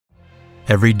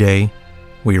Every day,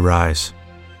 we rise,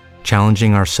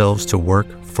 challenging ourselves to work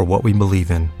for what we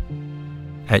believe in.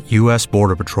 At U.S.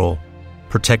 Border Patrol,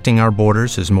 protecting our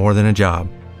borders is more than a job.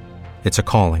 It's a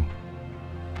calling.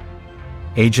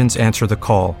 Agents answer the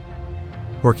call,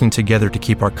 working together to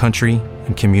keep our country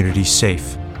and communities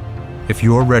safe. If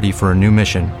you are ready for a new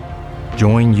mission,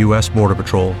 join U.S. Border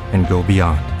Patrol and go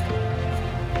beyond.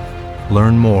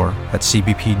 Learn more at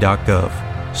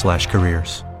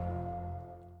cbp.gov/careers.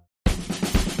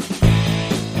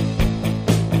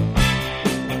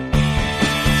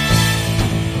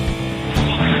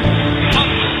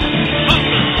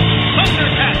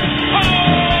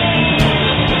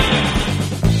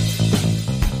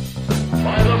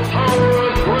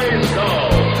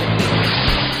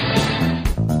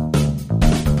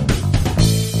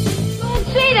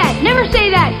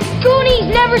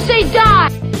 Never say die!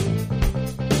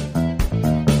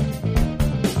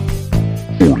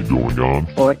 40 going on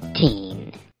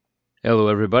 14. Hello,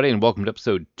 everybody, and welcome to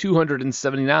episode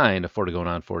 279 of 40 going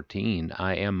on 14.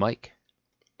 I am Mike.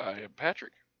 I am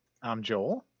Patrick. I'm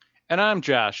Joel. And I'm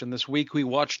Josh, and this week we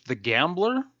watched The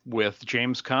Gambler with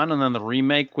James Caan and then the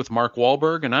remake with Mark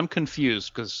Wahlberg, and I'm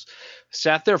confused because I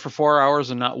sat there for 4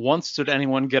 hours and not once did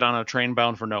anyone get on a train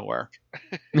bound for nowhere.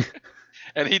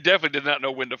 And he definitely did not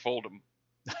know when to fold them.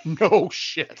 No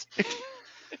shit.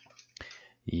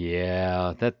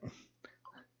 Yeah, that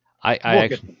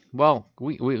we'll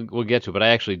get to it, but I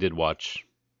actually did watch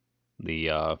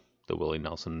the Willie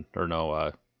Nelson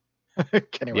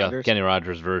Kenny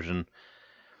Rogers version.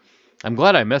 I'm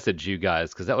glad I messaged you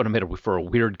guys because that would have made it for a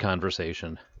weird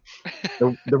conversation.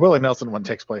 The Willie Nelson one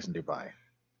takes place in Dubai.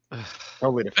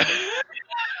 Totally different.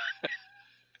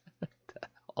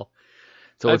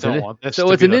 So it's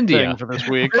in India for this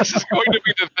week. This is going to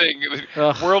be the thing.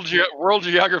 World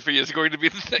geography is going to be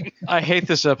the thing. I hate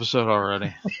this episode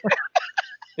already.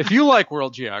 If you like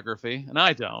world geography, and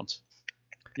I don't,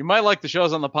 you might like the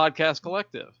shows on the Podcast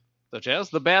Collective, such as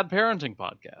the Bad Parenting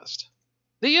Podcast,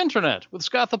 The Internet with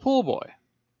Scott the Pool Boy,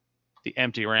 the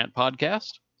Empty Rant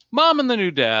Podcast, Mom and the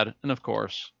New Dad, and of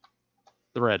course,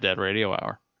 the Red Dead Radio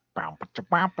Hour.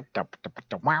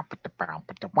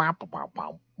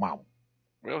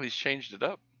 Well, he's changed it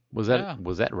up. Was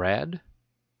that rad? It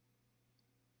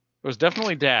was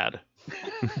definitely Dad.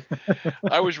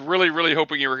 I was really, really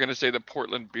hoping you were going to say the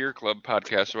Portland Beer Club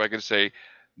podcast so I could say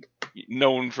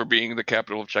known for being the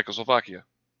capital of Czechoslovakia.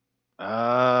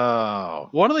 Oh.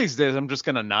 One of these days, I'm just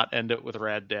going to not end it with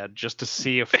Rad Dad just to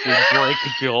see if we break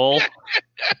Joel.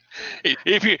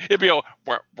 It'd be all,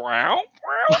 brow.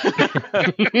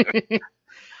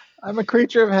 I'm a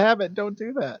creature of habit. Don't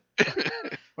do that.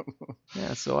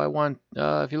 Yeah, so I want,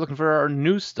 if you're looking for our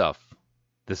new stuff,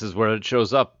 this is where it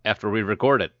shows up after we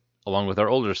record it, along with our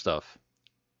older stuff.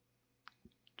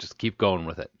 Just keep going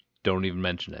with it. Don't even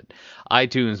mention it.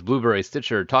 iTunes, Blueberry,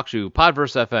 Stitcher, TalkShoe,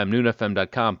 Podverse FM,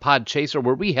 NoonFM.com, Podchaser,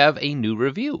 where we have a new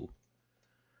review.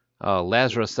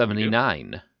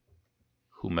 Lazarus79,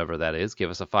 whomever that is, gave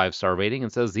us a 5-star rating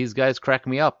and says, "These guys crack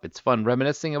me up. It's fun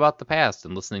reminiscing about the past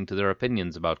and listening to their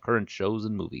opinions about current shows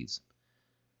and movies."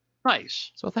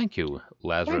 Nice. So thank you,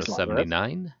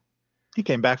 Lazarus79. He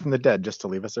came back from the dead just to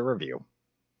leave us a review.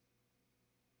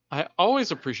 I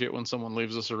always appreciate when someone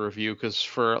leaves us a review because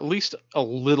for at least a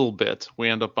little bit, we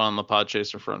end up on the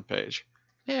Podchaser front page.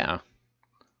 Yeah.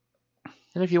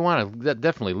 And if you want to,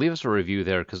 definitely leave us a review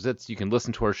there because you can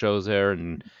listen to our shows there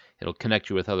and it'll connect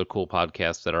you with other cool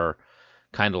podcasts that are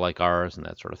kind of like ours and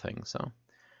that sort of thing. So,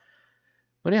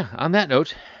 but yeah, on that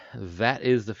note, that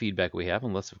is the feedback we have,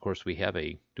 unless, of course, do we have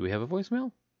a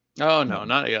voicemail? Oh, no,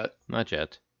 not yet. Not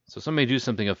yet. So somebody do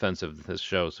something offensive this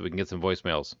show so we can get some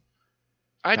voicemails.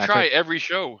 I try every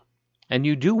show. And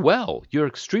you do well. You're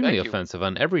extremely offensive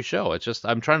on every show. It's just,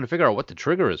 I'm trying to figure out what the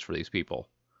trigger is for these people.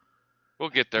 We'll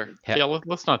get there. Yeah,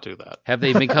 let's not do that. Have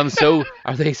they become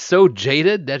are they so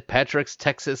jaded that Patrick's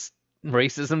Texas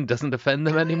racism doesn't offend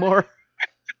them anymore?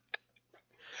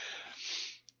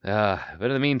 But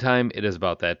in the meantime, it is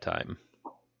about that time.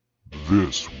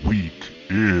 This week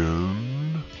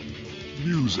in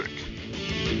music,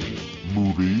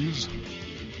 movies,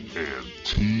 and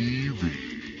TV.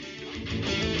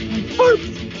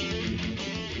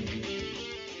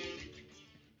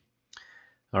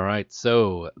 All right,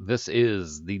 so this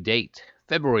is the date,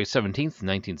 February 17th,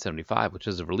 1975, which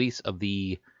is the release of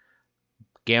the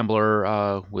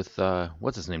Gambler with,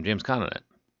 what's his name, James Caan in it.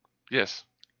 Yes.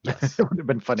 Yes. It would have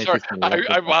been funny. Sorry,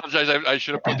 I apologize. I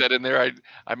should have put that in there.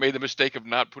 I made the mistake of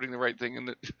not putting the right thing in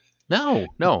the... No.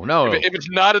 If it's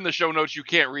not in the show notes, you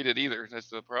can't read it either. That's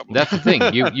the problem. That's the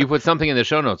thing. You put something in the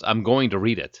show notes, I'm going to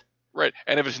read it. Right.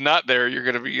 And if it's not there, you're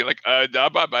going to be like,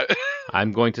 bye.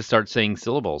 I'm going to start saying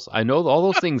syllables. I know all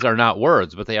those things are not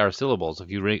words, but they are syllables. If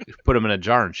you put them in a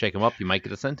jar and shake them up, you might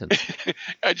get a sentence.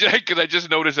 Because I just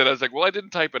noticed it. I was like, well, I didn't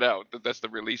type it out. That's the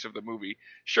release of the movie.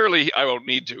 Surely I won't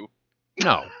need to.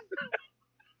 No.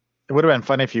 It would have been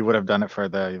funny if you would have done it for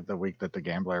the week that The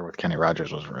Gambler with Kenny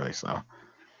Rogers was released, though.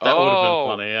 That would have been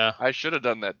funny, yeah. I should have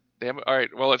done that. Damn it. All right.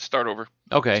 Well, let's start over.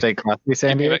 Okay. Stay classy,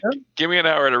 San Diego. Give me an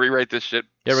hour to rewrite this shit.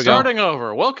 Here we Starting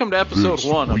over. Welcome to episode This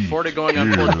 1 of week 40 going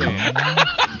on 14.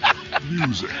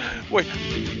 Music, Wait.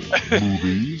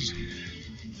 movies,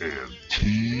 and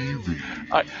TV.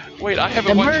 I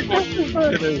haven't watched.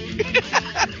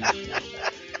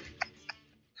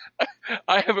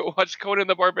 I haven't watched Conan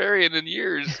the Barbarian in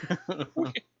years.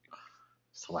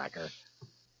 Slacker.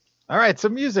 All right, so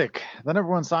music. The number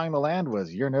one song in the land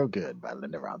was You're No Good by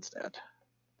Linda Ronstadt.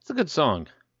 It's a good song.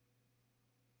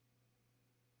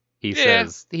 He Yeah.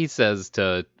 says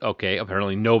to, okay,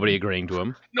 apparently nobody agreeing to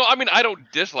him. No, I mean I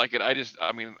don't dislike it. I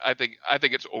think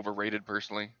it's overrated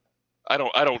personally. I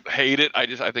don't hate it. I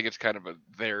think it's kind of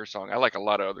their song. I like a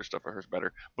lot of other stuff of hers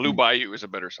better. Blue Bayou is a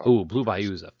better song. Ooh, Blue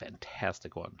Bayou is a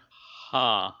fantastic one.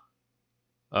 Huh.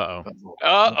 Uh-oh.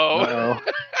 Uh-oh.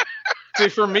 See,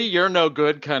 for me, You're No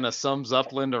Good kind of sums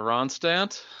up Linda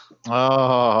Ronstadt.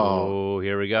 Oh. Oh,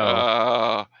 here we go.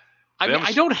 I mean,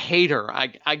 I don't hate her.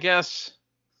 I guess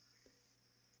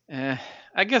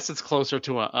it's closer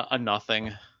to a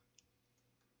nothing.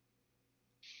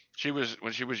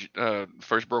 When she was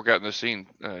first broke out in the scene,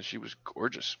 she was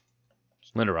gorgeous.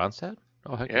 Linda Ronstadt?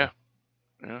 Oh, heck Yeah.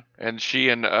 And she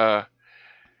and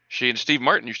Steve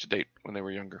Martin used to date when they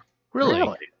were younger.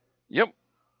 Really? Yep.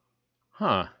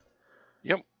 Huh.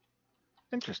 Yep.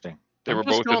 Interesting. They I'm were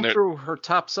just both going in there. through her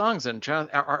top songs, and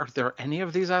are there any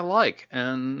of these I like?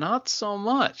 And not so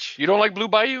much. You don't like Blue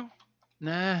Bayou?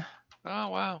 Nah. Oh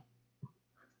wow.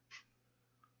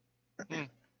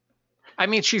 I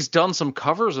mean, she's done some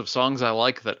covers of songs I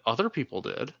like that other people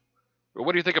did. But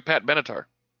what do you think of Pat Benatar?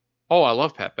 Oh, I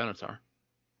love Pat Benatar.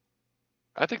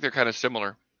 I think they're kind of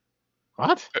similar.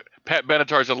 What? Pat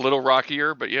Benatar's a little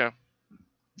rockier, but yeah.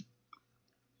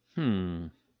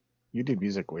 You do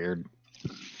music weird.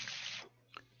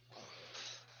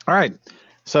 All right.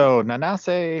 So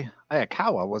Nanase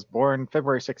Ayakawa was born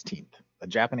February 16th. A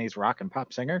Japanese rock and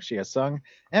pop singer, she has sung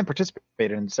and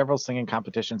participated in several singing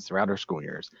competitions throughout her school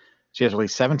years. She has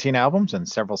released 17 albums and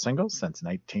several singles since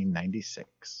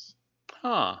 1996.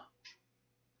 Huh.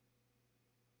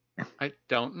 I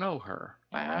don't know her.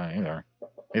 Either.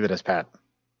 Neither does Pat.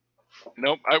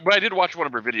 Nope. But I did watch one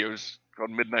of her videos called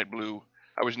Midnight Blue.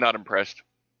 I was not impressed.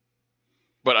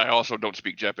 But I also don't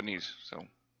speak Japanese, so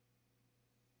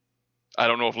I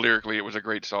don't know if lyrically it was a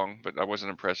great song, but I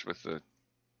wasn't impressed with the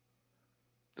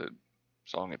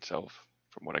song itself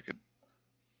from what I could.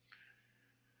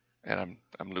 And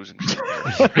I'm losing steam.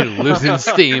 You're losing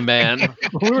steam, man.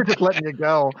 We were just letting you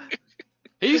go.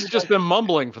 He's just been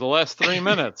mumbling for the last 3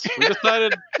 minutes. We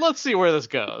decided, let's see where this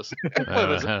goes.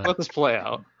 Let this play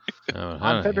out.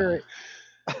 On February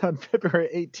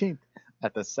 18th,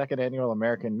 at the second annual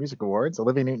American Music Awards,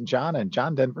 Olivia Newton-John and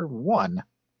John Denver won.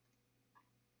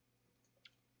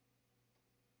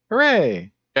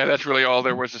 Hooray! Yeah, that's really all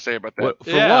there was to say about that. What, for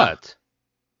Yeah. what?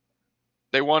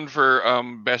 They won for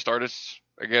best artists,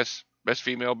 I guess. Best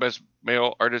female, best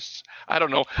male artists. I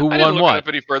don't know. Who I didn't won look what? it up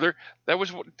any further. That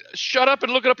was. Shut up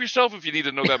and look it up yourself if you need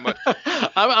to know that much.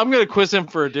 I'm going to quiz him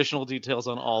for additional details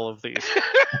on all of these.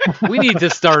 We need to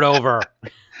start over.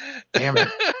 Damn it.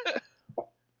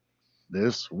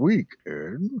 This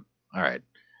weekend. All right.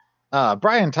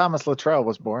 Brian Thomas Luttrell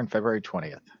was born February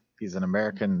 20th. He's an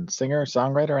American singer,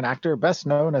 songwriter, and actor, best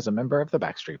known as a member of the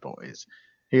Backstreet Boys.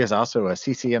 He is also a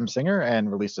CCM singer and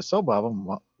released a solo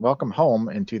album, Welcome Home,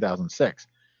 in 2006.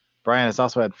 Brian has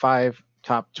also had 5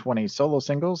 top 20 solo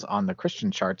singles on the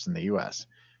Christian charts in the U.S.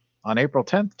 On April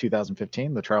 10th,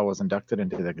 2015, Luttrell was inducted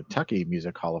into the Kentucky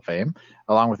Music Hall of Fame,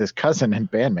 along with his cousin and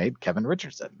bandmate, Kevin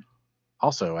Richardson.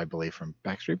 Also, I believe, from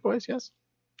Backstreet Boys, yes?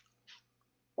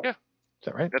 Yeah. Is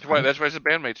that right? That's why it's his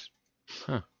bandmates.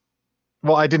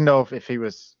 Well, I didn't know if he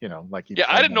was, like... Yeah,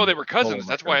 I didn't know they were cousins.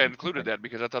 That's why I included that,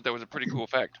 because I thought that was a pretty cool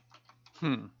fact.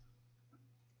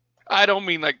 I don't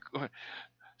mean like...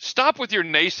 Stop with your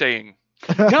naysaying.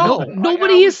 No,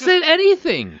 nobody has said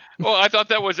anything. Well, I thought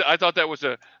that was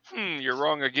a you're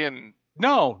wrong again.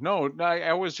 No,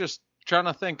 I was just trying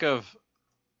to think of...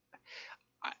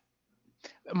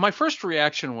 My first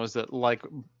reaction was that, like,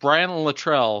 Brian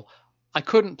Luttrell, I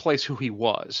couldn't place who he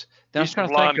was. Then He's I the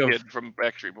was trying blonde to think of... kid from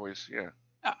Backstreet Boys, yeah.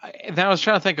 Then I was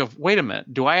trying to think of, wait a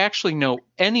minute, do I actually know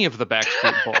any of the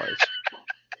Backstreet Boys?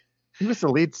 He was the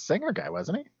lead singer guy,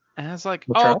 wasn't he? And I was like,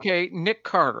 Latrell? oh, okay, Nick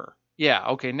Carter. Yeah,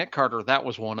 okay, Nick Carter. That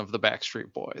was one of the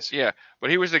Backstreet Boys. Yeah, but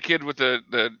he was the kid with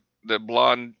the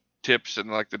blonde tips and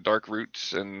like the dark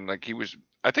roots, and like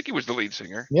I think he was the lead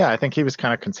singer. Yeah, I think he was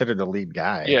kind of considered the lead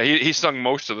guy. Yeah, he sung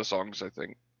most of the songs, I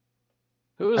think.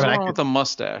 Who was I the mean, one with the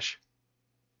mustache?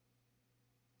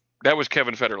 That was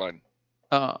Kevin Federline.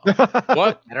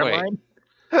 What? Federline?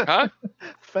 Wait. Huh?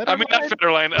 Federline? I mean, not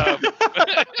Federline.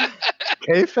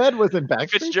 K-Fed was in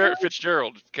Backstreet Boys?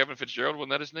 Fitzgerald. Kevin Fitzgerald,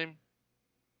 wasn't that his name?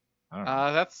 I don't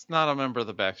know. That's not a member of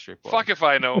the Backstreet Boys. Fuck if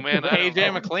I know, man. I don't AJ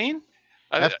know. McLean?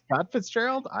 That's Scott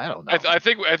Fitzgerald? I don't know. I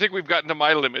think we've gotten to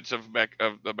my limits of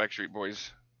the Backstreet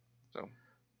Boys. So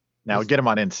Now get him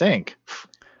on NSYNC.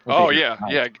 Oh yeah.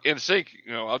 In sync,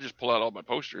 I'll just pull out all my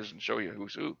posters and show you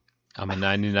who's who. I'm a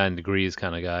 99 degrees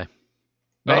kind of guy.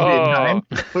 99?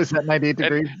 Was that 98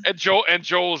 degrees? And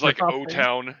Joel's like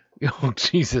O-Town. Oh,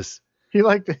 Jesus. He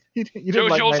liked he didn't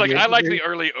like Joel's like, 98 I like degrees? the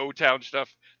early O-Town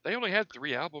stuff. They only had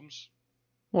 3 albums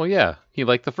Well, yeah. He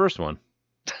liked the first one.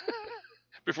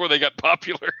 before they got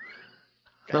popular.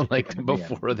 I liked them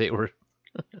before they were...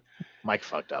 Mike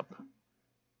fucked up.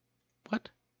 What?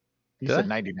 He Did said I?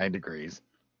 99 degrees.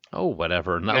 Oh,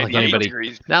 whatever. Not 98 like anybody.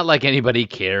 degrees. Not like anybody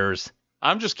cares.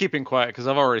 I'm just keeping quiet because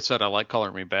I've already said I like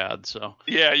Color Me Bad. So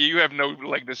Yeah, you have no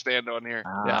leg to stand on here.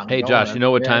 Yeah. Hey, Josh, you know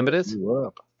what time it is? You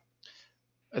up.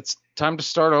 it's time to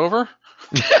start over.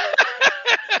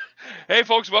 Hey,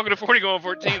 folks, welcome to 40 Going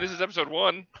 14. This is episode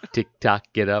 1. Tick tock,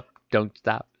 get up, don't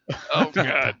stop. Oh,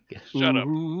 God. Shut up.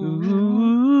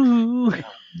 Ooh.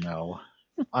 No.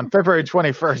 On February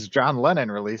 21st, John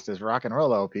Lennon released his rock and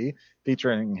roll LP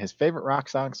featuring his favorite rock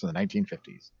songs from the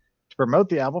 1950s. To promote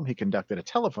the album, he conducted a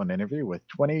telephone interview with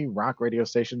 20 rock radio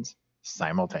stations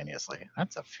simultaneously.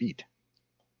 That's a feat.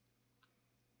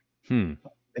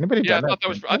 Anybody Yeah, done I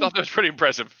thought that was pretty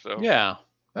impressive. So. Yeah.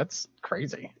 That's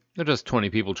crazy. They're just 20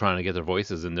 people trying to get their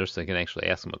voices in there so they can actually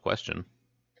ask them a question.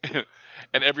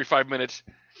 And every 5 minutes,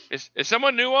 is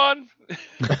someone new on?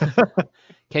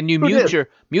 Can you Who did?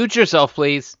 mute yourself,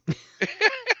 please?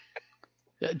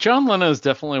 John Lennon is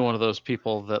definitely one of those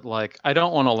people that, like, I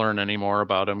don't want to learn any more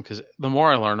about him because the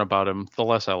more I learn about him, the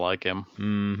less I like him.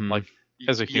 Mm-hmm. Like,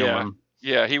 as a human.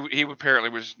 Yeah, he apparently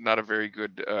was not a very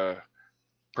good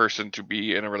person to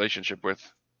be in a relationship with.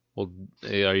 Well,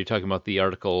 are you talking about the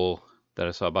article that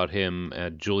I saw about him,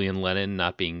 Julian Lennon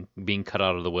not being cut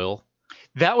out of the will?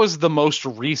 That was the most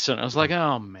recent. I was like,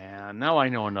 oh man, now I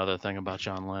know another thing about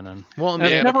John Lennon. Well, And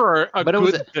it's never a but it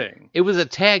good was thing. It was a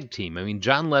tag team. I mean,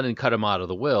 John Lennon cut him out of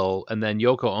the will, and then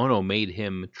Yoko Ono made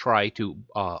him try to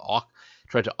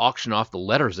auction off the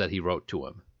letters that he wrote to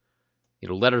him.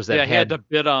 Letters that He had to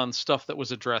bid on stuff that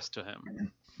was addressed to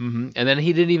him. Mm-hmm. And then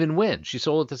he didn't even win. She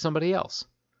sold it to somebody else.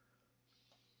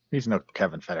 He's no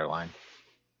Kevin Federline.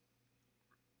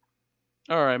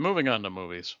 All right, moving on to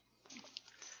movies.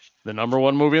 The number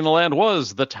one movie in the land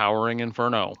was The Towering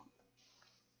Inferno.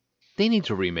 They need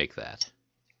to remake that.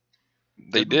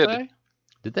 They Didn't did. they?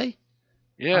 Did they?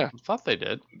 Yeah, I thought they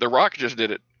did. The Rock just did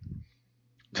it.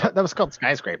 That was called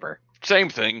Skyscraper. Same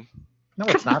thing. No,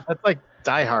 it's not. That's like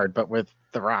Die Hard, but with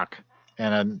The Rock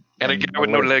and And a guy with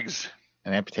no legs.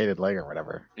 an amputated leg or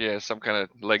whatever. Yeah, some kind of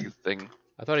leg thing.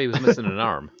 I thought he was missing an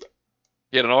arm.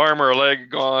 He had an arm or a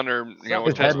leg gone, or a His head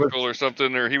was testicle or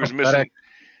something, or he was pathetic.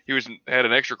 missing. Had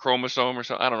an extra chromosome or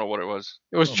something. I don't know what it was.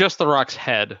 It was just The Rock's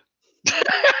head.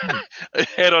 A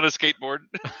head on a skateboard.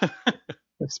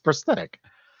 It's prosthetic.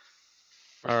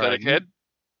 Prosthetic head.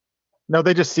 No,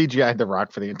 they just CGI'd The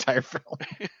Rock for the entire film.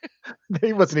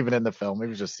 He wasn't even in the film. He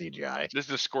was just CGI. This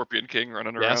is Scorpion King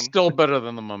running Yeah, around. still better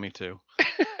than The Mummy 2.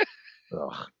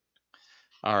 Ugh.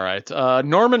 All right.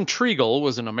 Norman Treagle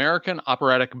was an American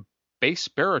operatic bass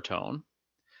baritone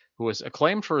who was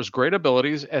acclaimed for his great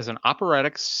abilities as an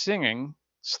operatic singing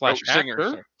slash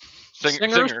actor.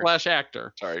 Singer slash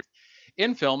actor. Sorry.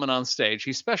 In film and on stage,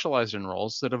 he specialized in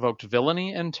roles that evoked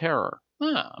villainy and terror.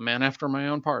 A man after my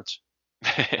own parts.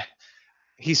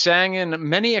 He sang in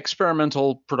many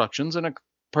experimental productions and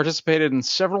participated in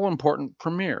several important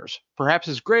premieres. Perhaps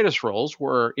his greatest roles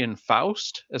were in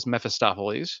Faust as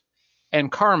Mephistopheles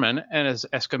and Carmen as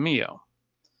Escamillo.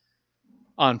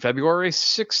 On February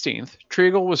 16th,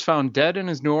 Treagle was found dead in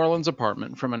his New Orleans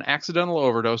apartment from an accidental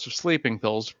overdose of sleeping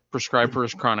pills prescribed for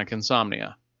his chronic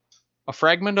insomnia. A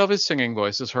fragment of his singing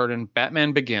voice is heard in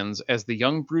Batman Begins as the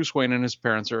young Bruce Wayne and his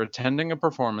parents are attending a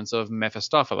performance of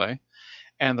Mephistopheles,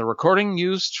 and the recording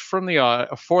used for the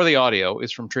audio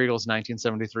is from Treagle's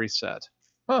 1973 set.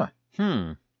 Huh. Hmm.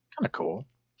 Kind of cool.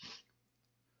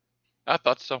 I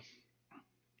thought so.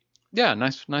 Yeah,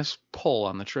 nice pull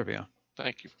on the trivia.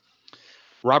 Thank you.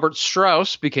 Robert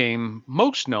Strauss became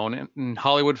most known in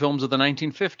Hollywood films of the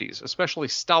 1950s, especially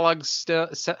Stalag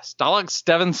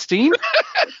 17?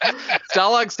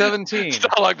 Stalag 17.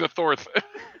 Stalag the Fourth.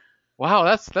 Wow,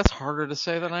 that's harder to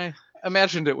say than I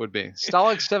imagined it would be.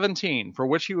 Stalag 17, for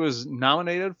which he was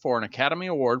nominated for an Academy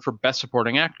Award for Best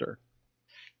Supporting Actor.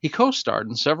 He co-starred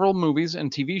in several movies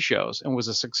and TV shows and was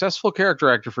a successful character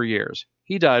actor for years.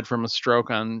 He died from a stroke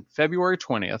on February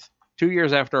 20th, 2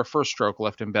 years after a first stroke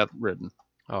left him bedridden.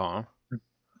 Oh,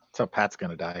 So Pat's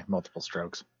gonna die. Multiple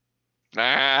strokes.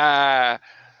 I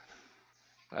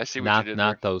see what you did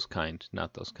not there. those kind.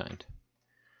 Not those kind.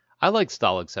 I like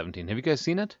Stalag 17. Have you guys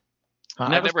seen it? I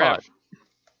Never never saw have. it.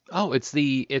 Oh, it's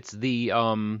the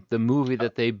movie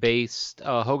that they based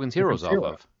Hogan's Heroes off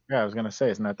Hero. of. Yeah, I was gonna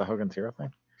say, isn't that the Hogan's Hero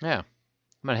thing? Yeah.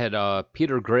 I had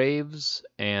Peter Graves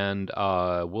and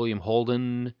William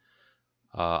Holden,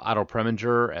 Otto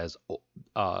Preminger as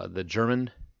the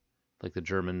German, like the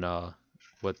German.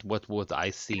 What I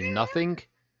see nothing.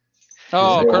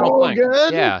 Oh, Colonel Plank.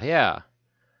 Yeah.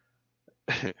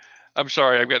 I'm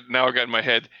sorry. I've got in my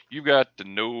head. You got to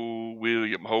know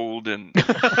William Holden.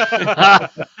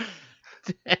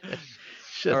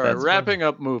 Shit, All right, that's wrapping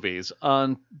up movies.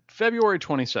 On February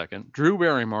 22nd, Drew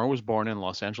Barrymore was born in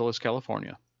Los Angeles,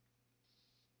 California.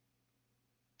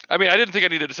 I mean, I didn't think I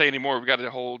needed to say any more. We got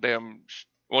a whole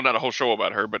well, not a whole show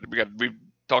about her, but we've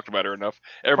talked about her enough.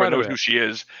 Everybody Quite a knows bit. who she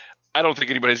is. I don't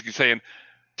think anybody's saying,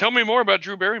 "Tell me more about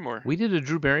Drew Barrymore." We did a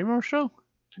Drew Barrymore show.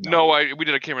 No, we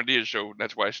did a Cameron Diaz show.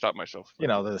 That's why I stopped myself. You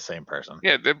know, they're the same person.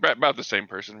 Yeah, they're about the same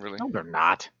person, really. No, they're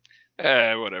not.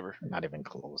 Whatever. Not even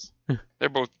close. They're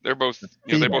both. They both have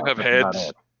Female, that's heads. not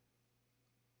it.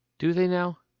 Do they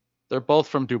now? They're both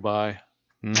from Dubai.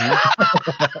 Mhm.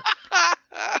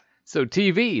 So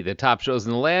TV, the top shows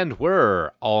in the land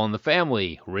were All in the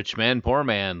Family, Rich Man, Poor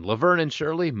Man, Laverne and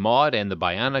Shirley, Maude, and the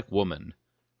Bionic Woman.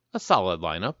 A solid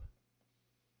lineup.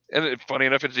 Funny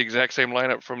enough, it's the exact same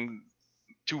lineup from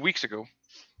 2 weeks ago.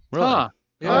 Really? Huh.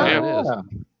 Yeah, Yeah. it is.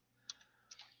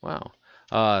 Wow.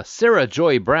 Sarah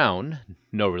Joy Brown,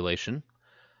 no relation,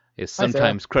 is Hi, Sarah.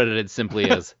 sometimes credited simply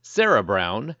as Sarah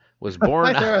Brown, was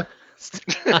born Hi,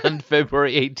 Sarah. on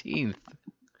February 18th.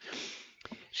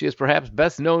 She is perhaps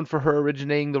best known for her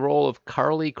originating the role of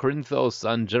Carly Corinthos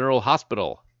on General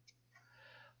Hospital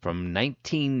from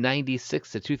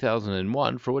 1996 to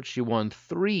 2001, for which she won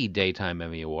 3 Daytime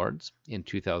Emmy Awards. In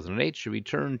 2008, she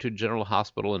returned to General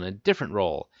Hospital in a different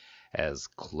role as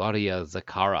Claudia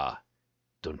Zakara.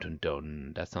 Dun dun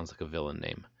dun. That sounds like a villain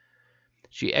name.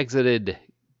 She exited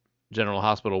General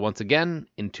Hospital once again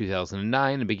in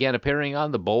 2009 and began appearing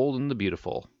on The Bold and the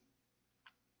Beautiful.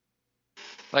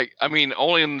 Like, I mean,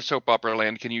 only in soap opera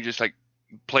land can you just like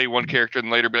play one character and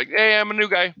later be like, "Hey, I'm a new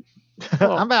guy."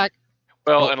 I'm back.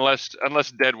 Well, unless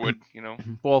Deadwood, you know.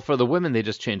 Well, for the women, they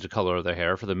just change the color of their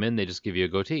hair. For the men, they just give you a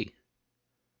goatee.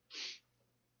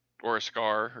 Or a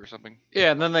scar or something.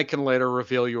 Yeah, and then they can later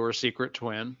reveal your secret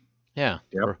twin. Yeah.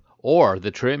 Yep. Or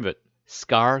the triumvirate: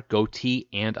 scar, goatee,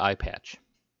 and eye patch.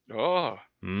 Oh,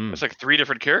 Mm, that's like 3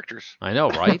 different characters. I know,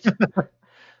 right?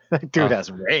 That dude has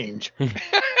range.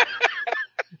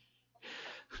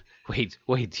 Wait.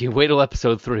 You wait till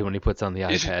episode 3 when he puts on the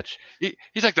eye patch.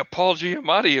 He's like the Paul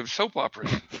Giamatti of soap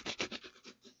operas.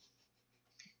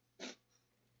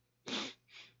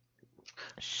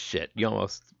 Shit, you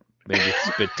almost made me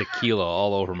spit tequila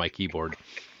all over my keyboard.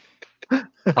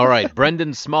 All right,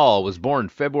 Brendan Small was born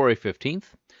February 15th.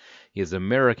 He is an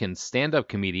American stand-up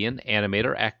comedian,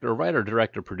 animator, actor, writer,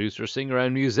 director, producer, singer,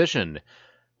 and musician.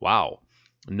 Wow.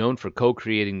 Known for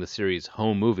co-creating the series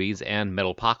Home Movies and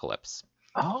Metalpocalypse.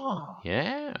 Oh.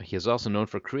 Yeah, he is also known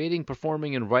for creating,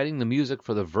 performing, and writing the music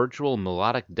for the virtual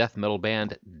melodic death metal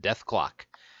band Death Clock.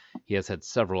 He has had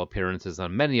several appearances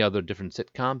on many other different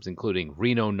sitcoms, including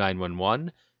Reno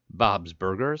 911, Bob's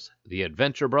Burgers, The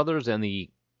Adventure Brothers, and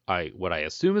what I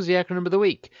assume is the acronym of the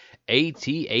week,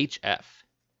 ATHF.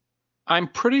 I'm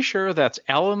pretty sure that's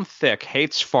Alan Thicke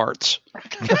hates farts.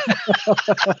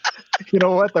 You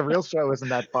know what? The real show isn't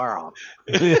that far off.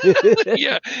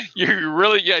 Yeah,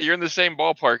 you're in the same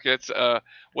ballpark. It's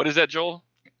what is that, Joel?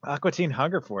 Aqua Teen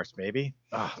Hunger Force, baby.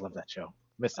 Oh, I love that show.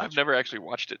 Miss that I've show. never actually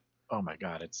watched it. Oh my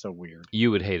god, it's so weird.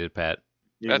 You would hate it, Pat.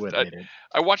 You would hate it.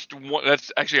 I watched one.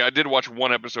 I did watch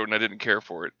one episode and I didn't care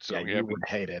for it. So Yeah, you would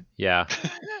hate it. Yeah.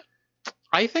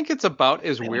 I think it's about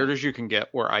as weird as you can get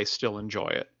where I still enjoy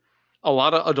it. A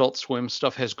lot of Adult Swim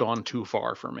stuff has gone too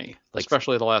far for me, Like-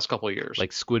 especially the last couple of years.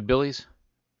 Like Squidbillies?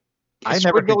 I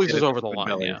never Squidbillies could is get over the into line,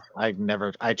 Squidbillies.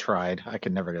 yeah. I tried. I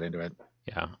could never get into it.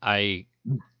 Yeah. I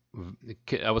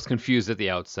was confused at the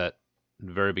outset.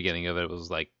 The very beginning of it was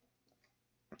like,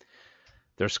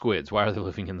 They're squids. Why are they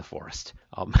living in the forest?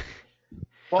 Well,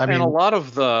 I and a mean- lot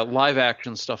of the live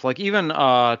action stuff, like even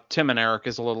Tim and Eric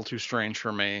is a little too strange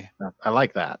for me. I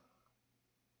like that,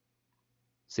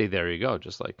 See, there you go.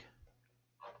 Just like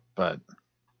but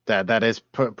that is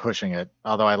pushing it.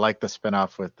 Although I like the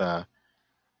spinoff with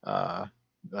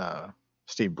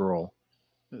Steve Brule.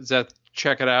 Is that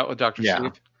Check It Out with Dr. Yeah.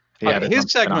 Steve? He had his own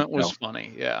His segment spin-off was show.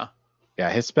 funny, yeah.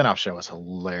 Yeah, his spinoff show was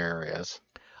hilarious.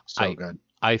 So good.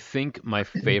 I think my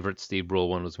favorite Steve Brule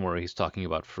one was more he's talking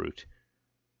about fruit,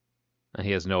 and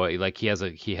he has no like he has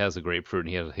a grapefruit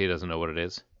and he doesn't know what it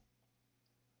is.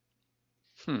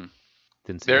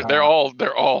 Didn't see that. They're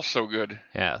all so good.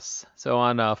 Yes. So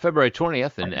on February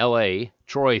 20th in L.A.,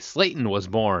 Troy Slayton was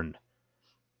born.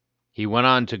 He went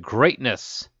on to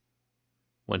greatness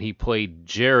when he played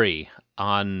Jerry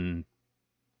on.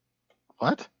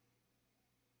 What?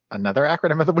 Another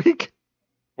acronym of the week?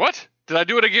 What? Did I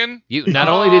do it again? You not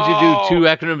only did you do 2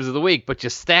 acronyms of the week, but you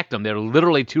stacked them. They're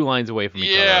literally 2 lines away from each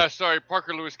Yeah, other. sorry.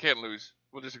 Parker Lewis can't lose.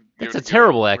 We'll just. It's a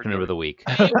terrible acronym of the week.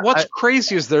 What's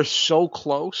crazy is they're so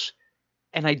close,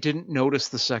 and I didn't notice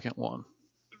the second one.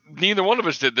 Neither one of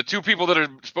us did. The 2 people that are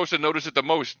supposed to notice it the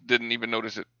most didn't even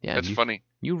notice it. Yeah, That's funny.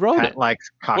 You wrote Pat it. likes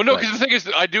cock Well, no, licks. because the thing is,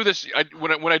 I do this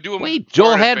when I do them. Wait, Joel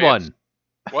far in had advance. one.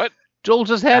 What? Joel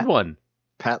just had one.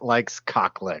 Pat likes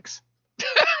cock licks.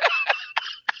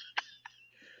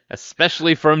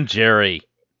 Especially from Jerry.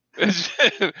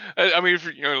 I mean, if,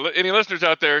 any listeners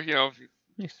out there, if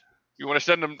you want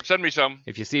to send me some.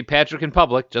 If you see Patrick in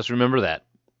public, just remember that.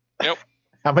 Yep.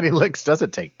 How many licks does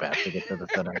it take, Pat, to get to the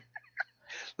center?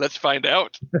 Let's find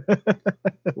out.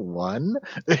 1?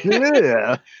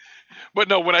 Yeah. But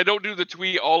no, when I don't do the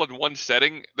tweet all in one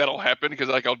setting, that'll happen because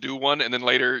I'll do one and then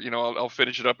later, I'll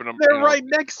finish it up and I'm. They're right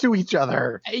next to each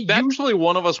other. Usually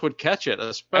one of us would catch it,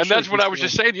 especially. And that's if what he's I was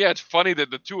just saying. Yeah, it's funny that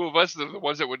the 2 of us are the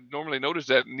ones that would normally notice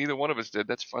that, and neither one of us did.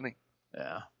 That's funny.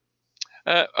 Yeah.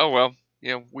 Oh well,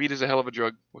 weed is a hell of a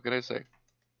drug. What can I say?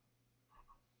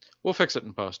 We'll fix it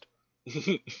in post.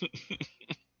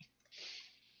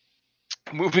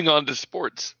 Moving on to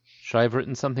sports. Should I have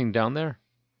written something down there?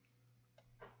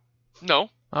 No,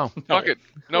 Oh. fuck it.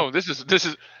 No, this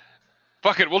is.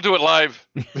 Fuck it. We'll do it live.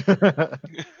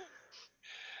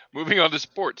 Moving on to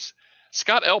sports.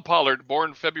 Scott L. Pollard,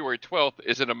 born February 12th,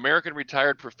 is an American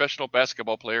retired professional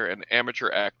basketball player and amateur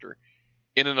actor.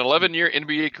 In an 11-year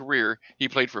NBA career, he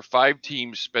played for 5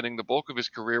 teams, spending the bulk of his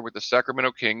career with the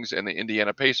Sacramento Kings and the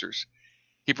Indiana Pacers.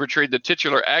 He portrayed the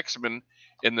titular Axeman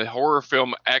in the horror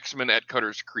film Axeman at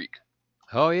Cutter's Creek.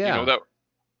 Oh, yeah. You know that?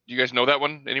 You guys know that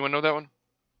one? Anyone know that one?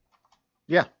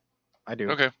 Yeah, I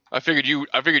do. Okay. I figured you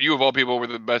of all people were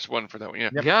the best one for that one. Yeah.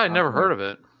 Yep. Yeah, I never heard of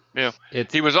it. Yeah.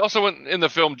 It's, He was also in the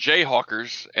film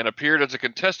Jayhawkers and appeared as a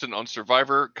contestant on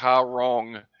Survivor Ka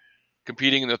Rong,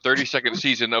 competing in the 32nd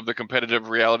season of the competitive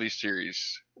reality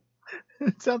series.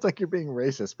 It sounds like you're being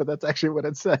racist, but that's actually what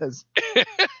it says.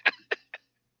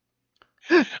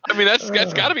 I mean, that's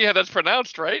got to be how that's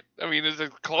pronounced, right? I mean, is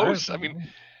it close? I mean,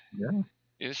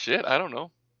 Yeah. shit, I don't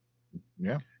know.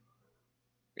 Yeah.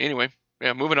 Anyway,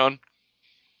 yeah, moving on.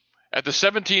 At the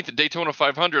 17th Daytona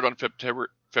 500 on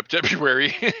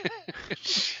February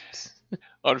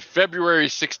on February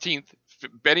 16th,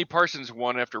 Benny Parsons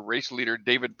won after race leader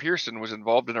David Pearson was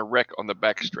involved in a wreck on the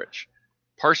backstretch.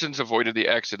 Parsons avoided the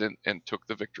accident and took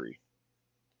the victory.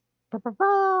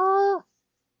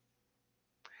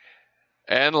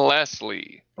 And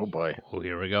lastly, Oh boy. oh,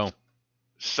 here we go.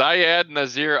 Syed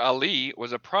Nazir Ali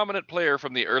was a prominent player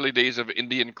from the early days of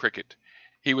Indian cricket.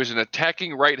 He was an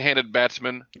attacking right-handed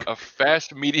batsman, a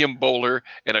fast medium bowler,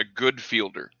 and a good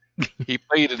fielder. He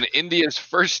played in India's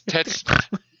first test.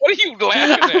 What are you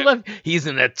laughing at? He's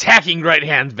an attacking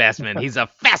right-hand batsman. He's a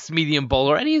fast medium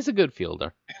bowler, and he's a good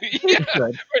fielder. Yeah,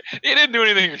 he didn't do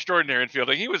anything extraordinary in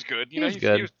fielding. He was good. He was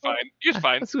good. He was fine. He was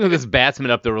fine. Let's look at this batsman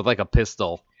up there with like a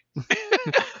pistol.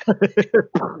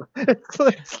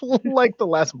 it's like the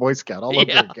last Boy Scout all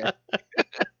over again.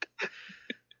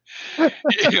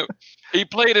 He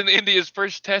played in India's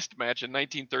first test match in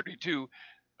 1932.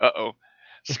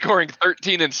 Scoring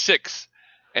 13 and 6,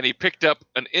 and he picked up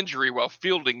an injury while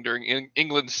fielding during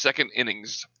England's second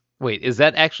innings. Wait, is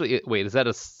that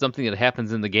something that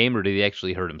happens in the game, or did he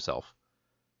actually hurt himself?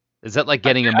 Is that like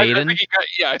getting a maiden?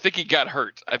 I think he got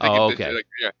hurt. I think okay.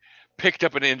 Picked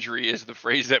up an injury is the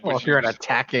phrase that Well, was if you're an used.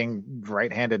 attacking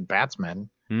right-handed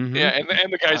batsman, Mhm. Yeah,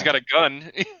 and the guy's got a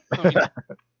gun. I mean,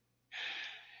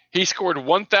 he scored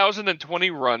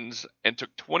 1,020 runs and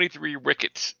took 23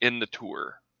 wickets in the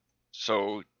tour.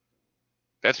 So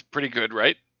that's pretty good,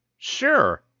 right?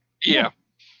 Sure. Yeah.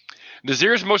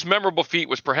 Nazir's most memorable feat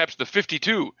was perhaps the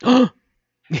 52.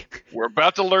 We're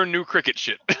about to learn new cricket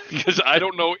shit because I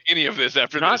don't know any of this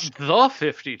after Not this. the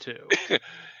 52.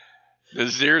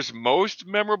 Nazir's most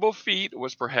memorable feat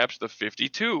was perhaps the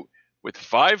 52, with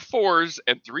 5 4s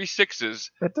and 3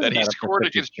 6s That doesn't that he add up to scored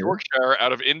against 52. Yorkshire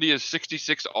out of India's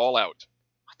 66 all out.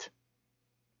 What?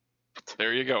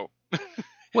 There you go.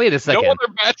 Wait a second.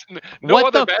 No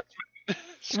other batsman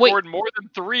scored more than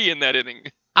 3 in that inning.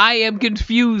 I am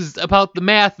confused about the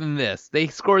math in this. They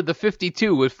scored the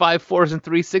 52 with 5 4s and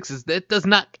 3 6s. That does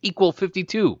not equal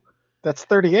 52. That's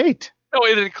 38. No,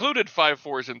 it included 5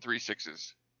 4s and 3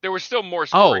 6s. There was still more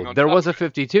scoring. Oh, there was a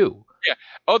 52.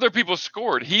 Other people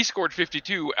scored. He scored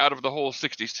 52 out of the whole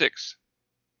 66.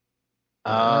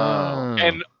 Oh.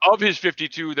 And of his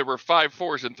 52, there were 5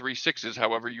 4s and 3 6s,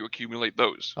 however you accumulate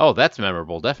those. Oh, that's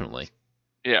memorable, definitely.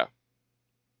 Yeah.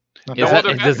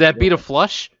 Does that beat a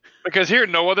flush? Because here,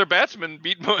 no other batsman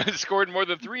scored more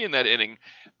than 3 in that inning.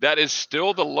 That is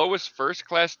still the lowest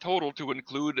first-class total to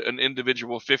include an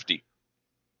individual 50.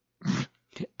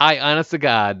 I, honest to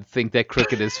God, think that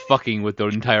cricket is fucking with the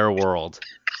entire world.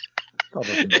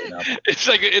 It's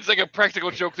like a practical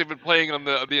joke they've been playing on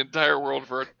the entire world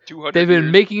for 200 They've been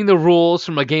years. making the rules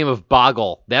from a game of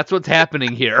Boggle. That's what's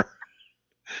happening here.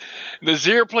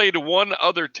 Nazir played one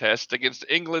other test against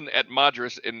England at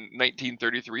Madras in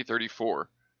 1933-34,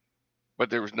 but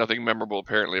there was nothing memorable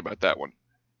apparently about that one.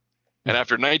 And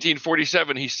after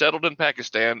 1947, he settled in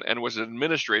Pakistan and was an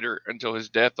administrator until his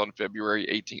death on February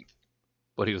 18th.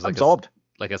 But he was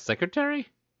like a secretary?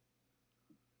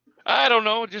 I don't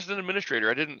know, just an administrator.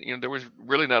 I didn't, there was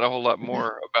really not a whole lot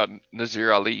more about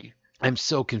Nazir Ali. I'm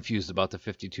so confused about the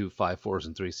 52 5 4s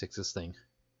and 3 6s thing.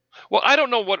 Well, I don't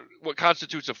know what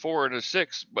constitutes a 4 and a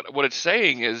 6, but what it's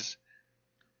saying is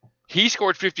he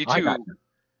scored 52.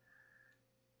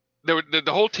 The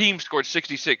whole team scored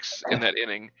 66 in that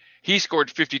inning. He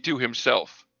scored 52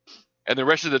 himself, and the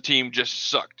rest of the team just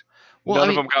sucked. None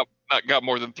of them got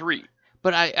more than 3.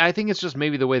 But I think it's just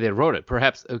maybe the way they wrote it.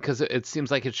 Perhaps because it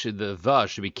seems like the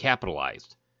should be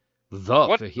capitalized.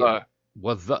 The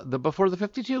before the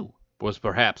 52 was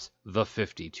perhaps the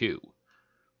 52.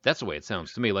 That's the way it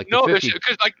sounds to me. Like no, the 50...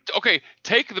 because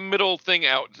take the middle thing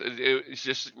out. It's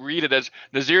just read it as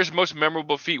Nazir's most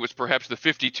memorable feat was perhaps the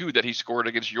 52 that he scored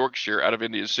against Yorkshire out of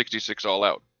India's 66 all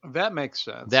out. That makes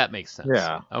sense. That makes sense.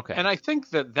 Yeah. Okay. And I think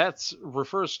that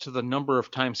refers to the number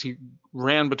of times he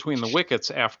ran between the wickets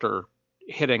after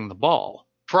hitting the ball.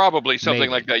 Probably something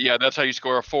like that. Yeah, that's how you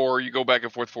score a 4. You go back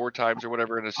and forth 4 times or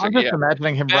whatever in a I'm just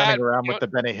imagining him running around with the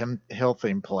Benny Hill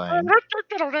theme playing.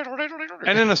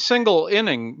 And in a single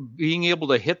inning, being able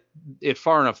to hit it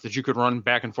far enough that you could run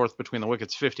back and forth between the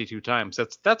wickets 52 times.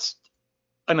 That's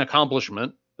an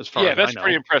accomplishment as far as I know. Yeah, that's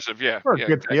pretty impressive. Yeah. For a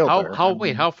good fielder.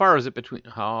 How far is it between?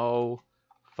 How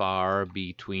far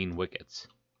between wickets?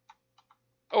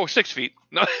 Oh, 6 feet.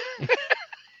 No.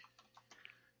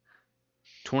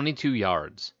 22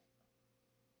 yards.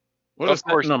 What is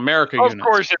that in America units? Of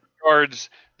course, it yards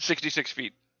 66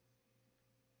 feet.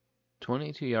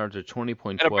 22 yards or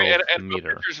 20.12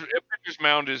 meter. A pitcher's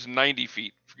mound is 90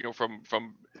 feet. From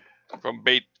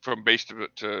base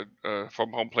to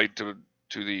from home plate to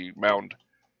the mound.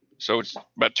 So it's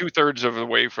about 2/3 of the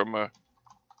way from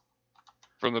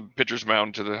the pitcher's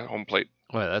mound to the home plate.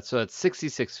 Well, that's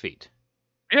 66 feet.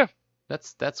 Yeah,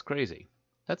 that's crazy.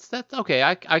 That's okay.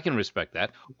 I can respect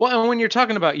that. Well, and when you're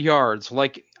talking about yards,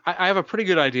 like I have a pretty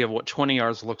good idea of what 20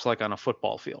 yards looks like on a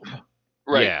football field.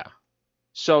 Right. Yeah.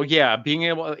 So yeah, being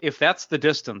able, if that's the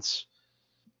distance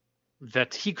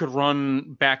that he could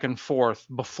run back and forth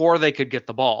before they could get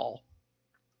the ball.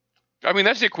 I mean,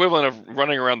 that's the equivalent of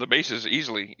running around the bases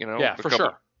easily, Yeah, for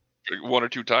sure. 1 or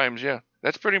 2 times, yeah.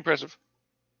 That's pretty impressive.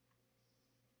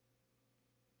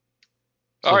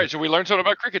 All right, so we learned something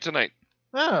about cricket tonight.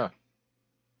 Oh.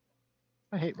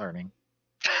 I hate learning.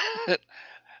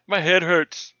 My head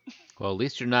hurts. Well, at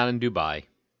least you're not in Dubai.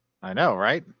 I know,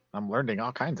 right? I'm learning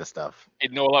all kinds of stuff.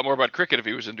 He'd know a lot more about cricket if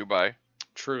he was in Dubai.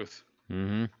 Truth.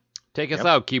 Mm-hmm. Take us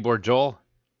out, Keyboard Joel.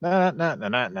 Nah.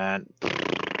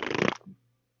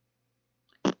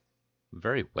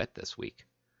 Very wet this week.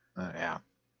 Yeah.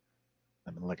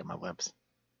 I've been licking my lips.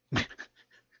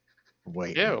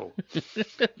 Waiting. Ew.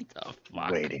 The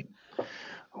fuck?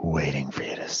 Waiting for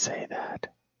you to say that.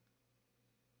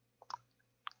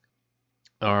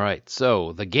 All right,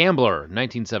 so The Gambler,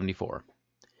 1974.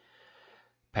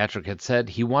 Patrick had said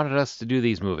he wanted us to do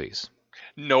these movies.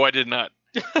 No, I did not.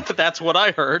 That's what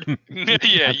I heard.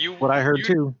 Yeah, what I heard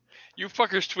too. You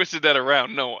fuckers twisted that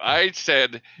around. No, I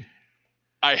said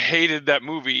I hated that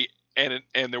movie, and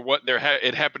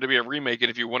it happened to be a remake. And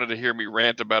if you wanted to hear me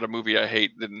rant about a movie I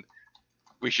hate, then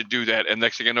we should do that. And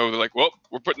next thing I know, they're like, well,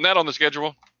 we're putting that on the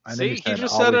schedule. And then See, you he said,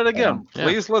 just said it "Always bet again. on- Yeah.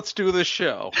 Please, let's do this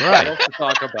show. Right. Let's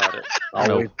talk about it.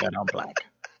 Always bet on black.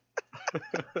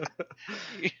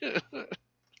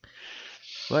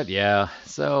 But yeah,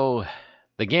 so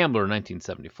The Gambler,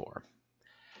 1974.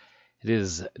 It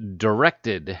is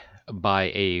directed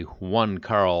by a one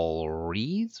Carl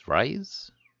Reis, Reis,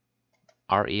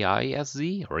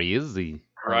 R-E-I-S-Z, Reis.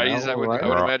 Rise, I would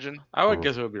imagine. I would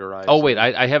guess it would be right. Oh wait,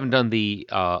 I haven't done the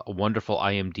wonderful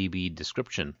IMDb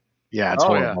description. Yeah, it's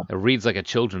Oh, yeah. horrible. It reads like a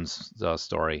children's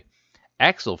story.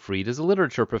 Axel Fried is a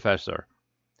literature professor.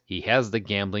 He has the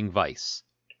gambling vice.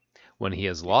 When he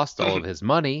has lost all of his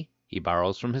money, he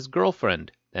borrows from his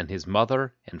girlfriend, then his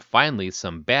mother, and finally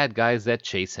some bad guys that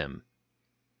chase him.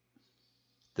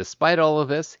 Despite all of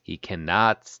this, he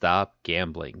cannot stop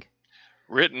gambling.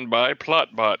 Written by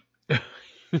Plotbot.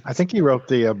 I think he wrote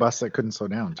the bus that couldn't slow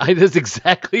down. That's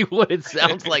exactly what it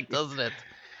sounds like, doesn't it?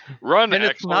 Run, And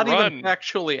it's Axel, not run. even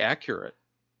factually accurate.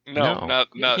 No, No.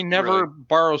 not He never really.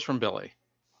 borrows from Billy.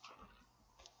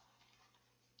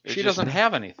 It's She just- doesn't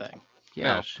have anything.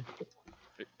 Yeah.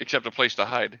 except a place to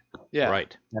hide. Yeah.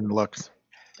 Right. And looks.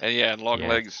 And yeah, and long Yeah.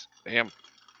 legs. Damn.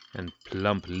 And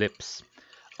plump lips.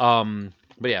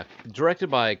 But yeah, directed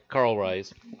by Carl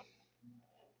Reis.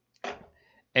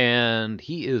 And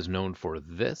he is known for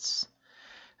this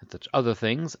and such other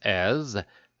things as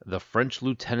The French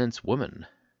Lieutenant's Woman,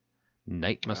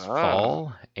 Night Must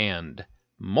Fall, and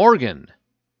Morgan.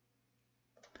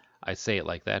 I say it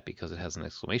like that because it has an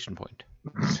exclamation point.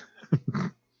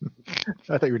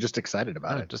 I thought you were just excited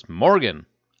about No, it. just Morgan.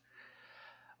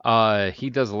 He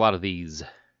does a lot of these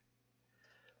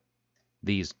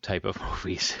type of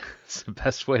movies. It's the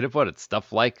best way to put it.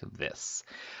 Stuff like this.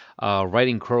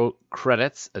 Writing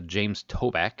credits, James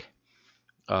Toback,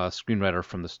 screenwriter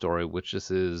from the story, which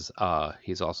this is,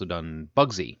 he's also done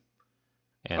Bugsy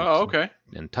and, Oh, okay.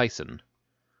 and Tyson.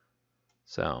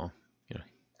 So,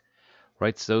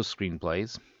 writes those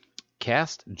screenplays.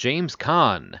 Cast James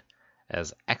Caan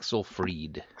as Axel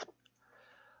Fried.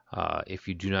 If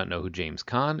you do not know who James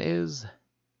Caan is,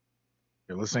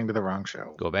 You're listening to the wrong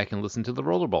show. go back and listen to the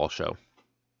Rollerball show.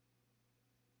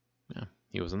 Yeah,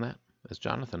 he was in that as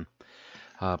Jonathan.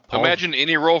 Paul, Imagine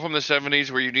any role from the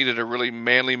 70s where you needed a really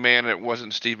manly man and it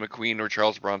wasn't Steve McQueen or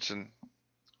Charles Bronson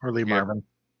Or Lee Yeah. Marvin.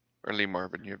 or Lee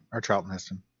Marvin. You... Or Charlton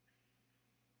Heston.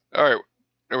 All right.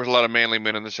 There was a lot of manly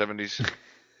men in the 70s.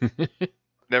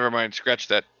 Never mind. Scratch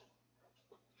that.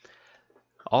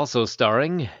 also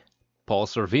starring Paul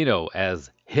Sorvino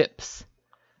as Hips.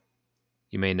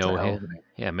 You may know It's a hell of him. a name.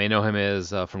 Yeah, may know him as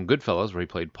from Goodfellas, where he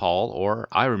played Paul, or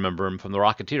I remember him from The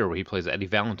Rocketeer, where he plays Eddie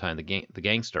Valentine, the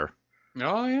gangster.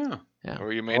 Oh, yeah. Yeah.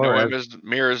 Or you may Or know him as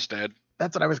Mira's dad.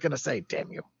 That's what I was going to say.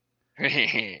 Damn you.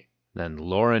 you Then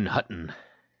Lauren Hutton.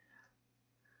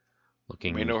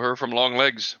 Looking. may know her from Long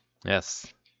Legs. Yes.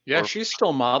 Yeah, Or- she's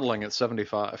still modeling at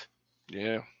 75.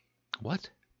 Yeah. What?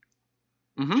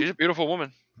 Mm-hmm. She's a beautiful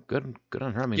woman. Good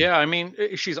on her. I mean, Yeah, I mean,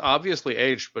 she's obviously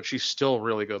aged, but she's still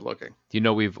really good looking. Do you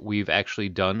know we've actually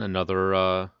done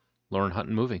another Lauren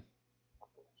Hutton movie?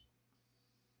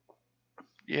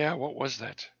 Yeah, what was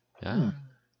that? Yeah.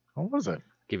 What was it?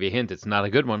 Give you a hint, it's not a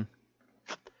good one.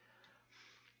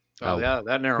 Oh, Oh. yeah,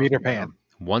 that narrows Peter it down. Pan.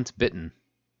 Once Bitten.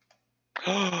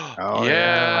 Oh,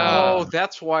 yeah. Oh,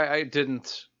 that's why I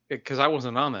didn't, because I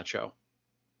wasn't on that show.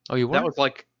 Oh, you That were? was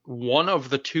like one of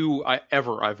the two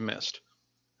I've missed.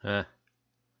 Eh.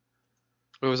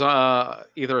 It was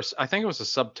either, I think it was a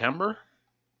September.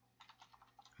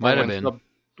 Might have when been.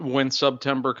 When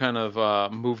September kind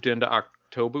of moved into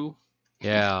October.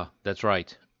 Yeah, that's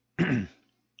right.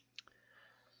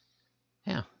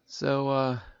 Yeah.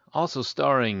 So, also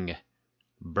starring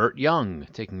Burt Young,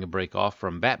 taking a break off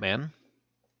from Batman.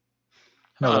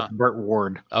 No, that's Burt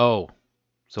Ward. Oh,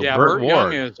 so yeah, Burt Burt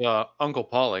Ward. Young is Uncle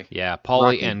Polly. Yeah, Paulie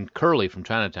Rocky. and Curly from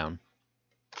Chinatown.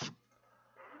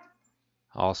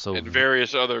 Also, And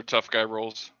various other tough guy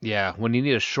roles. yeah, when you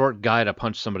need a short guy to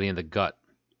punch somebody in the gut,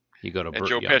 you go to And Burt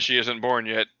Joe Young. Pesci isn't born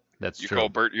yet. That's You true. call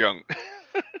Burt Young.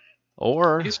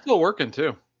 Or He's still working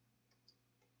too.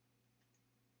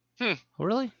 oh,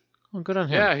 really? Oh, good on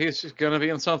him. Yeah, he's going to be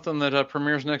in something that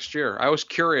premieres next year. I was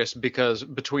curious because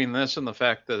between this and the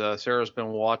fact that Sarah's been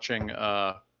watching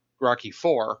Rocky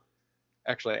IV,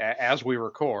 actually as we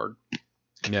record,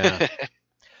 Yeah.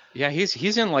 yeah,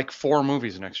 he's in like 4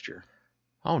 movies next year.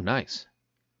 Oh, nice.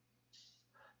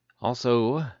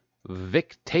 Also,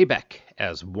 Vic Taybeck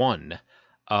as one.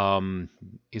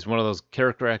 He's one of those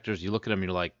character actors. You look at him,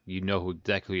 you're like, you know who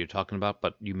exactly you're talking about,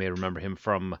 but you may remember him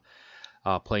from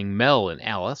playing Mel in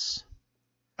Alice.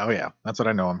 Oh, yeah. That's what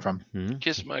I know him from. Hmm?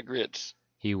 Kiss my grits.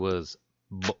 He was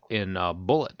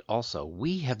Bullet. Also,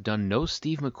 we have done no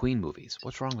Steve McQueen movies.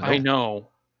 What's wrong with I that? know.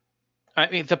 I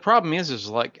mean, the problem is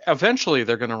like eventually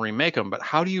they're going to remake them, but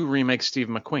how do you remake Steve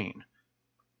McQueen?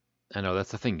 I know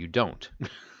that's the thing. You don't.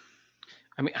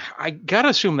 I mean, I gotta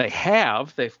assume they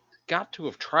have. They've got to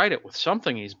have tried it with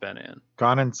something he's been in.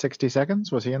 Gone in 60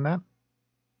 Seconds? Was he in that?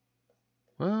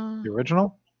 Well, The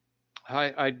original?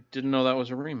 I didn't know that was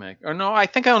a remake. Or no, I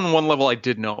think on one level I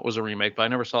did know it was a remake, but I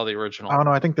never saw the original. Oh,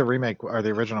 no, I think the remake or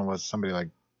the original was somebody like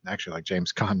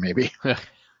James Caan, maybe.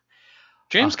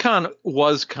 James Caan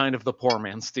was kind of the poor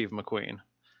man Steve McQueen.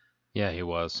 yeah, he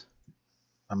was.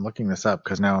 I'm looking this up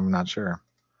because now I'm not sure.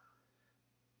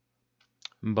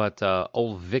 But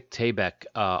old Vic Taybeck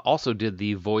also did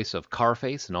the voice of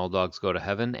Carface in All Dogs Go to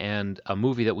Heaven, and a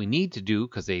movie that we need to do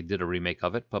because they did a remake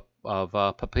of it, of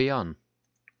Papillon.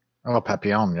 Oh,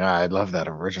 Papillon. Yeah, I love that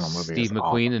original movie. Steve It's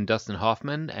McQueen awesome. and Dustin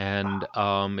Hoffman, and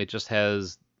it just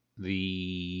has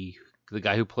the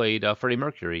guy who played Freddie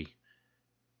Mercury.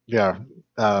 Yeah,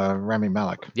 Rami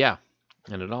Malek. Yeah,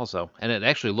 and it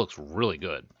actually looks really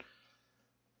good.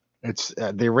 It's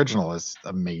the original is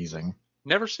amazing.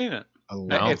 Never seen it. I love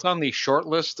No. It's on the short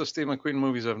list of Steve McQueen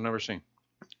movies I've never seen.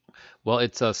 Well,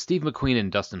 it's Steve McQueen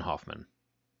and Dustin Hoffman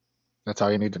That's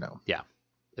all you need to know.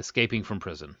 escaping from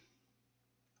prison.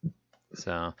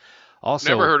 So, also,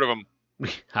 Never heard of him.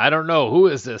 I don't know who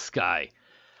is this guy.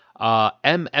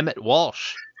 Emmett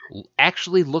Walsh,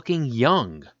 actually looking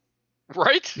young.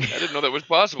 Right? I didn't know that was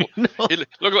possible. No. He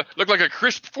looked like a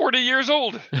crisp 40 years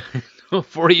old.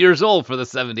 40 years old for the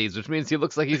 70s, which means he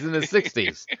looks like he's in his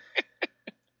 60s.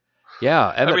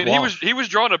 Yeah, Emmett I mean, Walsh. he was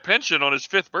drawing a pension on his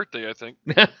 5th birthday, I think.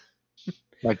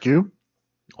 Like you?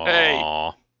 Hey.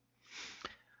 Aw.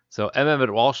 So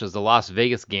Emmett Walsh is the Las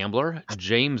Vegas gambler.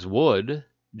 James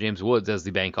Woods as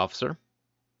the bank officer.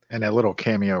 And a little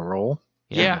cameo role.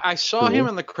 Yeah, I saw Cool. him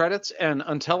in the credits, and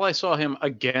until I saw him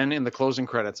again in the closing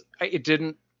credits, it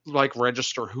didn't like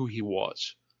register who he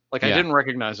was. Like I Yeah. didn't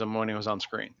recognize him when he was on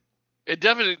screen. It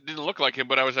definitely didn't look like him,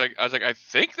 but I was like, I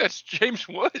think that's James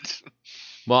Woods.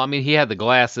 Well, I mean, he had the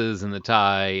glasses and the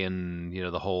tie, and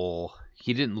the whole.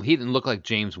 He didn't look like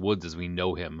James Woods as we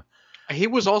know him. He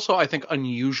was also, I think,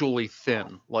 unusually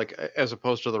thin, like as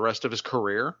opposed to the rest of his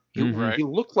career. He, Mhm. Right. he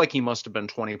looked like he must have been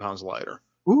 20 pounds lighter.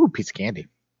 Ooh, piece of candy.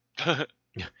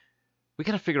 We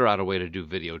gotta figure out a way to do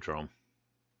Videodrome.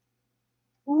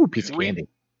 Ooh, piece of We- candy.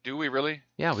 Do we really?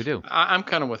 Yeah, we do. I'm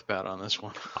kind of with Pat on this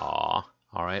one. Aw.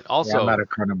 All right. Yeah, Also, I'm not a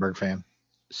Cronenberg fan.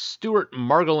 Stuart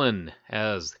Margolin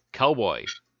as Cowboy,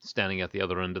 standing at the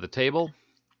other end of the table.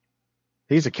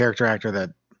 He's a character actor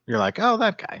that you're like, oh,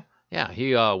 that guy. Yeah,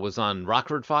 he was on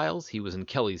Rockford Files. He was in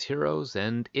Kelly's Heroes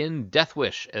and in Death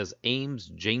Wish as Ames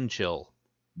Jane Chill.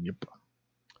 Yep.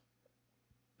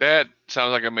 That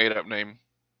sounds like a made-up name.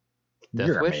 Death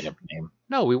You're Wish? a made-up name.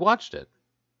 No, we watched it.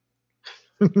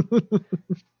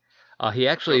 He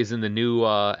actually is in the new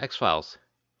X-Files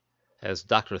as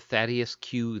Dr. Thaddeus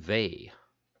Q. They.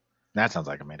 That sounds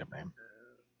like a made-up name.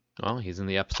 Well, he's in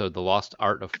the episode The Lost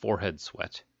Art of Forehead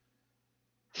Sweat.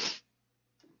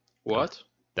 What?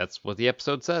 That's what the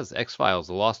episode says. X-Files,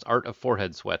 The Lost Art of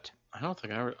Forehead Sweat. I don't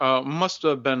think I must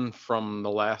have been from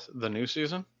the new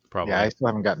season. Probably. Yeah, I still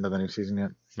haven't gotten to the new season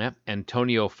yet. Yep.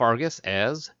 Antonio Fargas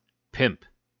as Pimp.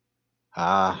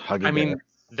 Huggy I mean, Bear.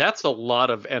 that's a lot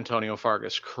of Antonio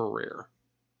Fargas' career.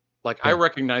 Like I Yeah.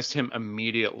 recognized him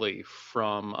immediately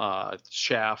from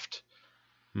Shaft.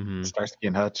 Mm-hmm. Starsky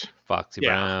and Hutch. Foxy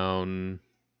Yeah. Brown.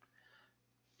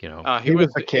 He He was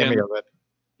was a cameo in, that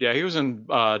yeah, he was in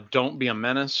Don't Be a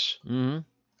Menace Mm-hmm.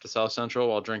 to South Central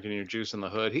while drinking your juice in the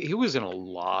hood. He was in a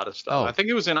lot of stuff. Oh. I think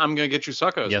he was in I'm Gonna Get You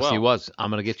Sucker as Yes, well. he was. I'm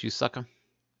gonna get you, sucker.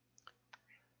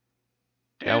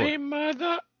 Yeah, Daddy,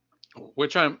 mother.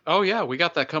 Which we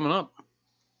got that coming up.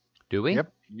 Do we?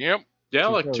 Yep. Yep. Yeah, 2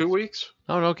 like shows. 2 weeks.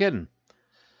 Oh, no kidding.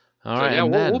 All So right. yeah,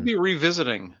 and, we'll then, be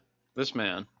revisiting this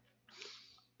man.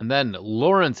 and then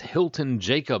Lawrence Hilton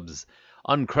Jacobs,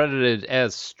 uncredited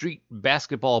as Street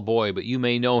Basketball Boy, but you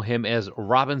may know him as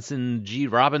Robinson G.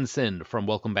 Robinson from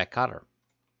Welcome Back, Kotter.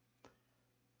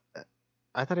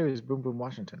 I thought it was Boom Boom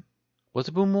Washington. Was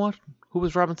it Boom What? Who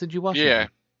was Robinson G. Washington? Yeah.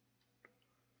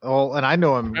 Oh, and I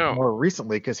know him Oh. more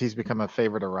recently because he's become a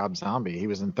favorite of Rob Zombie. He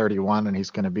was in 31, and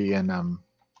he's going to be in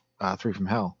 3 from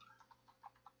Hell.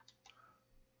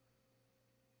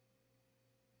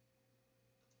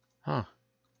 Huh.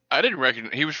 I didn't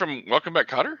recognize. He was from Welcome Back,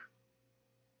 Kotter?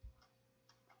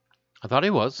 I thought he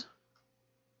was.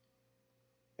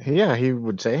 Yeah, he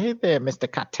would say, "Hey there,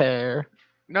 Mr. Cutter."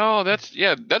 No, that's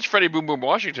Freddie Boom Boom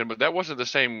Washington, but that wasn't the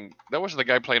same. That wasn't the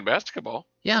guy playing basketball.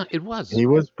 Yeah, it was. He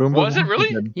was Boom Boom. Was it really?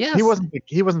 Washington. Yes. He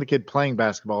wasn't the kid playing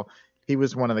basketball. He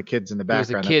was one of the kids in the He was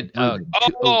a background. kid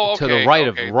Oh, to the okay, right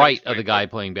okay, of that the guy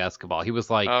playing basketball. He was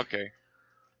like, Okay.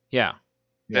 yeah.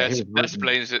 Yeah, That he was rooting.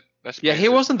 explains it. Yeah, he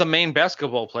wasn't the main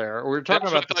basketball player. We were talking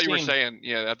That's about what I the thought you were scene. saying.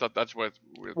 Yeah, I thought that's what.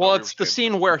 Well, it's the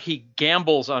scene where he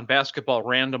gambles on basketball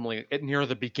randomly near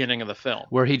the beginning of the film.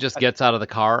 Where he just gets out of the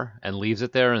car and leaves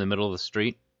it there in the middle of the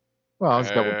street. Well,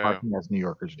 it's double parking as New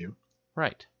Yorkers do.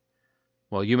 Right.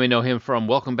 Well, you may know him from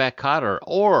Welcome Back, Kotter,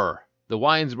 or the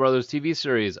Wayans Brothers TV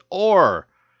series, or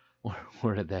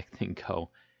where did that thing go?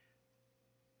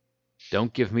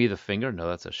 Don't Give Me the Finger? No,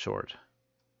 that's a short.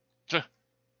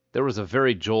 There was a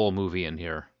very Joel movie in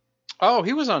here. Oh,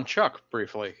 he was on Chuck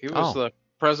briefly. He was Oh. the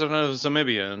president of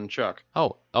Zamibia in Chuck.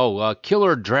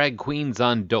 Killer Drag Queens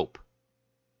on Dope.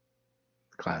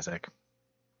 Classic.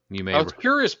 You may I was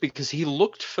curious because he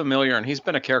looked familiar, and he's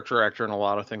been a character actor in a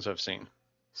lot of things I've seen.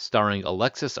 starring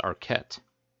Alexis Arquette.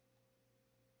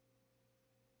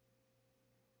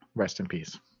 Rest in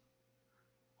peace.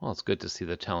 Well, it's good to see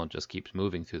the talent just keeps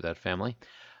moving through that family.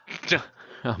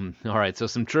 All right, so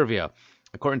some trivia.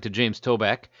 According to James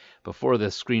Toback, before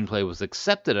this screenplay was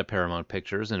accepted at Paramount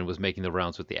Pictures and it was making the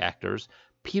rounds with the actors,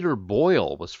 Peter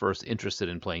Boyle was first interested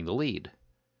in playing the lead.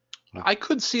 I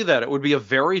could see that. It would be a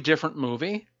very different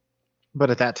movie. But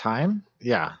at that time,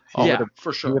 yeah. For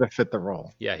He sure. would have fit the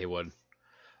role. Yeah, he would.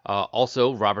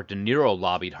 Also, Robert De Niro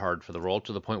lobbied hard for the role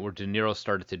to the point where De Niro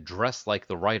started to dress like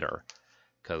the writer,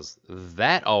 because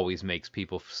that always makes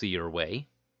people see your way.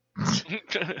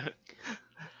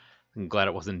 I'm glad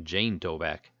it wasn't Jane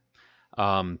Toback.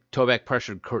 Toback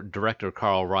pressured director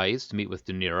Carl Reis to meet with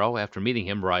De Niro. After meeting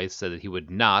him, Reis said that he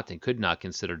would not and could not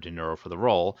consider De Niro for the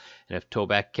role, and if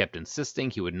Toback kept insisting,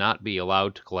 he would not be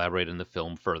allowed to collaborate in the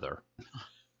film further.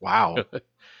 Wow.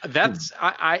 That's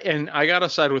I gotta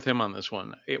side with him on this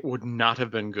one. It would not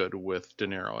have been good with De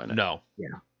Niro in it. No.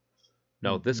 Yeah.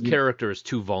 No, this character is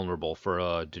too vulnerable for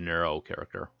a De Niro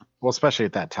character. Well, especially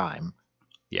at that time.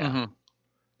 Yeah. Mhm.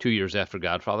 2 years after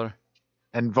Godfather.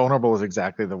 And vulnerable is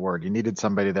exactly the word. You needed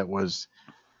somebody that was,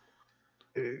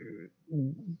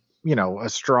 a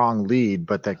strong lead,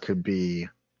 but that could be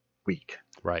weak.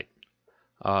 Right.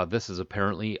 This is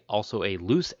apparently also a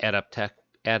loose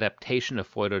adaptation of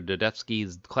Fyodor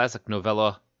Dostoevsky's classic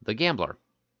novella, The Gambler.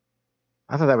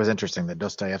 I thought that was interesting that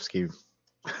Dostoevsky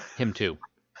Him too.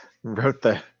 wrote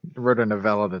a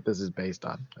novella that this is based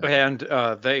on. And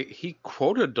he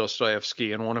quoted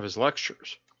Dostoevsky in one of his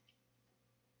lectures.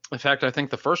 In fact, I think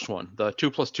the first one, the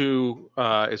 2 + 2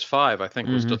 is 5, I think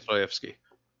was Dostoevsky.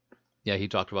 Yeah, he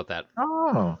talked about that.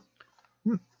 Oh,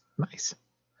 nice.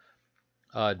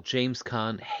 James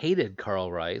Caan hated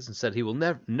Carl Reis and said he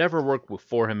will never work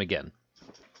for him again.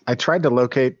 I tried to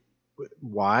locate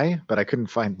why, but I couldn't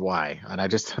find why. And I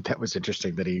just thought that was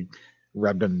interesting that he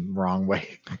rubbed him the wrong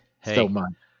way so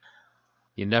much.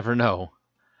 You never know.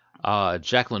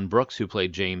 Jacqueline Brooks, who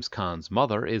played James Caan's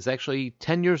mother, is actually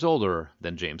 10 years older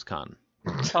than James Caan.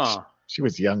 Huh. She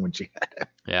was young when she had him.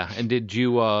 Yeah, and did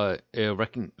you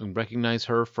recognize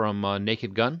her from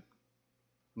Naked Gun?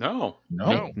 No.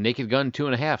 Naked Gun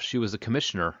 2.5. She was the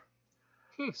commissioner.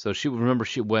 So she would remember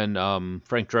when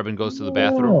Frank Drebin goes to the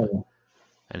bathroom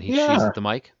and she's at the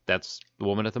mic. That's the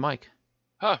woman at the mic.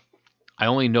 Huh. I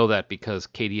only know that because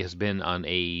Katie has been on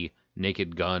a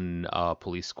Naked Gun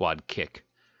police squad kick.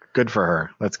 Good for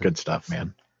her. That's good stuff,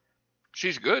 man.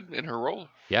 She's good in her role.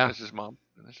 Yeah. As his mom.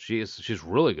 She's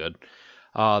really good.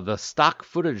 The stock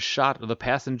footage shot of the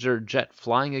passenger jet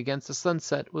flying against the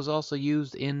sunset was also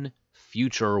used in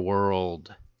Future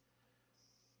World.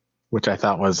 Which I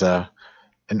thought was an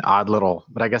odd little,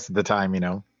 but I guess at the time,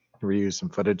 reuse some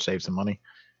footage, save some money.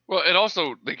 Well, and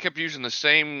also they kept using the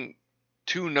same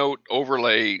 2-note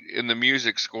overlay in the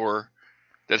music score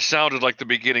that sounded like the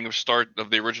beginning of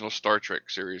the original Star Trek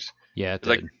series. Yeah, it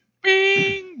Like did.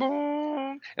 bing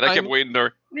bong, and I kept waiting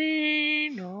there.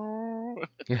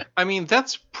 I mean,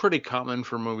 that's pretty common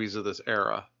for movies of this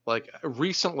era. Like,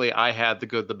 recently I had The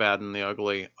Good, the Bad, and the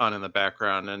Ugly on in the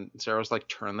background, and Sarah was like,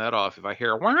 turn that off. If I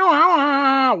hear wow, wow,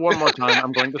 wow, one more time,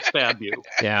 I'm going to stab you.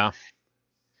 Yeah.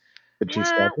 Did she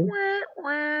stab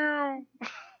you?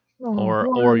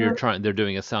 Or they're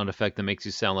doing a sound effect that makes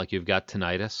you sound like you've got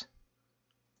tinnitus.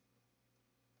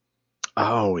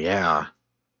 Oh, yeah.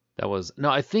 That was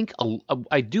I think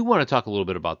I do want to talk a little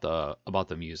bit about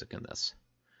the music in this,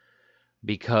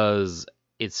 because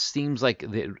it seems like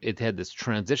it had this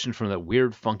transition from that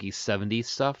weird funky 70s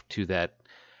stuff to that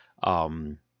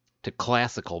to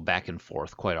classical back and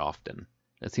forth quite often.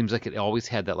 It seems like it always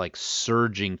had that like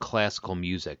surging classical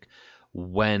music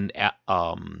when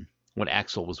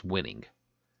Axl was winning.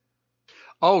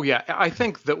 Oh, yeah. I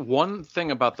think that one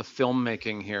thing about the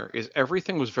filmmaking here is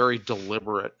everything was very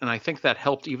deliberate. And I think that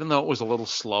helped, even though it was a little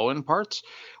slow in parts,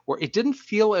 where it didn't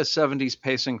feel as 70s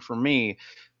pacing for me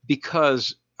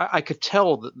because I could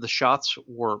tell that the shots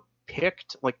were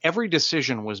picked. Like every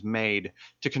decision was made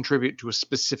to contribute to a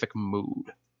specific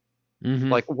mood.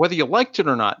 Mm-hmm. Like whether you liked it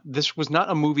or not, this was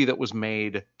not a movie that was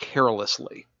made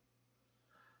carelessly.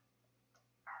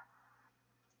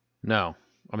 No.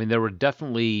 I mean, there were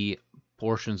definitely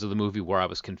portions of the movie where I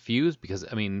was confused because,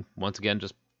 I mean, once again,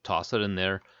 just toss it in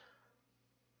there.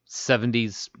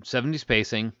 70s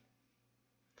pacing,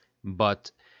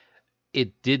 but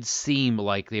it did seem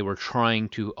like they were trying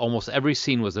to, almost every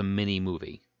scene was a mini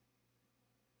movie.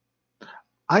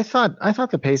 I thought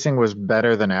the pacing was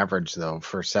better than average though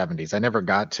for 70s. I never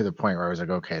got to the point where I was like,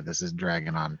 okay, this is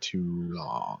dragging on too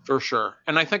long. For sure.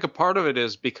 And I think a part of it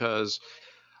is because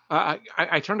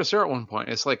I turned to Sarah at one point.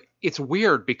 It's like, it's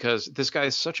weird because this guy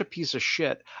is such a piece of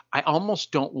shit. I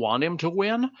almost don't want him to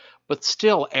win, but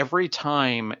still, every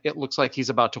time it looks like he's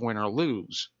about to win or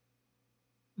lose,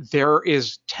 there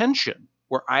is tension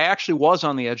where I actually was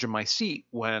on the edge of my seat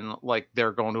when, like,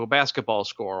 they're going to a basketball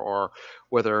score or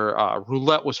whether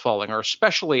roulette was falling, or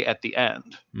especially at the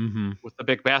end with the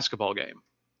big basketball game.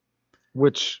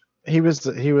 Which he was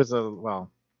a, well,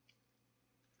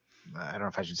 I don't know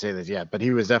if I should say this yet, but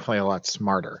he was definitely a lot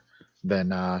smarter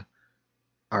than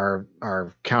our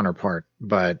counterpart,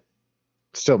 but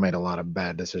still made a lot of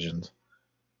bad decisions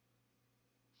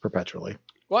perpetually.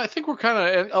 Well, I think we're kind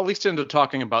of at least into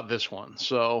talking about this one.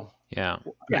 So, Yeah.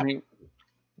 I mean,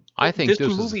 I think this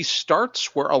this movie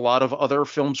starts where a lot of other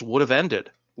films would have ended.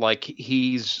 Like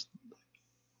he's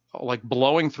like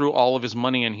blowing through all of his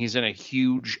money and he's in a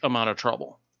huge amount of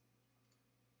trouble.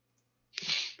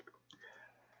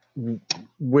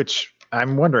 Which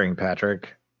I'm wondering,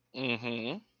 Patrick,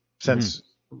 since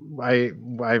I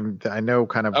know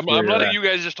kind of. I'm letting you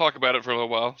guys just talk about it for a little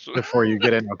while. So. Before you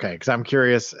get in, okay, because I'm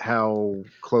curious how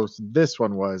close this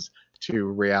one was to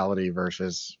reality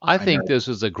versus. I think this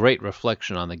was a great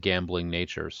reflection on the gambling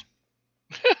natures.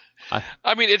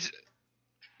 I mean, it's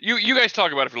you guys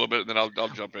talk about it for a little bit, and then I'll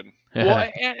jump in.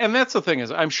 Well, and that's the thing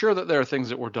is, I'm sure that there are things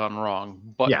that were done wrong,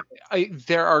 but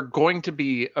there are going to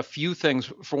be a few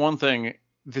things. For one thing,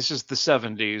 this is the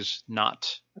 70s,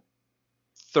 not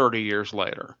 30 years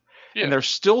later. Yeah. And there's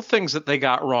still things that they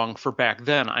got wrong for back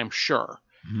then, I'm sure.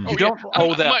 You don't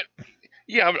owe that.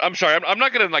 I'm sorry. I'm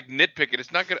not going to like nitpick it.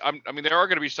 It's not going to, I mean, there are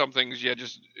going to be some things. Yeah.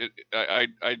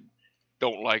 I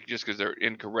don't like just because they're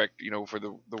incorrect, for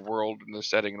the world and the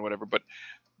setting and whatever. But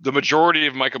the majority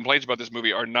of my complaints about this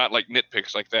movie are not like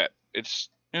nitpicks like that. It's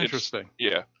interesting.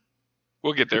 Yeah.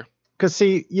 We'll get there. Because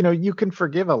see, you can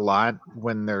forgive a lot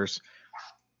when there's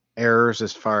errors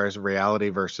as far as reality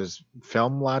versus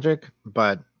film logic,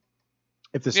 but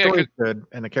if the story's good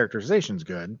and the characterization's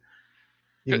good,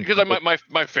 because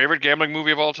my favorite gambling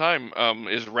movie of all time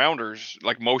is Rounders.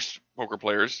 Like most poker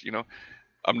players,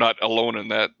 I'm not alone in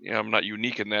that. I'm not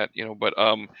unique in that. But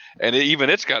and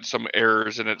even it's got some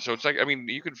errors in it. So it's like, I mean,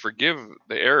 you can forgive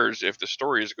the errors if the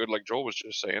story is good, like Joel was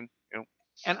just saying.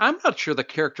 And I'm not sure that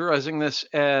characterizing this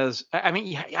as, I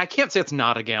mean, I can't say it's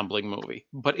not a gambling movie,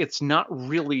 but it's not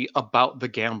really about the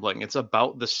gambling. It's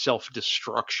about the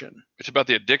self-destruction. It's about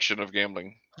the addiction of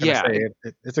gambling. Yeah.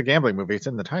 It's a gambling movie. It's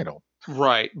in the title.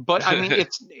 Right. But I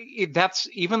mean, that's,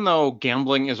 even though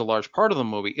gambling is a large part of the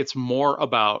movie, it's more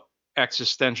about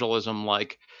existentialism,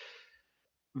 like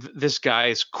this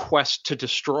guy's quest to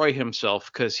destroy himself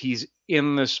because he's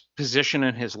in this position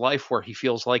in his life where he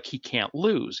feels like he can't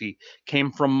lose. He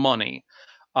came from money.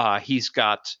 He's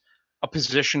got a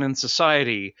position in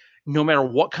society. No matter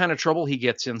what kind of trouble he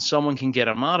gets in, someone can get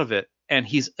him out of it. And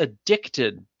he's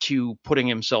addicted to putting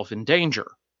himself in danger.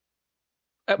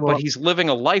 But he's living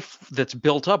a life that's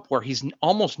built up where he's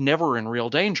almost never in real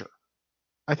danger.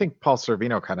 I think Paul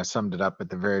Sorvino kind of summed it up at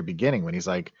the very beginning when he's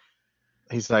like,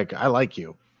 I like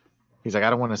you. He's like, I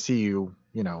don't want to see you,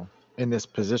 in this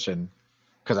position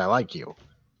because I like you.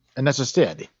 And that's just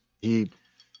it. He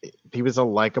was a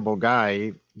likable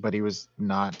guy, but he was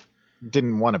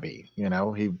didn't want to be,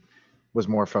 he was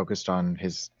more focused on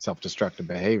his self-destructive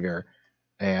behavior.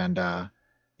 And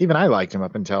even I liked him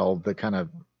up until the kind of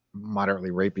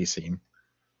moderately rapey scene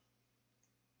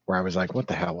where I was like, what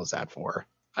the hell was that for?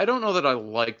 I don't know that I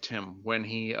liked him when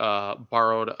he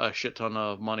borrowed a shit ton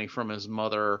of money from his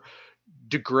mother,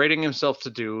 degrading himself to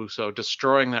do so,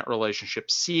 destroying that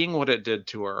relationship, seeing what it did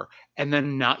to her, and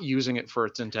then not using it for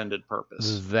its intended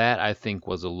purpose. That, I think,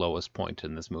 was the lowest point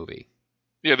in this movie.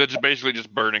 Yeah, that's basically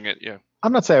just burning it, yeah.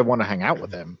 I'm not saying I want to hang out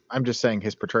with him. I'm just saying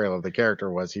his portrayal of the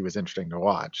character he was interesting to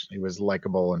watch. He was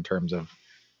likable in terms of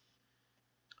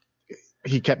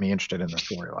he kept me interested in the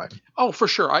storyline. Oh, for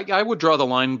sure. I would draw the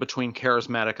line between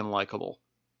charismatic and likable.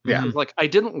 Yeah. Like, I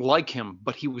didn't like him,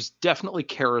 but he was definitely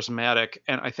charismatic,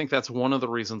 and I think that's one of the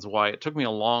reasons why it took me a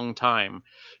long time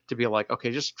to be like, okay,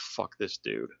 just fuck this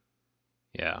dude.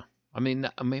 Yeah. I mean,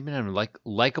 maybe not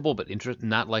likable, but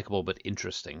not likable, but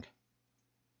interesting.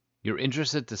 You're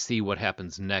interested to see what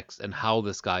happens next and how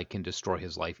this guy can destroy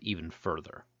his life even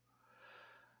further.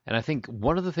 And I think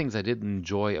one of the things I did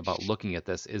enjoy about looking at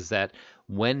this is that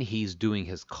when he's doing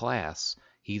his class,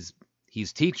 he's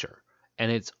teacher.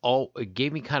 And it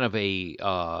gave me kind of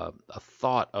a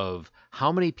thought of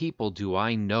how many people do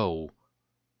I know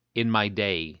in my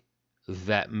day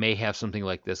that may have something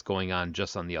like this going on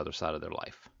just on the other side of their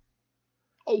life.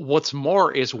 What's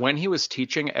more is when he was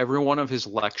teaching, every one of his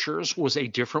lectures was a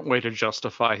different way to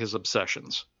justify his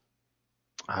obsessions.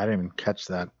 I didn't even catch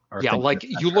that. Yeah, like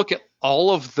you look at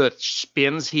all of the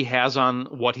spins he has on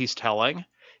what he's telling,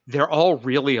 they're all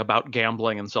really about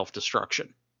gambling and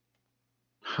self-destruction.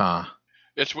 Huh.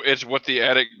 It's what the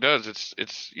addict does.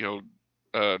 It's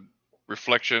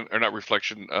reflection or not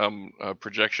reflection,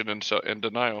 projection and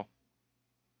denial.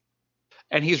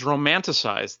 And he's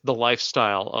romanticized the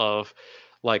lifestyle of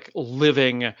like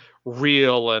living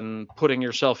real and putting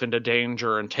yourself into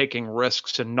danger and taking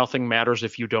risks, and nothing matters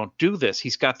if you don't do this.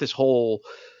 He's got this whole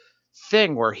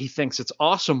thing where he thinks it's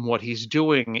awesome what he's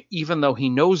doing, even though he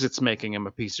knows it's making him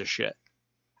a piece of shit.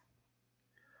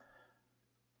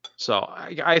 So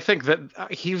I think that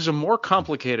he's a more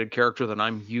complicated character than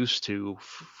I'm used to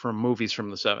from movies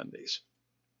from the 70s.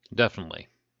 Definitely.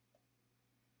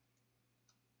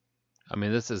 I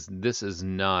mean, this is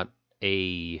not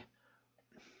a...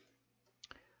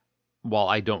 While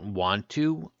I don't want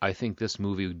to, I think this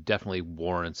movie definitely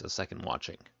warrants a second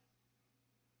watching.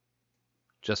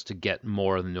 Just to get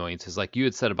more of the nuances. Like you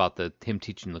had said about him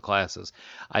teaching the classes.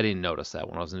 I didn't notice that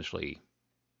when I was initially...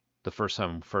 the first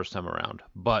time around,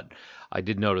 but I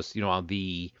did notice,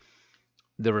 the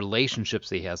relationships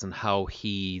he has and how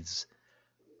he's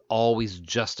always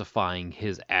justifying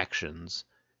his actions,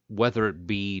 whether it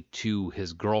be to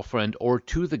his girlfriend or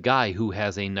to the guy who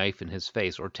has a knife in his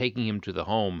face, or taking him to the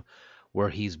home where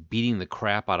he's beating the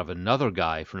crap out of another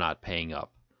guy for not paying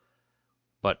up.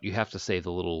 But you have to save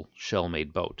the little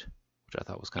shell-made boat, which I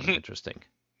thought was kind of interesting.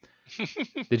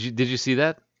 Did you see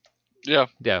that? Yeah.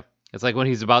 Yeah. It's like when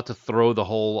he's about to throw the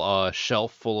whole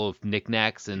shelf full of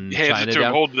knickknacks and china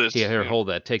down. Hold this. Yeah, here, hold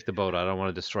that. Take the boat. I don't want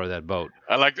to destroy that boat.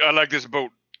 I like this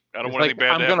boat. I don't want anything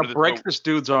bad to happen to this boat. I'm going to break this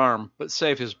dude's arm, but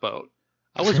save his boat.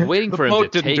 I was waiting for him to take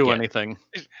it. The boat didn't do anything.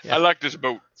 Yeah. I like this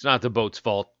boat. It's not the boat's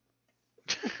fault.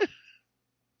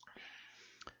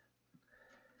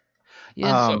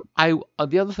 Yeah.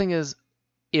 The other thing is,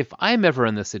 if I'm ever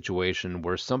in this situation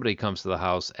where somebody comes to the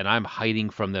house and I'm hiding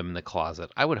from them in the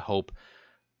closet, I would hope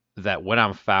that when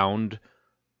I'm found,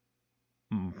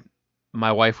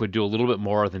 my wife would do a little bit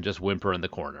more than just whimper in the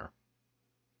corner.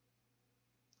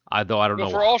 I don't know.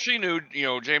 For all she knew,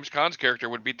 James Caan's character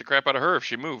would beat the crap out of her if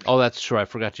she moved. Oh, that's true. I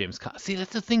forgot James Caan. See,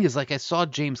 that's the thing is, like, I saw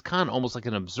James Caan almost like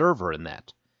an observer in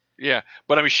that. Yeah,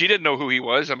 but I mean, she didn't know who he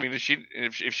was. I mean, if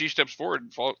she steps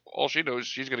forward, all she knows,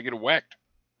 she's going to get whacked.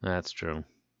 That's true.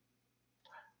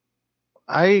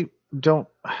 I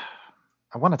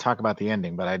want to talk about the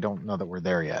ending, but I don't know that we're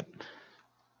there yet.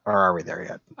 Or are we there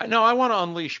yet? No, I want to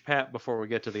unleash Pat before we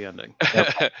get to the ending.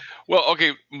 Yep. Well,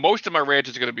 okay, most of my rant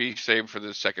is going to be saved for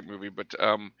the second movie, but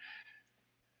I'm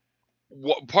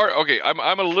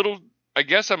a little... I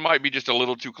guess I might be just a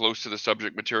little too close to the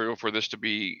subject material for this to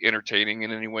be entertaining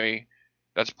in any way.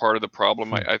 That's part of the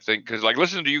problem, I think, because like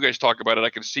listening to you guys talk about it, I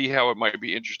can see how it might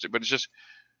be interesting, but it's just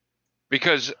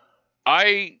because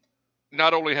I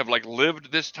not only have like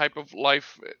lived this type of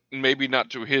life, maybe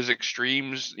not to his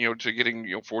extremes, to getting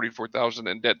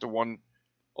 $44,000 in debt to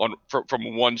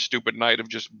from one stupid night of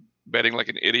just betting like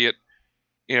an idiot,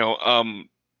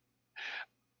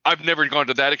 I've never gone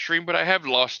to that extreme, but I have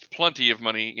lost plenty of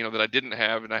money, that I didn't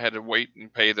have, and I had to wait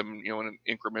and pay them, in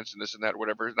increments and this and that,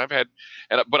 whatever. And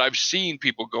but I've seen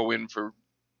people go in for,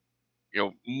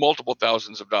 multiple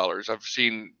thousands of dollars. I've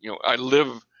seen,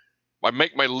 I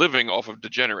make my living off of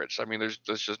degenerates. I mean,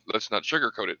 let's not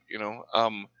sugarcoat it,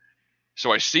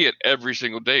 So I see it every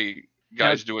single day,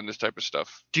 guys doing this type of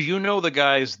stuff. Do you know the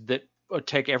guys that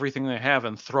take everything they have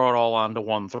and throw it all onto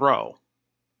one throw?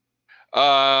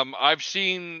 I've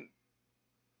seen,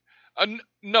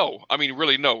 no, I mean,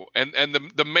 really, no. And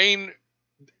the main,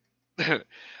 all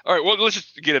right, well, let's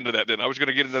just get into that then. I was going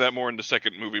to get into that more in the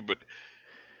second movie, but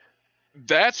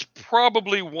that's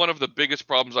probably one of the biggest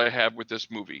problems I have with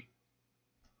this movie,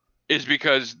 is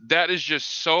because that is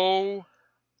just so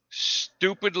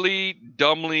stupidly,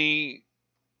 dumbly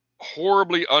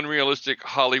horribly unrealistic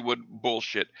Hollywood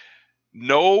bullshit.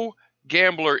 No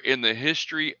gambler in the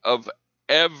history of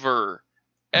ever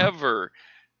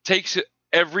takes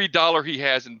every dollar he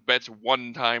has and bets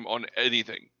one time on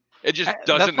anything. It just That's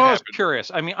doesn't why I was happen.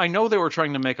 curious. I mean, I know they were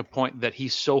trying to make a point that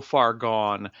he's so far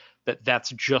gone that that's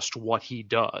just what he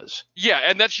does. Yeah,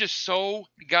 and that's just so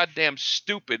goddamn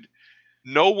stupid.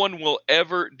 No one will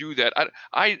ever do that.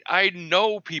 I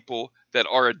know people that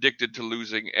are addicted to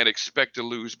losing and expect to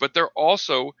lose, but they're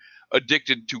also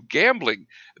addicted to gambling.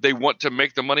 They want to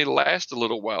make the money last a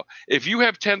little while. If you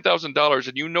have $10,000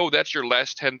 and you know that's your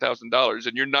last $10,000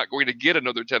 and you're not going to get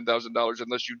another $10,000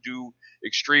 unless you do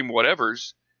extreme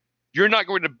whatevers, you're not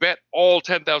going to bet all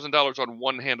 $10,000 on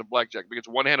one hand of blackjack, because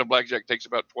one hand of blackjack takes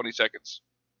about 20 seconds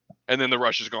and then the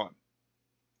rush is gone.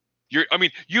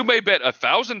 You may bet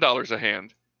 $1,000 a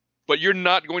hand, but you're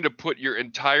not going to put your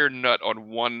entire nut on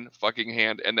one fucking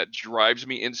hand, and that drives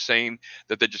me insane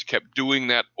that they just kept doing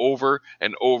that over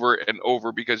and over and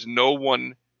over, because no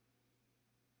one.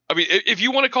 I mean, if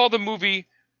you want to call the movie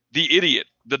the idiot,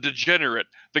 the degenerate,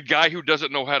 the guy who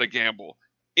doesn't know how to gamble,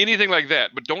 anything like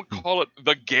that, but don't call it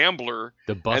the gambler.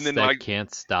 The bus and then, that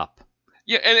can't stop.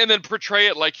 Yeah, and then portray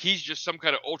it like he's just some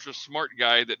kind of ultra smart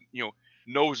guy that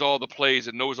knows all the plays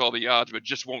and knows all the odds, but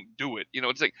just won't do it.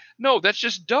 It's like, no, that's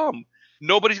just dumb.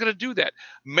 Nobody's going to do that.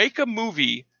 Make a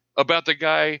movie about the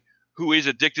guy who is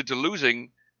addicted to losing,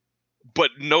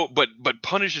 but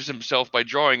punishes himself by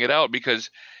drawing it out, because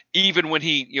even when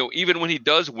he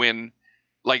does win,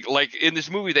 like in this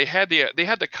movie, they had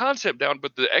the concept down,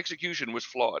 but the execution was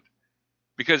flawed,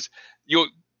 because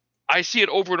I see it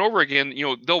over and over again.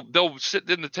 They'll sit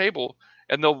in the table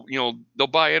and they'll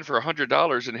buy in for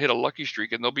 $100 and hit a lucky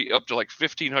streak, and they'll be up to like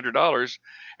 $1,500.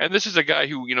 And this is a guy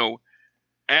who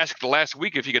asked last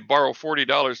week if he could borrow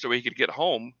 $40 so he could get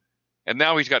home, and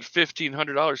now he's got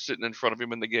 $1,500 sitting in front of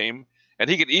him in the game, and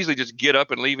he can easily just get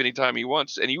up and leave anytime he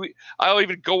wants. And I'll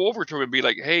even go over to him and be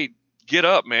like, "Hey, get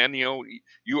up, man!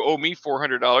 You owe me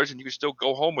 $400, and you can still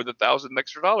go home with $1,000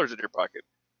 extra in your pocket."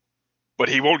 But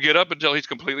he won't get up until he's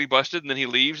completely busted, and then he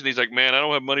leaves, and he's like, "Man, I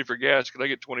don't have money for gas. Can I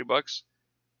get $20?"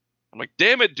 I'm like,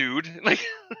 "Damn it, dude!" Like,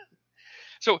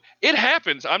 so it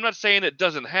happens. I'm not saying it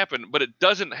doesn't happen, but it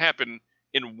doesn't happen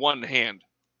in one hand.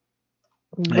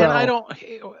 And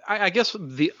I guess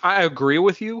I agree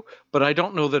with you, but I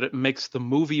don't know that it makes the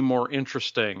movie more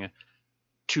interesting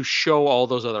to show all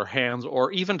those other hands,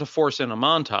 or even to force in a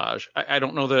montage. I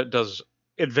don't know that it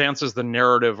advances the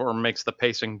narrative or makes the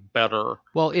pacing better.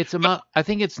 Well, I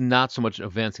think it's not so much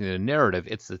advancing the narrative,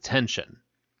 it's the tension.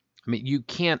 I mean, you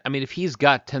can't. I mean, if he's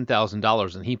got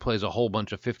 $10,000 and he plays a whole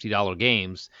bunch of $50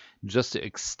 games just to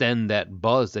extend that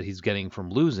buzz that he's getting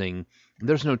from losing,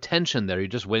 there's no tension there. You're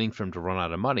just waiting for him to run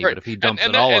out of money. Right. But if he dumps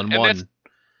it all in one,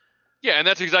 yeah, and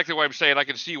that's exactly why I'm saying I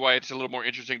can see why it's a little more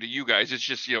interesting to you guys. It's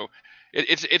just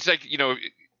it's like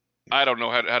I don't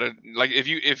know how to, like,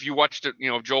 if you watched it,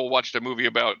 if Joel watched a movie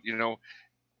about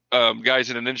guys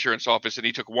in an insurance office and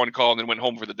he took one call and then went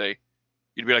home for the day,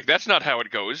 you'd be like, that's not how it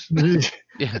goes.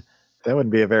 yeah. That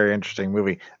would be a very interesting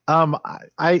movie.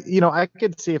 I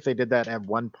could see if they did that at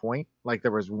one point, like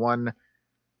there was one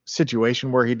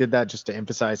situation where he did that just to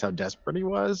emphasize how desperate he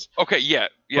was. Okay, yeah.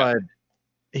 But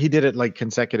he did it like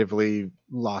consecutively,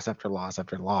 loss after loss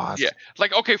after loss. Yeah,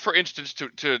 like, okay, for instance,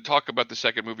 to talk about the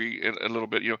second movie a little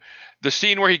bit, the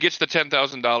scene where he gets the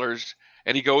 $10,000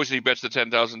 and he goes and he bets the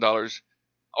 $10,000.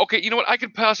 Okay, you know what? I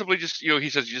could possibly just, he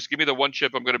says, just give me the one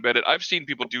chip, I'm going to bet it. I've seen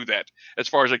people do that, as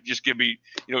far as like, just give me,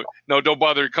 no, don't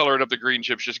bother coloring up the green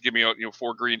chips. Just give me,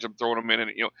 4 greens. I'm throwing them in,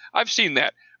 and I've seen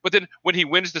that. But then when he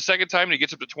wins the second time and he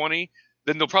gets up to 20,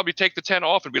 then they'll probably take the 10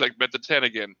 off and be like, bet the 10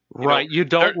 again. Right. You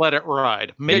don't let it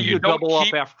ride. Maybe you double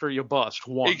up after you bust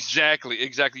once. Exactly.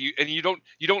 And you don't,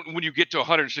 when you get to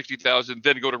 160,000,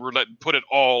 then go to roulette and put it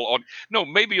all on. No,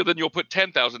 maybe then you'll put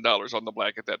 $10,000 on the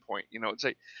black at that point, and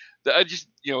say, I just,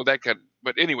 that kind of,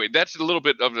 but anyway, that's a little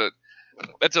bit of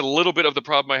the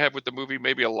problem I have with the movie.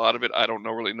 Maybe a lot of it, I don't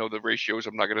really know the ratios.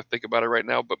 I'm not going to think about it right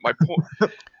now. But my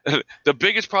point, the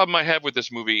biggest problem I have with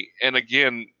this movie, and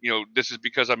again, this is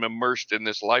because I'm immersed in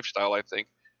this lifestyle, I think,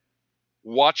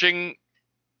 watching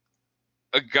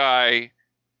a guy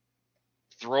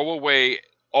throw away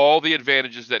all the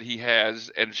advantages that he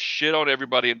has and shit on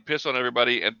everybody and piss on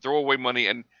everybody and throw away money,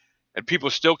 and people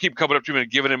still keep coming up to him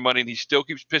and giving him money, and he still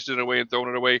keeps pissing it away and throwing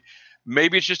it away.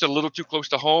 Maybe it's just a little too close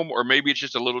to home, or maybe it's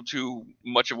just a little too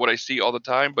much of what I see all the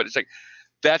time. But it's like,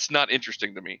 that's not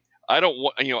interesting to me. I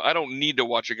don't need to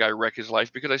watch a guy wreck his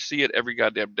life because I see it every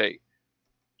goddamn day.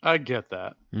 I get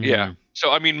that. Mm-hmm. Yeah. So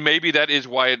I mean, maybe that is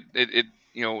why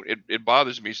it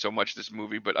bothers me so much, this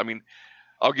movie. But I mean,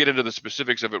 I'll get into the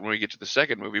specifics of it when we get to the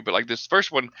second movie. But like this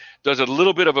first one does a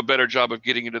little bit of a better job of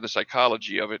getting into the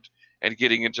psychology of it and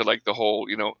getting into like the whole,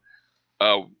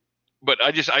 but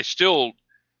I still,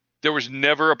 there was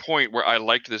never a point where I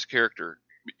liked this character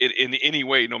in any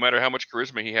way, no matter how much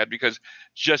charisma he had, because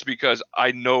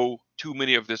I know too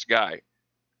many of this guy.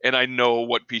 And I know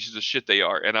what pieces of shit they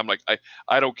are. And I'm like,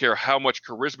 I don't care how much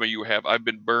charisma you have. I've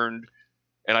been burned,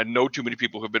 and I know too many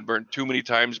people who have been burned too many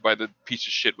times by the piece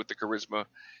of shit with the charisma.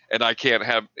 And I can't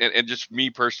have, and just me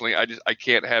personally, I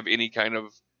can't have any kind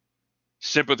of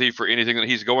sympathy for anything that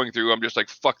he's going through. I'm just like,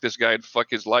 fuck this guy and fuck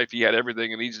his life. He had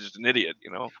everything, and he's just an idiot,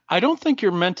 I don't think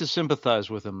you're meant to sympathize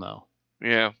with him, though.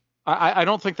 Yeah. I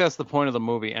don't think that's the point of the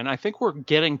movie, and I think we're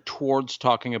getting towards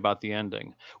talking about the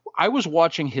ending. I was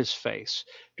watching his face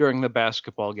during the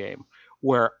basketball game,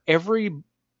 where every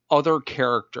other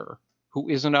character who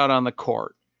isn't out on the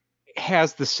court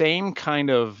has the same kind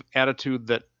of attitude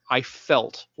that I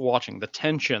felt watching. The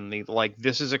tension, the like,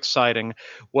 this is exciting,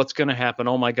 what's going to happen,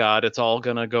 oh my God, it's all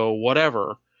going to go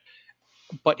whatever.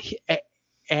 But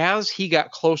as he got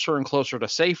closer and closer to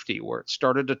safety, where it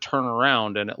started to turn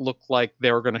around and it looked like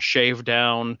they were going to shave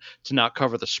down to not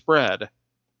cover the spread,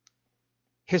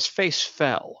 his face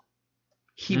fell.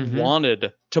 He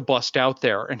wanted to bust out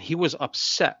there, and he was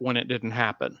upset when it didn't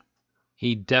happen.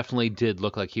 He definitely did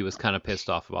look like he was kind of pissed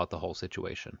off about the whole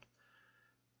situation.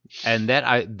 And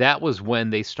that was when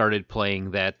they started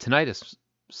playing that tinnitus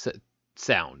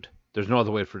sound. There's no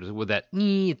other way for it, with that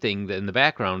thing in the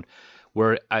background.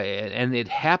 And it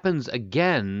happens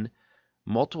again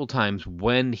multiple times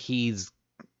when he's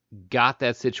got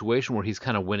that situation where he's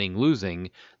kind of winning,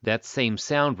 losing. That same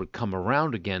sound would come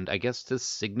around again, I guess, to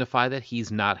signify that he's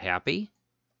not happy.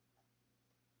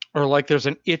 Or like there's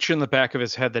an itch in the back of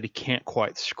his head that he can't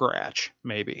quite scratch,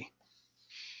 maybe.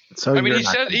 So I mean,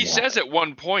 he says at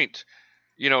one point,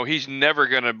 he's never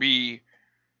going to be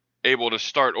able to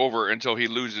start over until he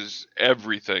loses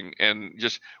everything. And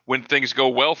just when things go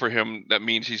well for him, that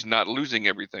means he's not losing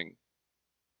everything.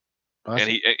 And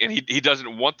he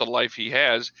doesn't want the life he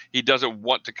has. He doesn't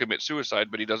want to commit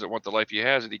suicide, but he doesn't want the life he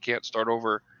has, and he can't start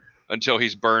over until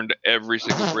he's burned every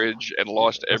single bridge and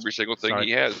lost every single thing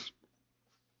he has.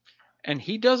 And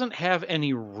he doesn't have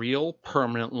any real,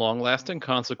 permanent, long-lasting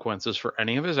consequences for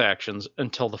any of his actions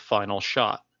until the final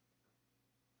shot.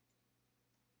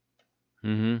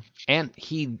 Mm-hmm. And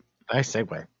nice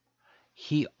segue.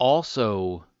 He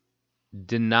also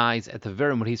denies at the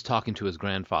very when he's talking to his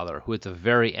grandfather, who at the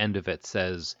very end of it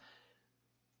says,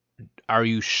 "Are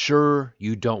you sure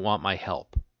you don't want my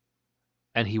help?"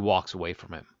 And he walks away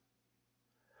from him.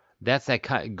 That's that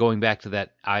kind, going back to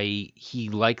that. He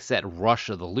likes that rush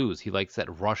of the lose. He likes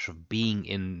that rush of being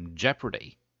in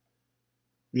jeopardy.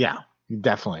 Yeah,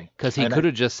 definitely. Because he could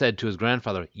have just said to his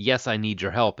grandfather, "Yes, I need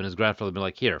your help," and his grandfather would be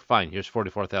like, "Here, fine. Here's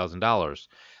 $44,000,"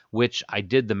 which I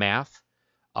did the math.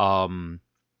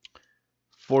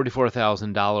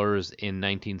 $44,000 in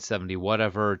 1970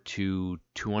 whatever to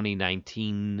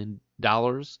 2019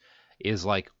 dollars is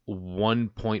like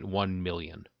 1.1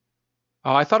 million.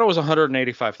 Oh, I thought it was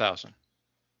 185,000.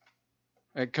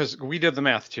 Because we did the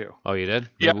math too. Oh, you did?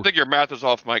 Yeah, I think your math is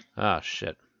off, Mike. Oh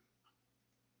shit.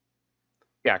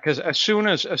 Yeah, because as soon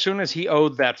as he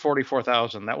owed that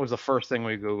 44,000, that was the first thing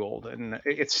we Googled, and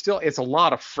it's a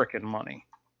lot of frickin' money.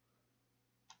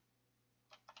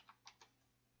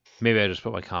 Maybe I just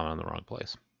put my comment in the wrong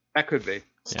place. That could be.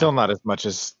 Still not as much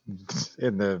as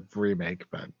in the remake,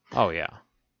 but oh yeah.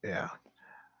 Yeah.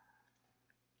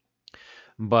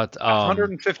 But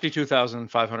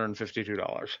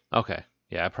 $152,552. Okay.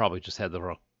 Yeah, I probably just had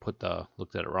looked at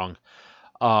it wrong.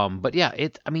 But yeah,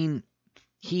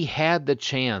 he had the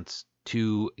chance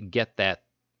to get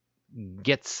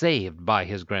saved by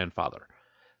his grandfather,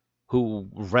 who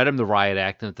read him the riot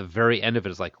act, and at the very end of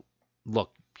it is like,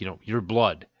 "Look, your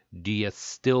blood. Do you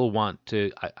still want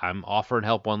to? I'm offering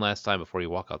help one last time before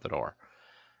you walk out the door."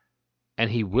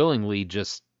 And he willingly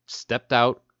just stepped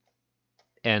out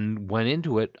and went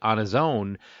into it on his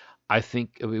own. I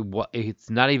think it's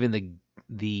not even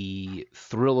the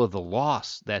thrill of the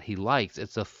loss that he likes.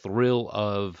 It's a thrill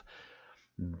of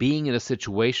being in a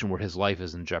situation where his life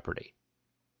is in jeopardy.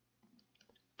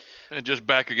 And just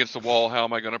back against the wall, how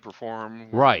am I going to perform?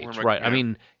 Right. I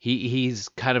mean, he's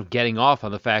kind of getting off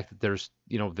on the fact that there's,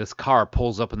 this car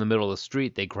pulls up in the middle of the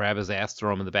street, they grab his ass,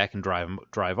 throw him in the back, and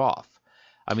drive off.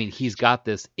 I mean, he's got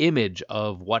this image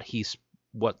of what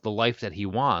the life that he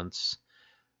wants,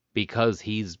 because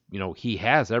he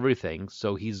has everything,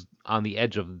 so he's on the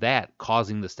edge of that,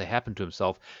 causing this to happen to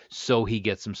himself, so he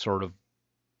gets some sort of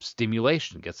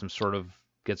stimulation, gets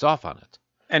off on it.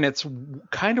 And it's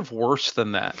kind of worse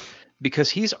than that, because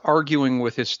he's arguing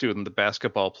with his student, the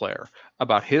basketball player,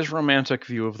 about his romantic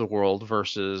view of the world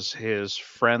versus his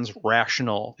student's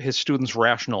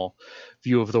rational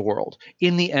view of the world.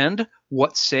 In the end,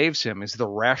 what saves him is the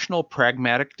rational,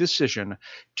 pragmatic decision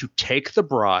to take the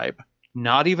bribe,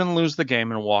 not even lose the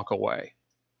game, and walk away.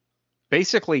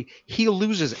 Basically, he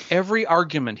loses every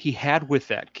argument he had with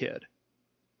that kid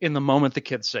in the moment the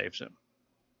kid saves him.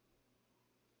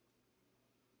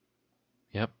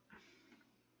 Yep.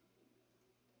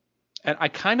 And I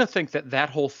kind of think that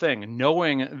whole thing,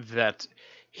 knowing that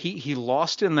he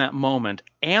lost in that moment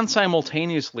and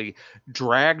simultaneously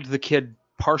dragged the kid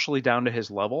partially down to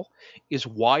his level, is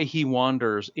why he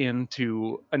wanders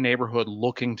into a neighborhood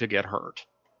looking to get hurt.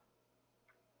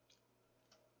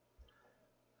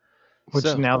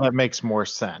 Which now that makes more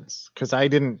sense, because I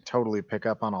didn't totally pick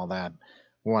up on all that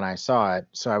when I saw it.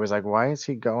 So I was like, why is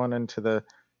he going into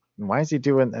why is he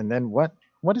doing, and then what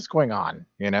is going on,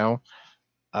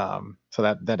 So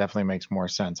that definitely makes more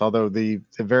sense. Although the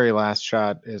very last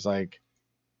shot is like,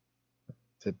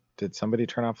 did somebody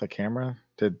turn off the camera?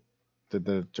 Did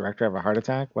the director have a heart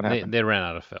attack? What happened? They ran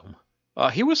out of film.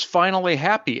 He was finally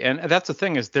happy, and that's the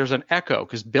thing, is there's an echo,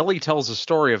 because Billy tells the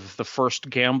story of the first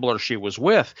gambler she was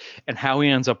with and how he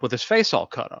ends up with his face all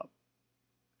cut up.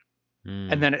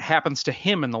 And then it happens to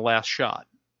him in the last shot.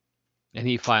 And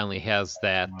he finally has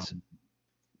that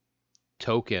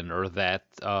token or that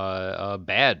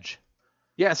badge.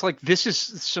 Yeah, it's like, this is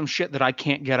some shit that I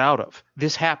can't get out of.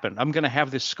 This happened. I'm going to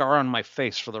have this scar on my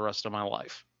face for the rest of my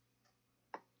life.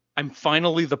 I'm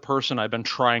finally the person I've been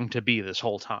trying to be this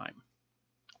whole time.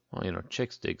 Well,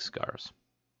 chicks dig scars.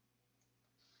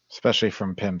 Especially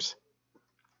from pimps.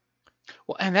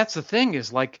 Well, and that's the thing,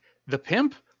 is like, the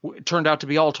pimp turned out to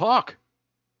be all talk.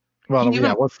 Well, he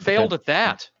even failed at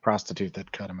that. Prostitute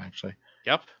that cut him, actually.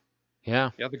 Yep.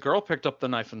 Yeah. Yeah, the girl picked up the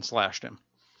knife and slashed him.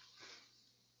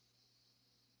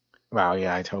 Wow,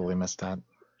 yeah, I totally missed that.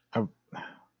 And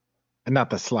not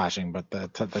the slashing, but the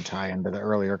tie into the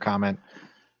earlier comment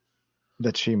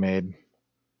that she made.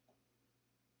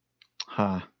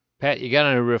 Huh. Pat, you got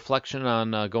any reflection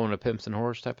on going to Pimps and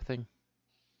Whores type of thing?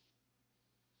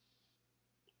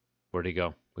 Where'd he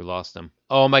go? We lost him.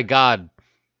 Oh my God.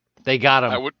 They got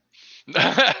him.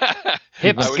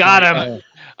 Hips got him.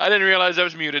 I didn't realize I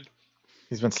was muted.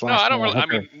 He's been slashed. No, I don't really. I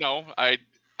mean, no,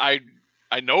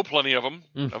 I know plenty of them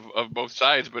of both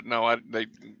sides, but no,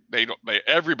 they don't.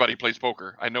 Everybody plays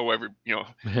poker. I know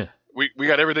we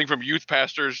got everything from youth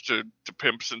pastors to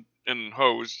pimps and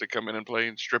hoes that come in and play,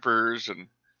 and strippers and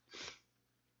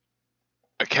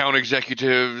account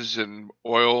executives and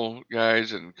oil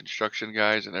guys and construction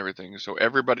guys and everything. So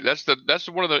everybody, that's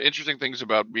one of the interesting things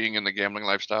about being in the gambling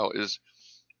lifestyle, is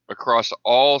across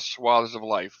all swaths of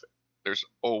life, there's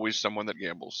always someone that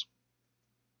gambles.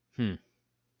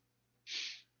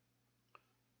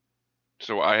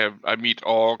 So I meet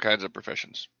all kinds of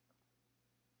professions.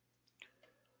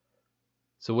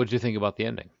 So what did you think about the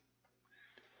ending?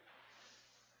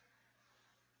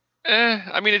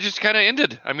 I mean, it just kind of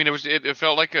ended. I mean, it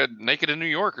felt like a Naked in New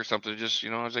York or something. Just,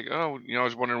 I was like, oh, I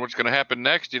was wondering what's going to happen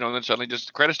next, and then suddenly just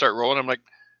the credits start rolling. I'm like,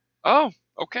 oh,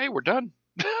 okay, we're done.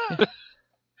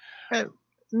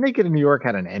 Naked in New York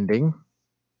had an ending.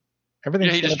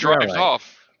 Everything's he just drives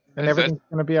off. And everything's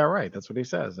going to be all right. That's what he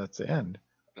says. That's the end.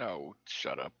 Oh,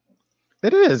 shut up.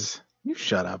 It is. You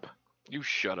shut up. You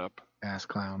shut up. Ass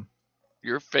clown.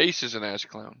 Your face is an ass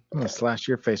clown. I'm going to slash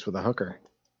your face with a hooker.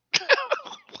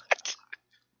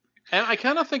 And I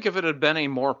kind of think if it had been a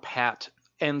more loose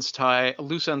ends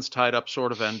tied up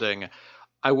sort of ending,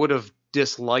 I would have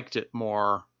disliked it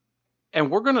more.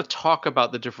 And we're going to talk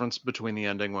about the difference between the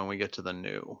ending when we get to the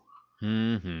new.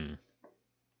 Mm-hmm.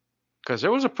 Because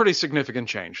there was a pretty significant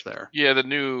change there. Yeah, the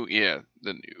new.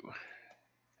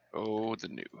 Oh, the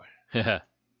new.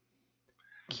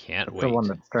 Can't wait. The one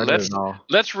that started it all.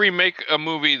 Let's remake a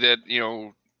movie that,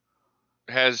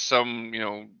 has some,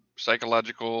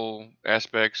 psychological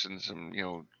aspects and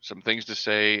some things to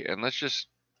say, and let's just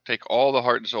take all the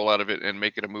heart and soul out of it and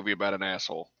make it a movie about an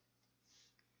asshole.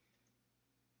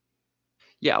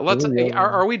 Yeah, let's.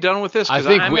 Are we done with this? I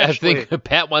think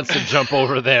Pat wants to jump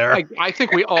over there. I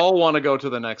think we all want to go to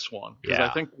the next one, because Yeah.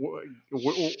 I think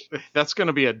that's going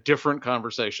to be a different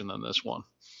conversation than this one.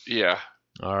 Yeah.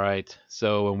 All right.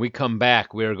 So when we come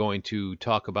back, we are going to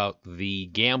talk about The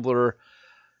Gambler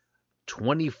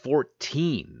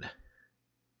 2014.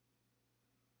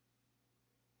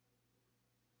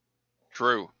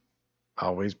 True.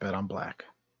 Always bet on black.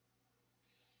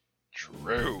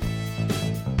 True.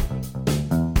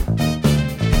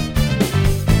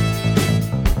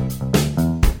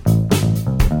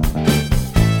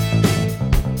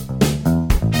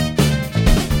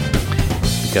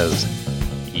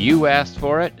 Because you asked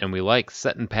for it, and we like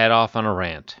setting Pat off on a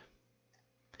rant.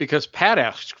 Because Pat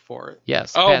asked for it.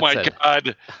 Yes. Oh Pat my said,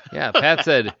 God. Yeah, Pat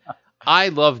said, I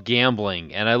love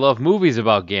gambling, and I love movies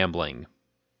about gambling.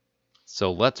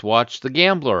 So let's watch The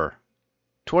Gambler,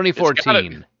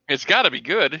 2014. It's got to be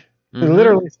good. He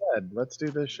literally said, let's do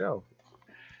this show.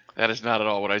 That is not at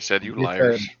all what I said, you He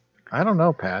liars. said, I don't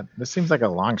know, Pat. This seems like a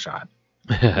long shot.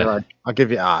 I'll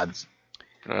give you odds.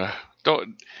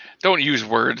 Don't use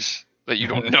words that you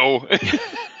don't know.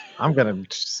 I'm going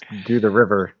to do the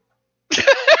river.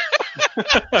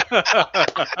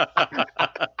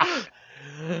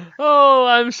 Oh,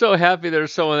 I'm so happy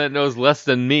there's someone that knows less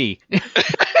than me.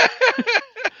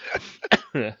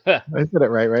 I said it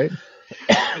right?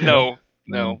 No.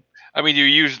 I mean, you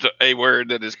used a word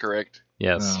that is correct.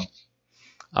 Yes. No.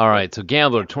 All right, so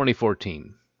Gambler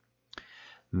 2014.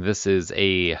 This is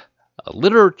a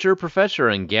literature professor,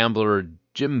 and gambler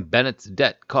Jim Bennett's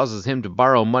debt causes him to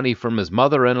borrow money from his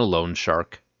mother and a loan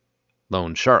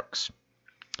sharks.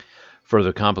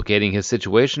 Further complicating his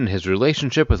situation, his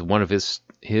relationship with one of his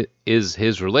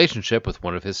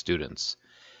students.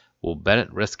 Will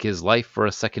Bennett risk his life for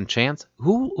a second chance?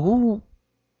 Who?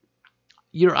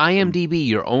 Your IMDb,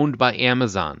 you're owned by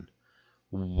Amazon.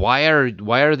 Why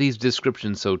are these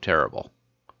descriptions so terrible?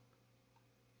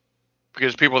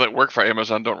 Because people that work for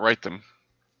Amazon don't write them.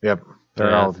 Yep.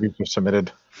 They're all user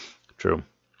submitted. True.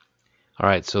 All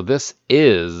right, so this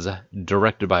is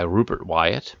directed by Rupert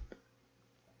Wyatt,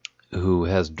 who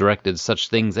has directed such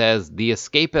things as The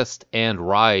Escapist and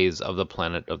Rise of the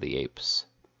Planet of the Apes.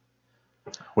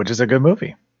 Which is a good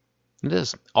movie. It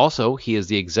is. Also, he is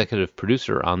the executive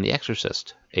producer on The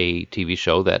Exorcist, a TV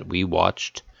show that we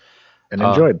watched. And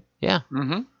enjoyed. Yeah.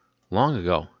 Mm-hmm. Long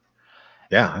ago.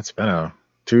 Yeah, it's been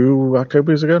 2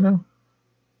 Octobers ago now.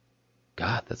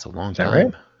 God, that's a long that time.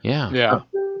 right? Yeah. Yeah.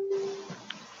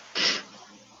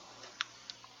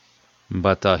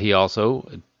 But he also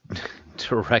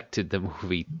directed the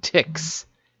movie Ticks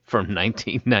from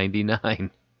 1999.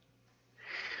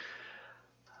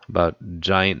 About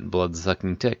giant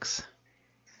blood-sucking ticks,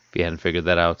 if you hadn't figured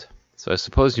that out. So I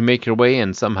suppose you make your way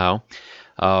in somehow.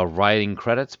 Writing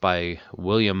credits by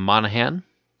William Monahan,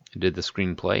 who did the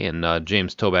screenplay, and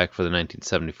James Toback for the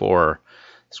 1974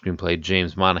 screenplay.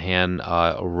 James Monahan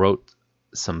wrote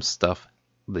some stuff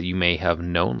that you may have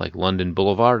known, like London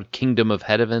Boulevard, Kingdom of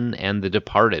Heaven, and The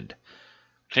Departed.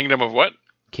 Kingdom of what?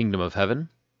 Kingdom of Heaven.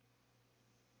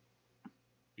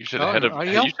 You said Oh, head of.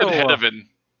 he You said also, head of in.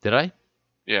 Did I?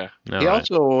 Yeah. All He right.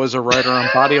 also was a writer on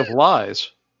Body of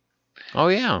Lies. Oh,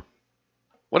 yeah.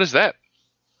 What is that?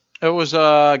 It was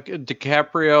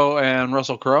DiCaprio and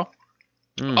Russell Crowe.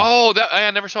 Mm. Oh, that I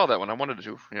never saw that one. I wanted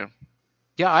to. Yeah.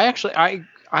 Yeah,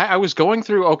 I was going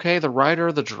through, the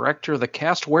writer, the director, the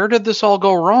cast. Where did this all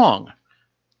go wrong?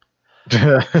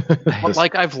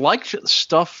 But, I've liked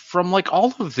stuff from,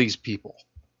 all of these people.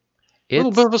 A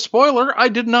little bit of a spoiler, I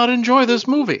did not enjoy this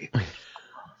movie.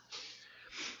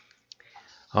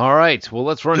 All right, well,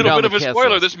 let's run down A the little bit of a cast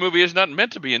spoiler. list. This movie is not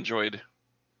meant to be enjoyed.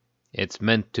 It's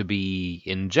meant to be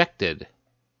injected.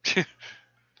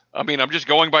 I mean, I'm just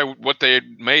going by what they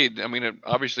made. I mean,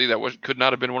 obviously that could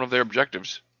not have been one of their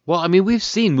objectives. Well, I mean, we've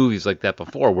seen movies like that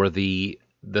before, where the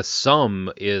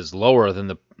sum is lower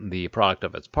than the product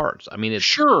of its parts. I mean, it's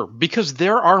Sure, because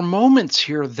there are moments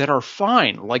here that are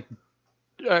fine.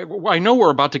 I know we're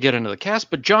about to get into the cast,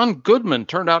 but John Goodman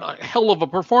turned out a hell of a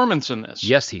performance in this.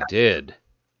 Yes, he did.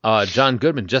 John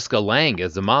Goodman, Jessica Lange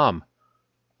as the mom.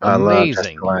 I love Amazing.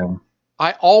 Jessica Lange.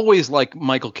 I always like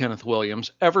Michael Kenneth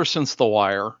Williams, ever since The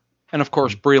Wire. And, of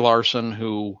course, Brie Larson,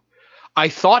 who I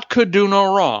thought could do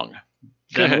no wrong.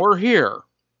 And we're here.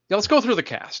 Yeah, let's go through the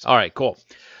cast. All right, cool.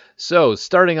 So,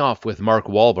 starting off with Mark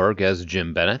Wahlberg as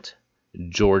Jim Bennett,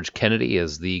 George Kennedy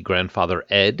as the grandfather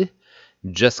Ed,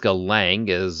 Jessica Lange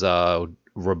as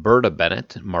Roberta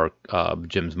Bennett,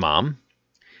 Jim's mom,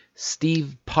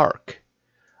 Steve Park,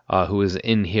 who is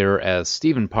in here as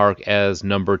Stephen Park as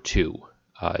number 2.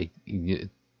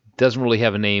 Doesn't really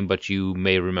have a name, but you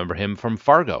may remember him from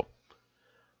Fargo,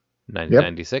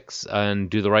 1996, and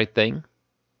Do the Right Thing,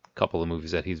 a couple of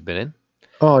movies that he's been in.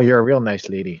 Oh, you're a real nice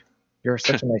lady. You're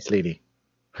such a nice lady.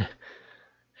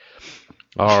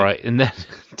 All right, and then,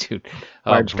 dude,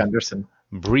 Marge Gunderson.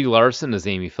 Brie Larson is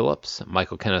Amy Phillips.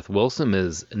 Michael Kenneth Wilson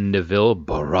is Neville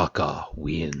Baraka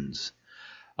Wins.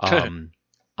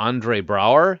 Andre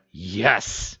Braugher,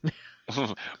 yes.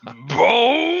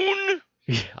 Bone.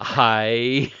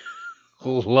 I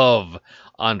love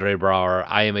Andre Braugher.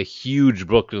 I am a huge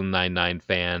Brooklyn Nine-Nine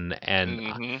fan,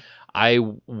 and I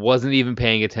wasn't even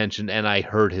paying attention, and I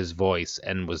heard his voice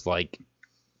and was like,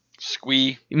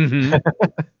 Squee. mm-hmm.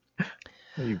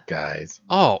 You guys.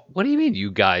 Oh, what do you mean,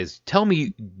 you guys? Tell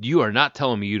me you are not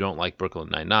telling me you don't like Brooklyn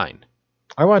Nine-Nine.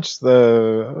 I watched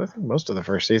I think most of the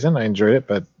first season. I enjoyed it,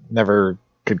 but never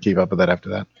could keep up with it after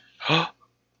that.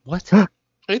 What?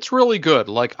 It's really good.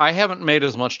 Like, I haven't made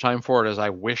as much time for it as I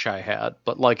wish I had,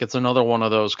 but like, it's another one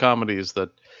of those comedies that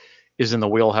is in the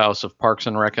wheelhouse of Parks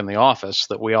and Rec and The Office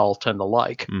that we all tend to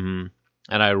like. Mm-hmm.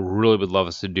 And I really would love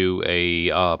us to do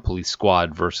a Police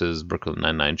Squad versus Brooklyn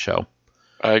Nine-Nine show.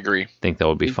 I agree. I think that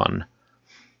would be fun.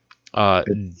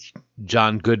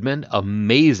 John Goodman,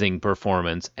 amazing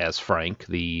performance as Frank,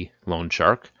 the loan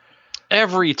shark.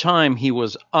 Every time he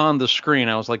was on the screen,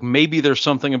 I was like, maybe there's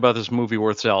something about this movie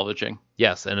worth salvaging.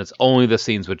 Yes, and it's only the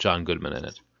scenes with John Goodman in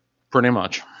it. Pretty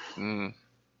much. Mm.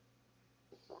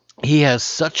 He has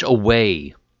such a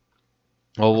way.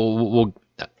 Well,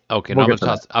 okay. We'll Now get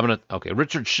to I'm gonna. Okay,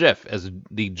 Richard Schiff as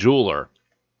the jeweler.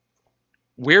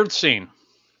 Weird scene.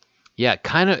 Yeah,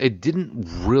 kind of. It didn't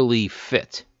really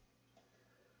fit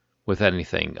with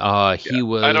anything. He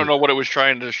was. I don't know what it was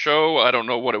trying to show. I don't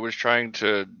know what it was trying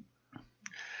to.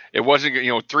 It wasn't,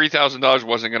 $3,000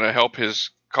 wasn't going to help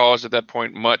his cause at that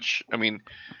point much. I mean,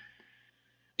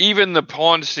 even the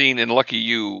pawn scene in Lucky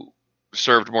You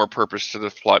served more purpose to the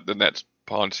plot than that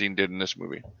pawn scene did in this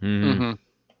movie. Mm-hmm.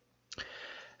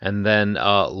 And then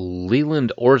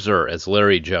Leland Orser as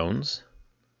Larry Jones.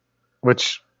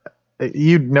 Which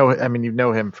you know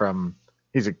him from.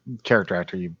 He's a character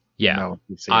actor. You've seen him.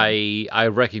 I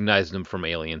recognized him from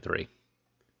Alien 3.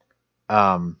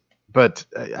 But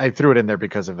I threw it in there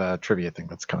because of a trivia thing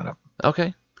that's coming up.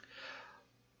 Okay.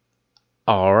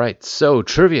 All right. So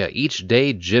trivia: each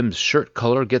day, Jim's shirt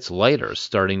color gets lighter,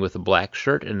 starting with a black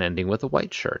shirt and ending with a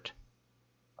white shirt.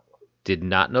 Did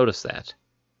not notice that.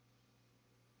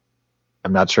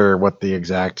 I'm not sure what the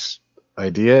exact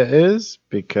idea is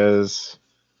because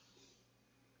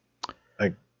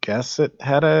I guess it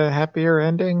had a happier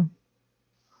ending.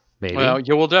 Maybe. Well,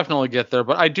 you will definitely get there,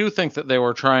 but I do think that they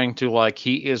were trying to,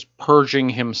 he is purging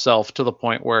himself to the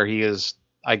point where he is,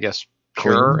 I guess,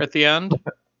 pure Clean. at the end.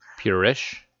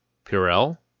 Pure-ish.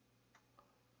 Purell.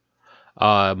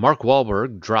 Mark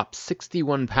Wahlberg dropped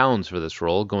 61 pounds for this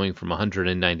role, going from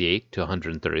 198 to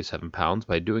 137 pounds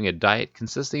by doing a diet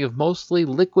consisting of mostly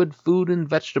liquid food and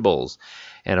vegetables,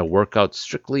 and a workout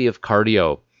strictly of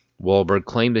cardio. Wahlberg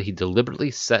claimed that he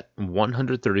deliberately set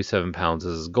 137 pounds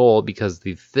as his goal because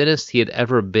the thinnest he had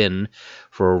ever been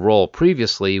for a role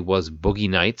previously was Boogie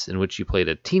Nights, in which he played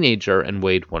a teenager and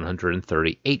weighed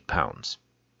 138 pounds.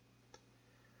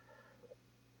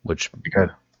 Which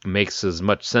makes as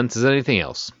much sense as anything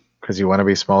else. Because you want to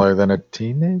be smaller than a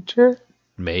teenager?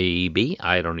 Maybe.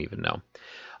 I don't even know.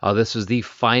 This was the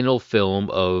final film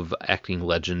of acting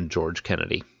legend George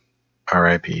Kennedy.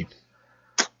 R.I.P.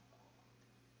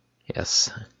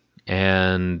 Yes.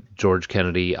 And George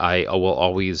Kennedy, I will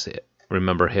always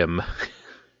remember him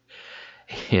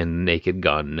in Naked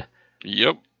Gun.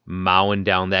 Yep. Mowing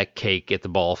down that cake at the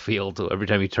ball field. Every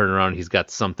time you turn around, he's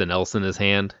got something else in his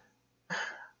hand.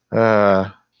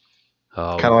 Kind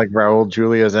of like Raul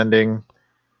Julia's ending.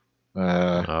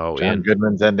 John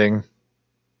Goodman's ending.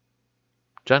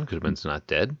 John Goodman's not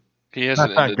dead. He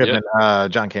hasn't Not ended Goodman.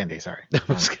 yet. John Candy, sorry. I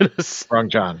was gonna say. Wrong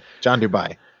John. John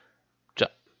Dubai.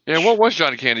 Yeah, what was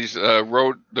John Candy's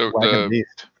road? Wagon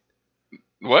Beast.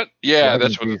 What? Yeah, Wagon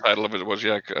that's what the Beast. title of it was.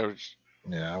 Yeah,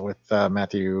 Yeah, with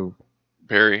Matthew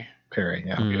Perry. Perry.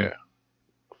 Yeah. Mm.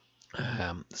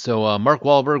 Yeah. So Mark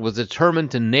Wahlberg was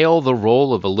determined to nail the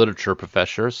role of a literature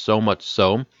professor, so much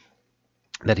so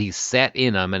that he sat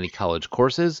in on many college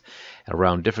courses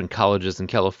around different colleges in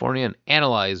California and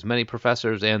analyzed many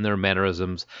professors and their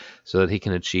mannerisms so that he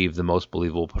can achieve the most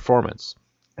believable performance.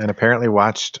 And apparently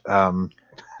watched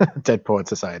Dead Poet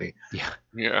Society.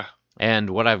 Yeah. And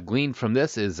what I've gleaned from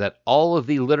this is that all of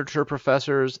the literature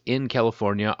professors in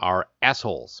California are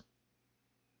assholes.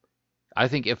 I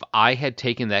think if I had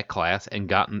taken that class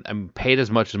and paid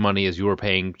as much money as you were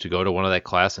paying to go to one of that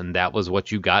class, and that was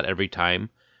what you got every time,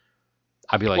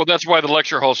 I'd be like, Well, that's why the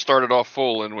lecture hall started off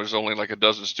full and was only like a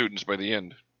dozen students by the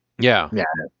end. yeah. Yeah.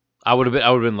 I would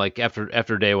have been like,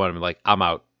 after day one, I'd be like, I'm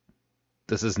out.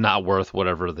 This is not worth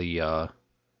whatever the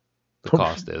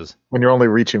cost is. When you're only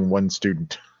reaching one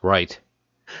student. Right.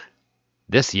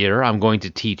 This year, I'm going to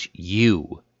teach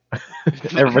you.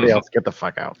 Everybody else get the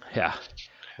fuck out. Yeah.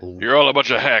 You're all a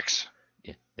bunch of hacks.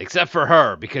 Except for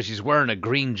her, because she's wearing a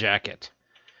green jacket.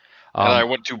 And I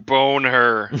want to bone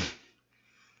her.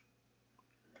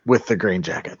 With the green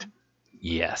jacket.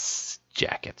 Yes,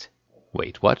 jacket.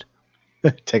 Wait, what?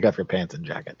 Take off your pants and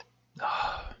jacket.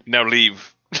 Now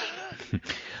leave.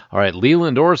 All right,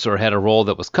 Leland Orser had a role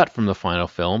that was cut from the final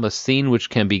film, a scene which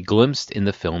can be glimpsed in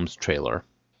the film's trailer.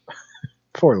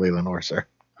 Poor Leland Orser.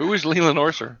 Who is Leland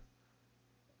Orser?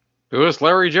 Who is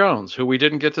Larry Jones, who we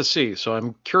didn't get to see, so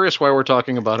I'm curious why we're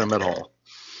talking about him at all.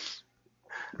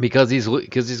 Because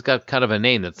he's got kind of a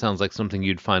name that sounds like something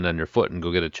you'd find on your foot and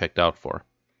go get it checked out for.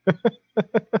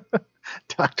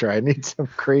 Doctor, I need some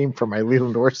cream for my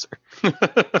Leland Orser.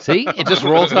 See? It just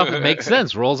rolls off. It makes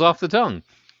sense. Rolls off the tongue.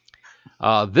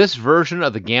 This version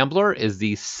of The Gambler is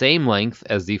the same length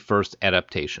as the first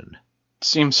adaptation.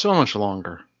 Seems so much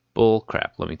longer. Bull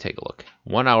crap. Let me take a look.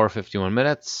 1 hour, 51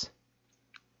 minutes.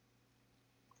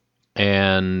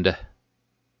 And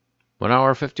 1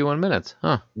 hour, 51 minutes.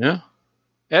 Huh. Yeah.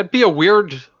 That'd be a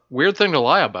weird thing to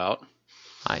lie about.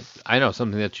 I know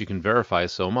something that you can verify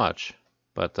so much.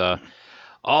 But,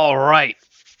 all right.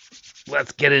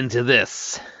 Let's get into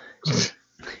this.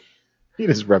 You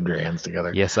just rubbed your hands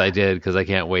together. Yes, I did, because I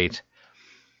can't wait.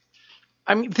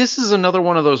 I mean, this is another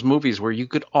one of those movies where you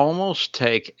could almost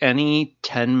take any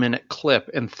 10-minute clip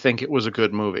and think it was a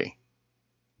good movie.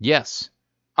 Yes.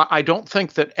 I don't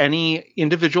think that any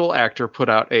individual actor put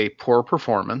out a poor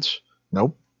performance.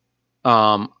 Nope.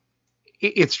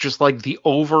 It's just like the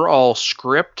overall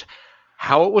script,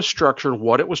 how it was structured,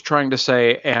 what it was trying to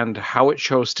say, and how it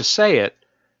chose to say it.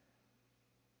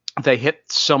 They hit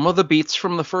some of the beats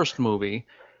from the first movie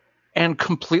and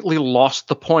completely lost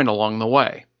the point along the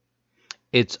way.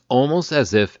 It's almost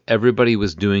as if everybody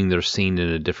was doing their scene in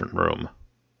a different room.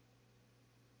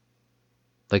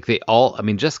 Like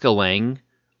Jessica Lange,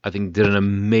 I think, did an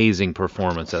amazing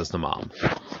performance as the mom.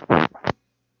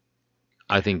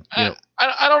 I think, I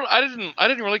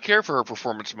didn't really care for her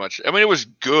performance much. I mean, it was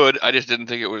good. I just didn't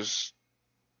think it was.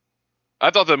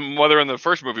 I thought the mother in the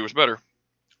first movie was better.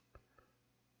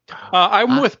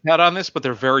 I'm with Pat on this, but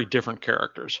they're very different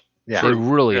characters. Yeah, they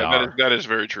really are. That is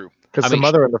very true. Because the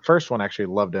mother in the first one actually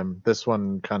loved him. This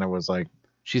one kind of was like,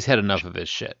 she's had enough of his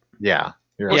shit. Yeah.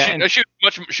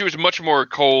 She was much more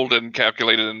cold and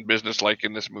calculated and businesslike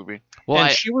in this movie. Well,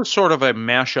 she was sort of a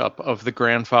mashup of the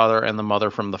grandfather and the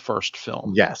mother from the first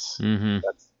film. Yes. Mm-hmm.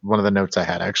 That's one of the notes I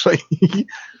had, actually.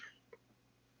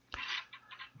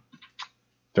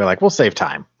 They're like, we'll save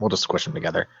time. We'll just squish them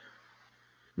together.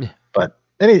 Yeah. But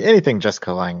anything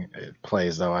Jessica Lange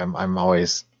plays, though, I'm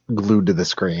always glued to the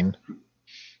screen.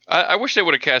 I wish they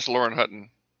would have cast Lauren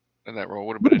Hutton in that role.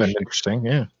 Would have been interesting.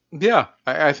 Yeah. Yeah,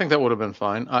 I think that would have been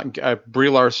fine. Brie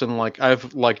Larson,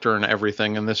 I've liked her in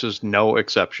everything, and this is no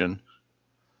exception.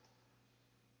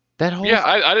 I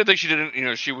didn't think she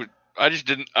didn't. She would. I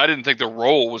didn't think the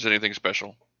role was anything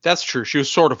special. That's true. She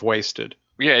was sort of wasted.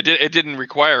 Yeah, it didn't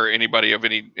require anybody of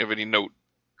any note.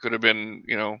 Could have been,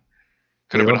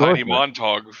 could have been Heidi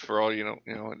Montag for all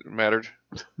it mattered.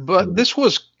 But this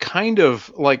was kind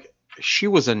of like she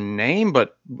was a name,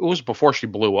 but it was before she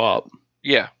blew up.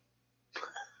 Yeah.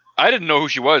 I didn't know who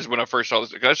she was when I first saw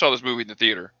this, because I saw this movie in the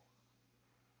theater.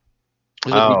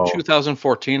 It would be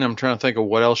 2014. I'm trying to think of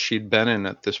what else she'd been in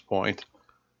at this point.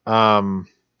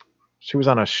 She was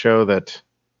on a show that.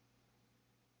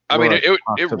 I mean,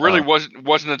 it really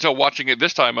wasn't until watching it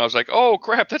this time I was like, oh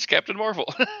crap, that's Captain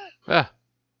Marvel.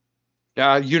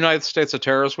 Yeah, United States of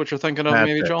Terror is what you're thinking of,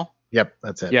 maybe, Joel? Yep,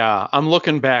 that's it. Yeah, I'm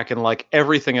looking back and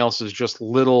everything else is just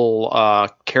little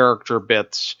character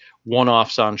bits,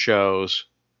 one-offs on shows.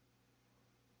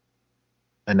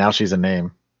 And now she's a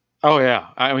name. Oh, yeah.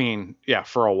 I mean, yeah,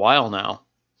 for a while now.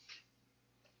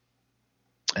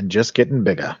 And just getting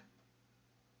bigger.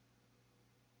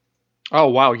 Oh,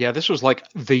 wow. Yeah, this was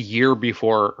the year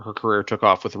before her career took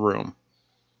off with Room.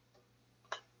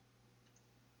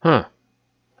 Huh.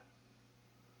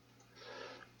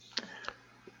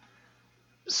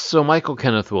 So Michael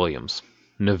Kenneth Williams,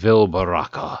 Neville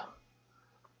Baraka.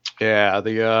 Yeah,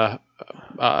 the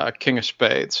King of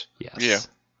Spades. Yes. Yeah.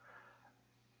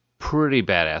 Pretty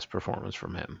badass performance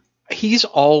from him. He's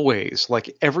always,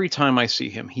 every time I see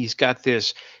him, he's got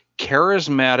this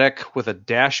charismatic with a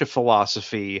dash of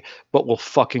philosophy, but will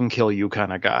fucking kill you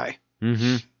kind of guy.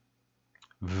 Mm-hmm.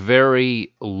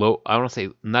 Very low, I want to say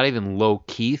not even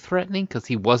low-key threatening, because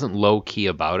he wasn't low-key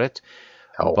about it,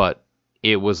 but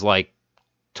it was like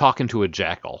talking to a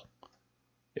jackal.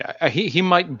 Yeah, he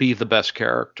might be the best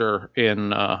character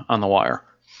in On the Wire.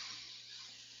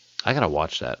 I gotta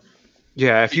watch that.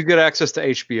 Yeah, if you get access to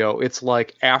HBO, it's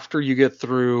after you get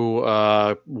through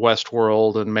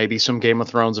Westworld and maybe some Game of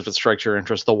Thrones, if it strikes your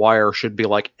interest, The Wire should be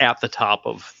at the top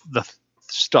of the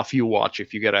stuff you watch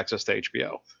if you get access to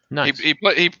HBO. Nice.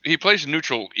 He plays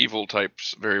neutral evil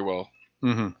types very well.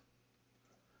 Mm-hmm.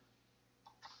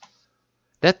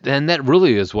 That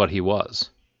really is what he was.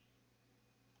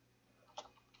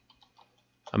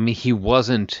 I mean, he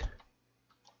wasn't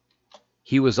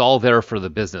he was all there for the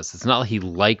business. It's not like he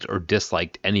liked or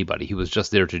disliked anybody. He was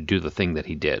just there to do the thing that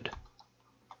he did.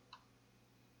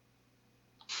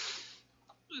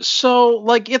 So,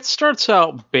 like, it starts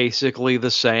out basically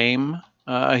the same.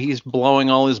 He's blowing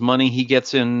all his money. He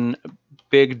gets in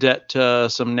big debt to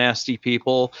some nasty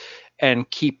people and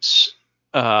keeps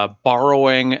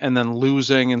borrowing and then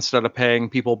losing instead of paying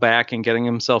people back and getting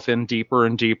himself in deeper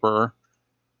and deeper.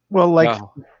 Well, like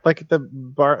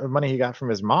the money he got from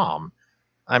his mom.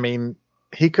 I mean,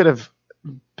 he could have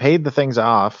paid the things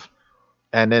off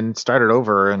and then started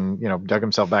over and, dug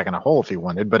himself back in a hole if he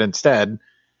wanted. But instead,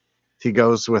 he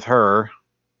goes with her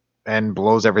and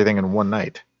blows everything in one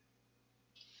night.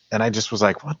 And I just was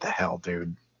like, what the hell,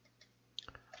 dude?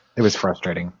 It was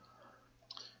frustrating.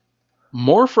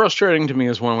 More frustrating to me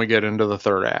is when we get into the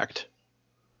third act.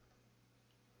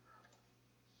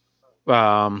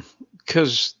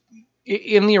 Because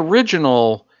in the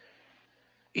original,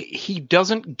 he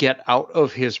doesn't get out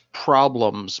of his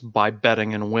problems by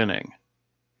betting and winning.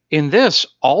 In this,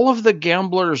 all of the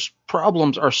gambler's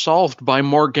problems are solved by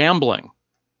more gambling.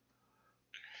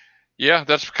 Yeah,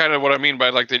 that's kind of what I mean by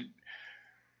like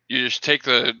you just take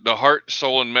the heart,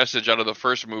 soul, and message out of the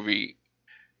first movie,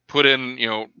 put in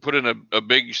a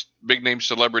big name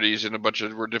celebrities in a bunch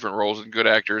of different roles and good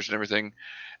actors and everything,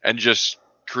 and just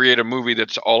create a movie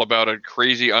that's all about a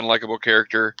crazy, unlikable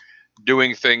character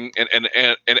doing thing and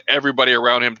everybody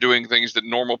around him doing things that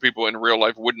normal people in real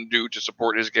life wouldn't do to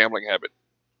support his gambling habit.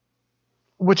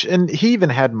 And he even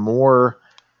had more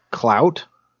clout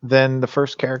than the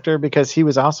first character because he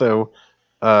was also,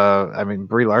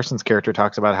 Brie Larson's character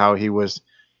talks about how he was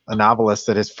a novelist,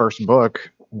 that his first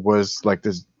book was like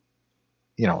this,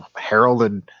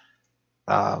 heralded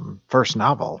first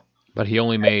novel. But he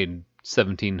only made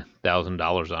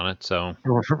 $17,000 on it, so.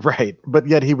 Right. But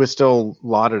yet he was still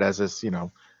lauded as this,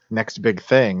 next big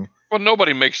thing. Well,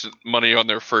 nobody makes money on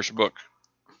their first book.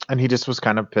 And he just was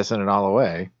kind of pissing it all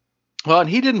away. Well, and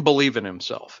he didn't believe in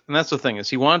himself. And that's the thing, is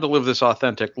he wanted to live this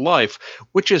authentic life,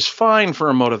 which is fine for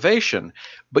a motivation,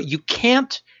 but you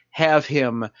can't have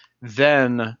him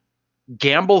then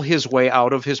gamble his way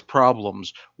out of his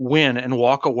problems, win and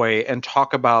walk away and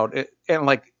talk about it and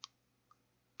like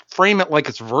frame it like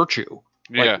it's virtue.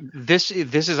 Yeah. Like this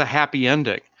is a happy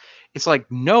ending. It's like,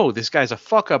 no, this guy's a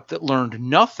fuck up that learned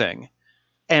nothing.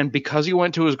 And because he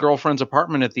went to his girlfriend's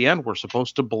apartment at the end, we're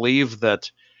supposed to believe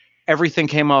that everything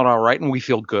came out all right and we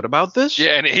feel good about this.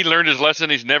 Yeah, and he learned his lesson.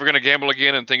 He's never going to gamble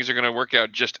again, and things are going to work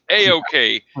out just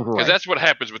A-okay. Because that's what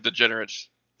happens with degenerates.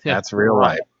 Yeah. That's real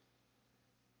life.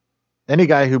 Any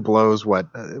guy who blows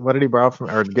what did he borrow from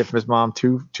or get from his mom?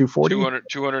 240?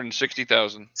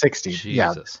 260,000. 60. Jesus.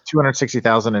 Yeah.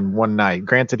 260,000 in one night.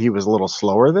 Granted, he was a little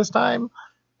slower this time.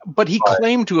 But he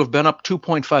claimed to have been up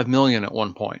 2.5 million at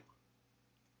one point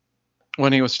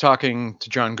when he was talking to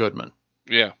John Goodman.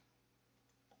 Yeah.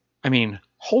 I mean,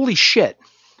 holy shit.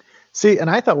 See, and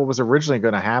I thought what was originally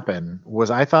going to happen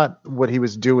was I thought what he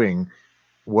was doing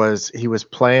was he was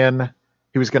going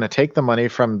to take the money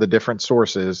from the different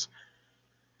sources,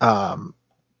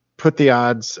 put the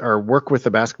odds or work with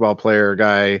the basketball player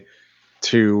guy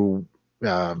to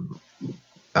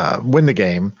win the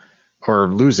game or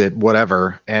lose it,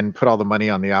 whatever, and put all the money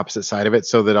on the opposite side of it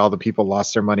so that all the people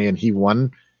lost their money and he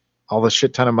won all the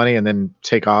shit ton of money and then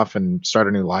take off and start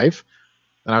a new life.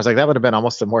 And I was like, that would have been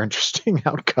almost a more interesting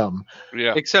outcome.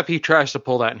 Yeah. Except he tries to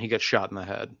pull that and he gets shot in the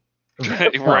head.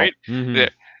 Right? Mm-hmm. Yeah.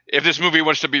 If this movie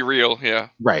wants to be real, yeah.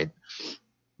 Right.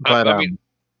 But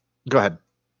go ahead.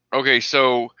 Okay,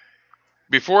 so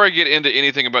before I get into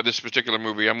anything about this particular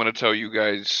movie, I'm going to tell you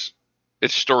guys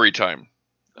it's story time.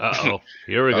 Uh-oh.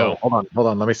 Here we go. Hold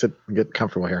on. Let me sit and get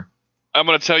comfortable here. I'm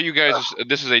going to tell you guys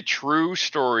this is a true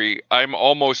story. I'm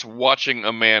almost watching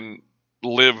a man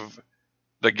live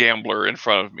the gambler in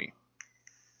front of me.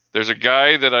 There's a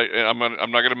guy that I'm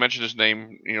not going to mention his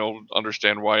name. You'll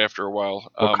understand why after a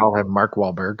while. We'll call him Mark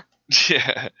Wahlberg.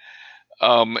 Yeah.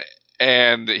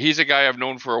 And he's a guy I've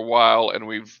known for a while, and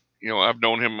I've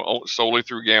known him solely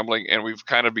through gambling, and we've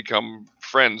kind of become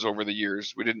friends over the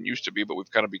years. We didn't used to be, but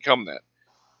we've kind of become that.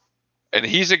 And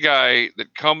he's a guy that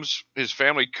his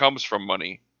family comes from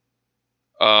money.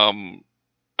 I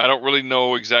don't really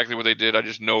know exactly what they did. I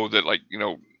just know that,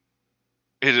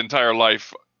 his entire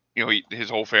life,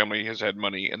 his whole family has had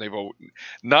money, and they've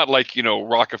not like,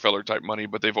 Rockefeller type money,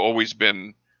 but they've always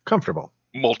been comfortable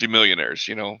multimillionaires,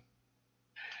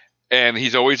 and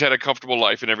he's always had a comfortable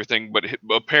life and everything. But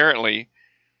apparently,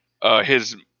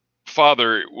 his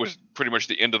father was pretty much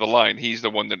the end of the line. He's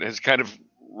the one that has kind of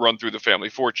run through the family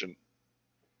fortune.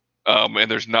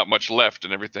 And there's not much left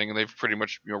and everything. And they've pretty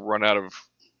much, run out of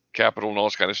capital and all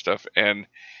this kind of stuff. And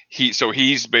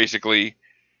he's basically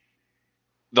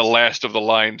the last of the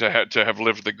line to have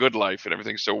lived the good life and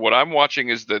everything. So what I'm watching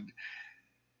is the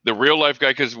real life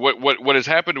guy, because what has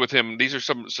happened with him, these are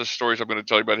some stories I'm going to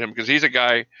tell you about him, because he's a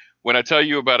guy, when I tell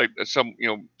you about some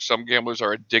gamblers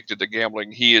are addicted to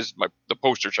gambling, he is the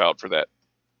poster child for that.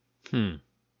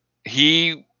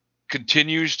 He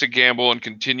continues to gamble and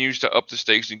continues to up the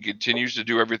stakes and continues to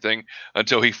do everything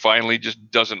until he finally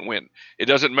just doesn't win. It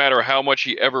doesn't matter how much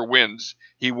he ever wins,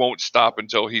 he won't stop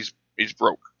until he's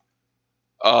broke.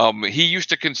 He used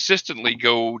to consistently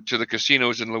go to the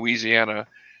casinos in Louisiana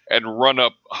and run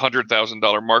up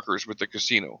 $100,000 markers with the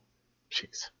casino.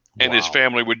 Jeez. And his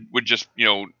family would just,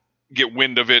 get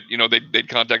wind of it. They'd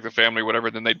contact the family,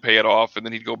 whatever, then they'd pay it off, and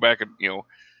then he'd go back and, a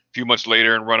few months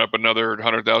later and run up another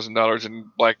 $100,000 in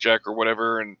blackjack or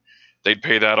whatever, and they'd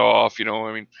pay that off.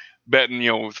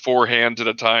 Betting, 4 hands at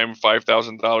a time,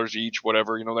 $5,000 each,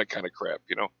 whatever, that kind of crap.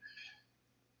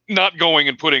 Not going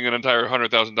and putting an entire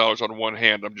 $100,000 on one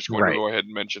hand. I'm just going to go ahead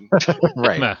and mention.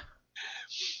 Right.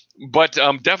 But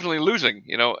definitely losing,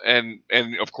 and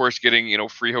of course getting,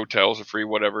 free hotels and free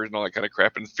whatever and all that kind of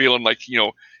crap, and feeling like,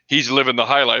 he's living the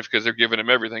high life because they're giving him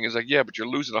everything. It's like, yeah, but you're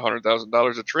losing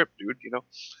 $100,000 a trip, dude,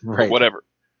 right. But whatever.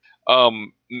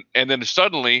 And then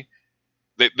suddenly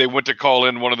they went to call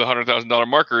in one of the $100,000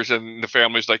 markers, and the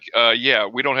family's like, yeah,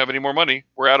 we don't have any more money.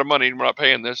 We're out of money and we're not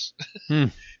paying this.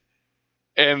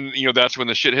 And, that's when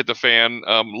the shit hit the fan.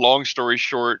 Long story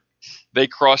short, they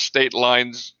crossed state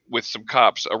lines with some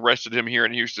cops, arrested him here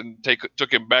in Houston,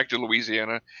 took him back to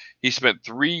Louisiana. He spent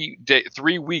 3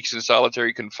 weeks in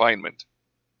solitary confinement.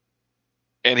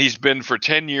 And he's been for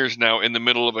 10 years now in the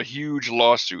middle of a huge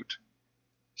lawsuit,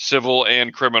 civil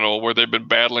and criminal, where they've been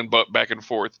battling back and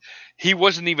forth. He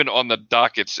wasn't even on the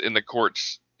dockets in the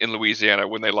courts in Louisiana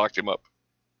when they locked him up.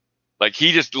 Like,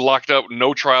 he just locked up,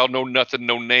 no trial, no nothing,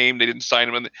 no name. They didn't sign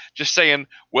him, and just saying,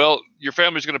 "Well, your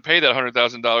family's going to pay that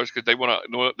 $100,000 because they want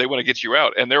to get you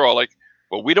out." And they're all like,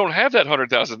 "Well, we don't have that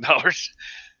 $100,000."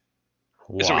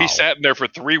 Wow. So he sat in there for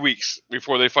 3 weeks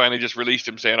before they finally just released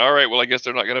him, saying, "All right, well, I guess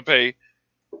they're not going to pay."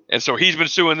 And so he's been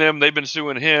suing them. They've been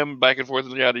suing him, back and forth,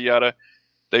 and yada yada.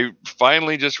 They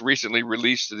finally just recently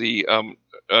released the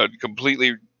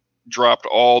completely dropped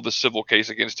all the civil case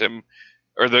against him,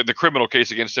 or the criminal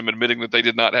case against him, admitting that they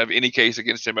did not have any case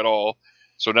against him at all.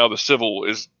 So now the civil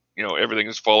is, everything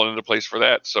is falling into place for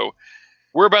that. So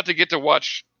we're about to get to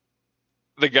watch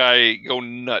the guy go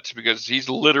nuts, because he's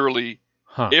literally,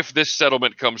 if this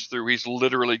settlement comes through, he's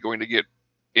literally going to get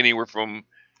anywhere from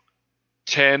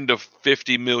 $10 to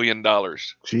 $50 million.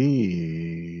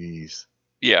 Jeez.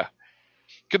 Yeah.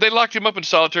 Because they locked him up in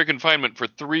solitary confinement for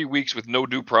 3 weeks with no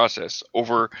due process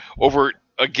over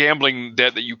a gambling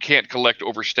debt that you can't collect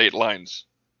over state lines.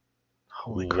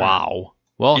 Holy crap. Wow.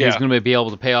 Well, he's going to be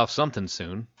able to pay off something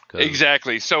soon.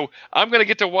 Exactly. So I'm going to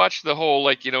get to watch the whole,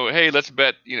 hey, let's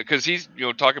bet, because he's,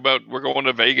 talk about, we're going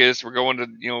to Vegas, we're going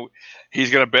to,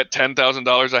 he's going to bet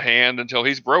 $10,000 a hand until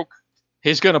he's broke.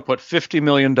 He's going to put $50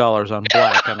 million on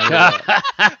black on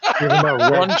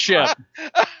the one chip.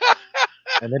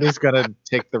 And then he's going to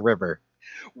take the river.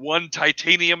 One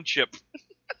titanium chip.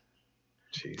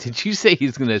 Jeez. Did you say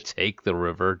he's going to take the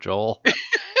river, Joel?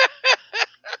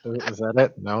 Is that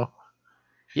it? No?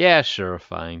 Yeah, sure,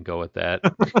 fine. Go with that.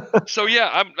 So,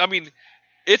 yeah, I mean,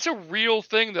 it's a real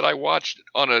thing that I watched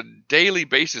on a daily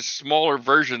basis, smaller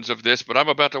versions of this, but I'm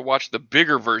about to watch the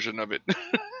bigger version of it.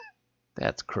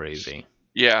 That's crazy.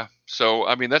 Yeah. So,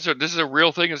 I mean, this is a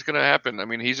real thing that's going to happen. I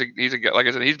mean, he's a like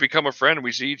I said, he's become a friend.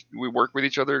 We work with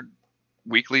each other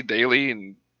weekly, daily,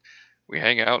 and we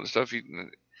hang out and stuff.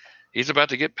 He's about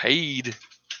to get paid.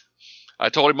 I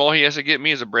told him all he has to get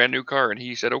me is a brand new car, and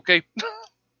he said, okay.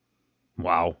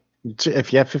 Wow.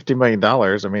 If you have $50 million,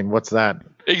 I mean, what's that?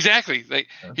 Exactly.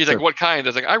 He's like, what kind? I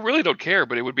was like, I really don't care,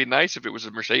 but it would be nice if it was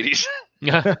a Mercedes.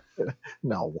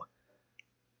 No.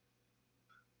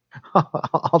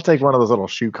 I'll take one of those little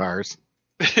shoe cars.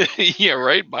 Yeah,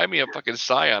 right? Buy me a fucking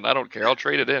Caan. I don't care. I'll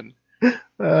trade it in.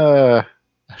 A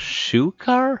shoe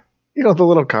car? The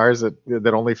little cars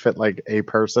that only fit like a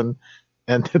person,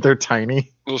 and they're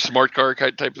tiny. Little smart car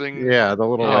type thing? Yeah, the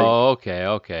little... Okay.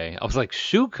 I was like,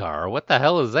 shoe car? What the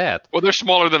hell is that? Well, they're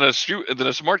smaller than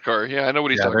a smart car. Yeah, I know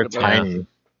what he's talking about. They're tiny.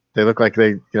 They look like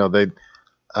they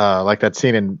like that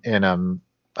scene in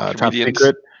Top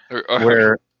Secret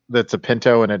where that's a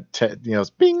Pinto and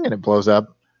it bing and it blows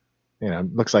up.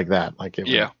 Looks like that. Like it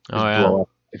would blow up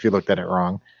if you looked at it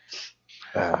wrong.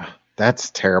 That's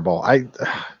terrible.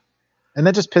 And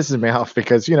that just pisses me off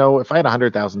because if I had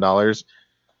 $100,000,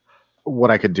 what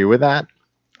I could do with that.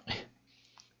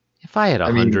 If I had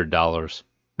 $100,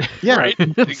 Yeah, Right?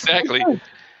 Exactly.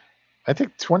 I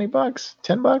think $20,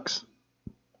 $10.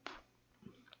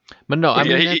 But no, I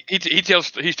Yeah, mean, he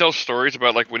tells stories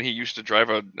about like when he used to drive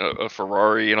a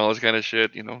Ferrari and all this kind of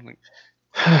shit. You know, like,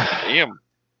 damn.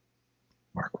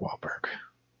 Mark Wahlberg.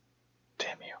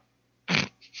 Damn you.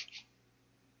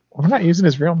 We're not using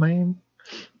his real name.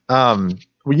 Well,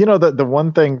 you know, the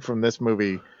one thing from this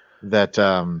movie that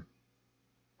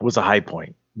was a high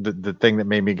point, the thing that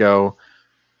made me go,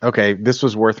 okay, this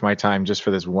was worth my time just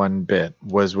for this one bit,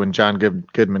 was when John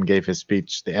Goodman gave his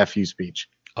speech, the FU speech.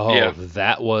 oh, Yeah.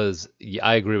 that was.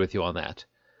 I agree with you on that.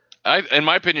 In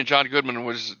my opinion, John Goodman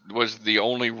was the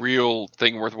only real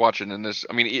thing worth watching in this.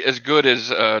 I mean, as good as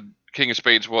King of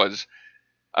Spades was,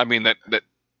 I mean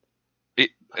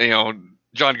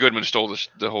John Goodman stole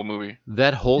the whole movie.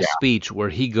 That whole Yeah. speech where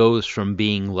he goes from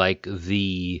being like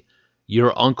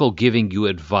your uncle giving you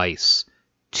advice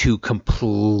to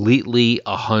completely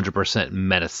 100%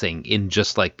 menacing in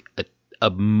just like a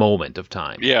moment of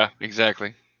time. Yeah,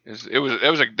 exactly.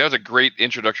 That was a great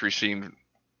introductory scene.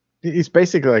 He's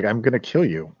basically like, I'm going to kill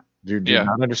you. Do you Yeah.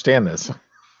 not understand this?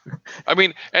 I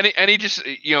mean, and he just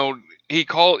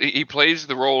he plays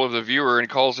the role of the viewer and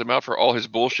calls him out for all his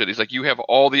bullshit. He's like, you have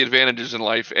all the advantages in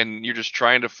life, and you're just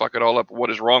trying to fuck it all up. What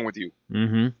is wrong with you?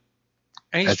 Mm-hmm.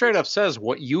 And he straight up says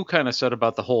what you kind of said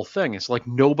about the whole thing. It's like,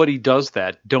 nobody does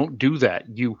that. Don't do that.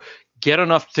 You get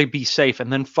enough to be safe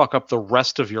and then fuck up the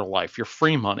rest of your life. Your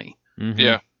free money. Mm-hmm.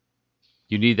 Yeah.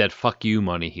 You need that fuck you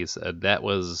money, he said. That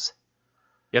was...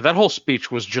 Yeah, that whole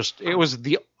speech was just, it was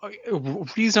the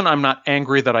reason I'm not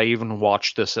angry that I even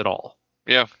watched this at all.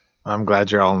 Yeah. I'm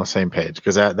glad you're all on the same page,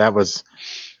 because that was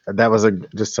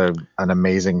just an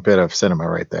amazing bit of cinema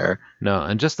right there. No,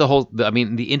 and just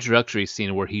the introductory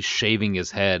scene where he's shaving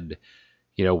his head,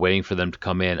 waiting for them to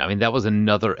come in. I mean, that was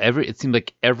it seemed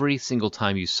like every single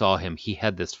time you saw him, he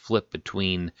had this flip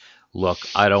between, look,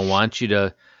 I don't want you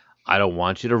to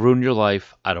ruin your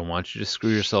life. I don't want you to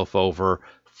screw yourself over.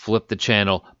 Flip the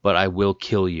channel, but I will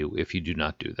kill you if you do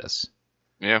not do this.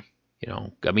 Yeah.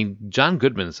 I mean, John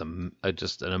Goodman is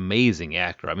just an amazing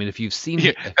actor. I mean, if you've seen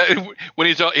Yeah. When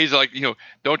he's like,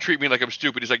 don't treat me like I'm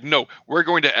stupid. He's like, no, we're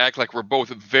going to act like we're both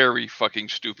very fucking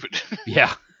stupid.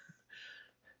 Yeah.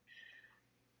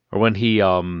 Or when he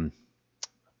I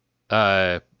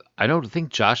don't think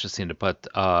Josh has seen it, but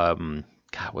God,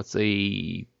 what's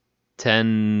a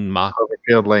 10 Mach?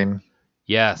 Cloverfield Lane.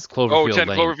 Yes, Cloverfield 10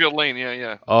 Lane. Cloverfield Lane.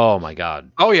 Yeah. Oh my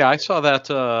God. Oh, yeah, I saw that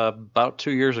about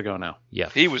 2 years ago now. Yeah.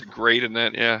 He was great in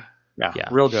that. Yeah. Yeah,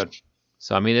 real good.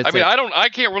 So I mean, I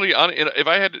can't really. If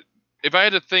I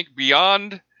had to think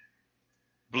beyond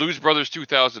Blues Brothers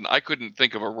 2000, I couldn't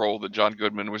think of a role that John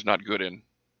Goodman was not good in.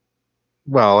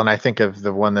 Well, and I think of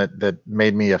the one that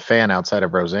made me a fan outside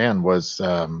of Roseanne was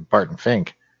Barton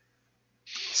Fink.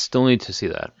 still need to see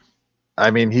that.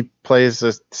 I mean, he plays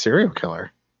a serial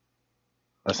killer.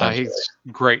 He's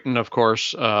great, and of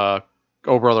course, Oh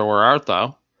Brother, Where Art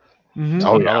Thou? Mm-hmm.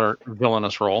 Oh, yeah. Another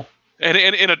villainous role. And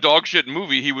in a dog shit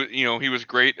movie, he was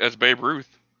great as Babe Ruth.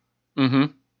 Mm-hmm.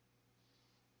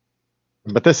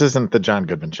 But this isn't the John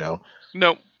Goodman show.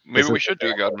 No, maybe This we is- should do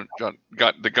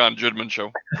the Caan Goodman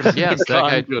show. Yes,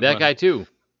 that guy too.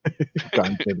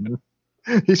 John Goodman.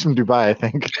 He's from Dubai, I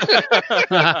think.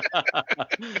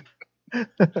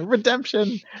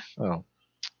 Redemption. Oh.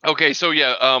 Okay, so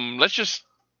yeah, let's just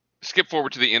skip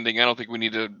forward to the ending. I don't think we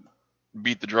need to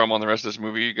beat the drum on the rest of this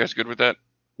movie. You guys good with that?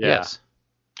 Yes.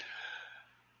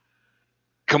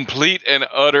 Complete and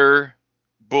utter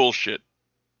bullshit.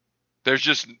 There's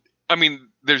just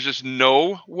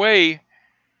no way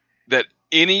that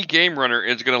any game runner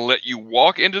is going to let you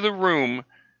walk into the room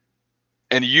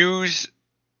and use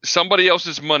somebody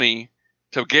else's money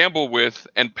to gamble with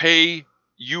and pay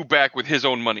you back with his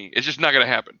own money. It's just not going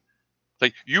to happen.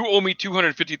 Like, you owe me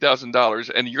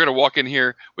 $250,000 and you're going to walk in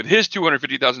here with his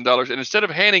 $250,000, and instead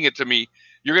of handing it to me,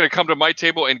 you're going to come to my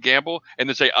table and gamble and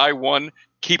then say, I won,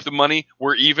 keep the money,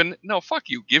 we're even. No, fuck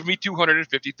you. Give me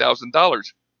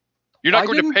 $250,000. You're not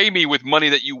going to pay me with money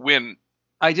that you win.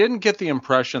 I didn't get the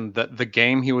impression that the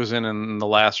game he was in the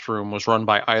last room was run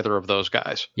by either of those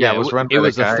guys. Yeah, it was run by it the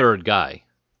was guy. a third guy.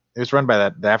 It was run by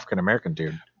the African American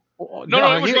dude.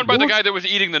 No, it was run by the guy that was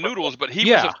eating the noodles, but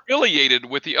he was affiliated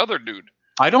with the other dude.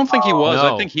 I don't think he was.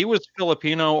 No. I think he was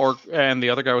Filipino, and the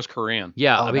other guy was Korean.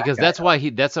 Yeah, because that's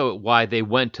why they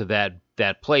went to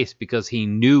that place, because he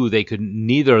knew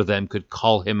neither of them could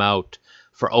call him out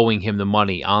for owing him the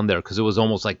money on there, because it was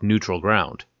almost like neutral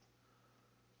ground.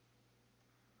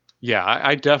 Yeah,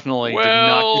 I definitely did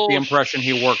not get the impression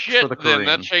he worked for the Korean.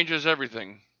 Then that changes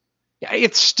everything. Yeah,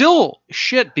 it's still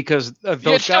shit because those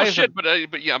Yeah, it's still guys. shit,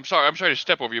 but yeah, I'm sorry to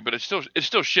step over you, but it's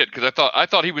still shit because I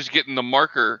thought he was getting the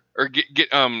marker or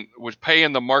was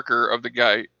paying the marker of the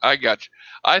guy. I got you.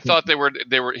 I thought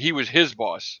he was his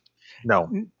boss. No.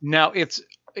 Now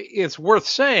it's worth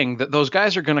saying that those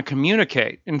guys are going to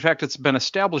communicate. In fact, it's been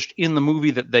established in the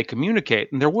movie that they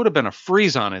communicate, and there would have been a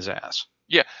freeze on his ass.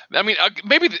 Yeah, I mean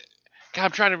maybe. God,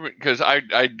 I'm trying to because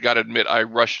I gotta admit I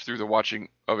rushed through the watching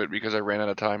of it because I ran out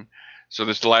of time. So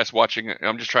this is the last watching.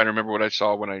 I'm just trying to remember what I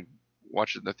saw when I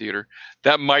watched it in the theater.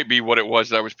 That might be what it was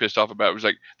that I was pissed off about. It was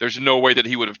like, there's no way that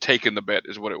he would have taken the bet,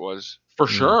 is what it was. For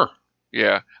sure.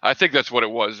 Yeah, I think that's what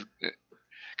it was.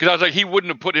 Because I was like, he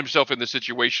wouldn't have put himself in the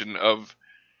situation of,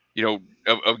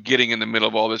 of getting in the middle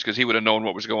of all this because he would have known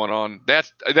what was going on.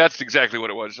 That's exactly what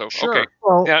it was. So Sure. okay,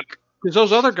 Well, yeah, Because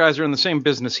those other guys are in the same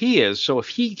business he is, so if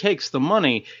he takes the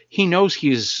money, he knows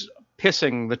he's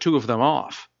pissing the two of them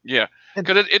off. yeah.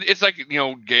 Because it's like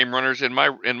game runners in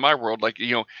my world. Like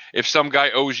if some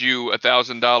guy owes you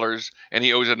 $1,000 and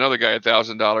he owes another guy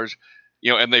 $1,000,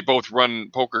 and they both run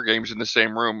poker games in the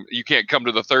same room, you can't come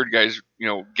to the third guy's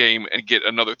game and get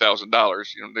another $1,000.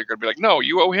 They're gonna be like, no,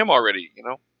 you owe him already.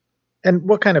 And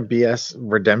what kind of BS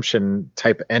redemption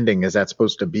type ending is that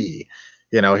supposed to be?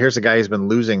 Here's a guy who's been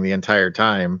losing the entire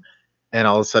time, and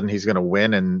all of a sudden he's going to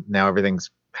win, and now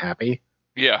everything's happy.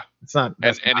 Yeah, It's not.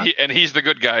 And he's the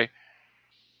good guy.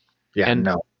 Yeah, and,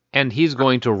 no. And he's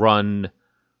going to run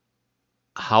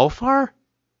how far?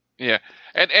 Yeah,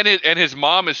 and his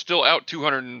mom is still out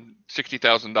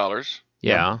 $260,000.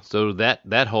 Yeah, so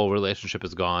that whole relationship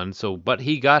is gone. So, but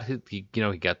he got he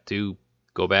got to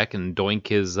go back and doink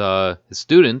his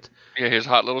student. Yeah, his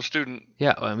hot little student.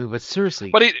 Yeah, I mean, but seriously.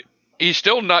 But he's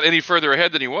still not any further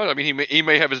ahead than he was. I mean, he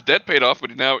may have his debt paid off,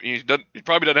 but now he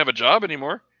probably doesn't have a job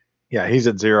anymore. Yeah, he's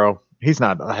at 0. He's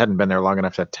hadn't been there long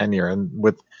enough to have tenure, and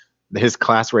with his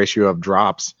class ratio of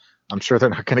drops, I'm sure they're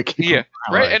not going to keep him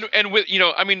around. Right. And with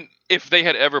I mean, if they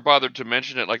had ever bothered to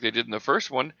mention it like they did in the first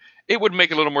one, it would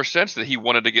make a little more sense that he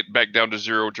wanted to get back down to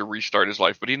 0 to restart his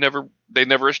life. But they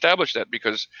never established that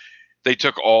because they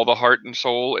took all the heart and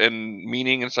soul and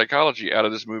meaning and psychology out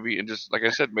of this movie and just, like I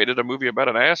said, made it a movie about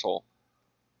an asshole.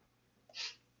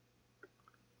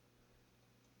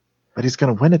 But he's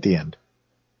going to win at the end.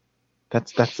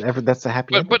 That's the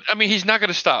happy ending. But I mean, he's not going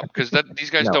to stop because these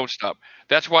guys No. don't stop.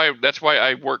 That's why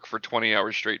I work for 20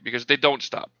 hours straight because they don't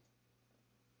stop.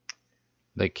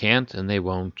 They can't and they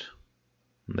won't.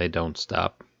 They don't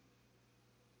stop.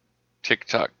 Tick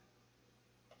tock.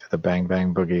 The bang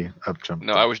bang boogie up jump.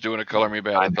 No, I was doing a color me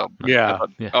bad. I thought. Yeah.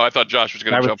 I thought Josh was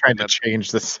going I to was jump trying on to that.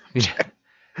 change this.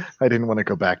 I didn't want to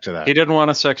go back to that. He didn't want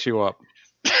to sex you up.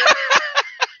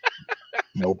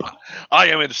 Nope. I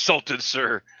am insulted,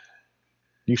 sir.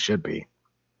 You should be.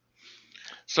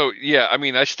 So yeah, I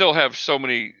mean, I still have so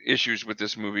many issues with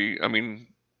this movie. I mean,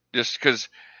 just because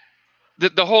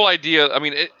the whole idea. I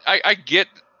mean, I get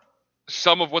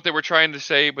some of what they were trying to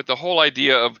say, but the whole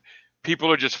idea of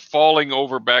people are just falling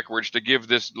over backwards to give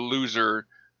this loser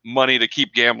money to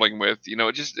keep gambling with,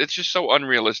 it's just so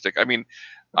unrealistic. I mean,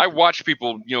 I watch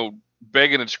people,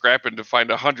 begging and scrapping to find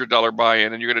 $100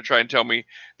 buy-in, and you're going to try and tell me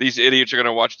these idiots are going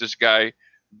to watch this guy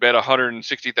bet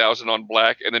 $160,000 on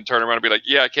black and then turn around and be like,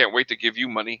 yeah, I can't wait to give you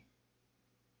money.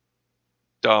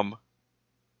 Dumb.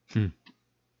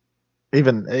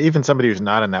 Even somebody who's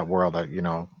not in that world,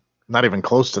 not even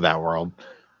close to that world,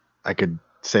 I could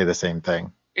say the same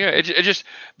thing. Yeah, it just,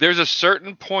 there's a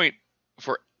certain point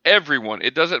for everyone.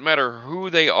 It doesn't matter who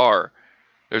they are.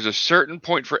 There's a certain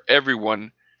point for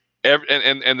everyone.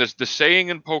 And the saying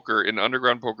in poker, in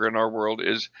underground poker in our world,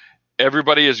 is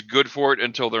everybody is good for it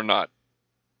until they're not.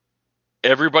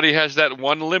 Everybody has that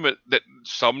one limit that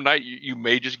some night you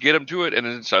may just get them to it, and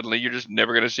then suddenly you're just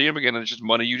never going to see them again, and it's just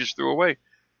money you just threw away.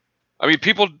 I mean,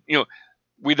 people,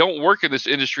 we don't work in this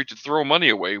industry to throw money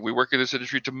away. We work in this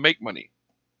industry to make money.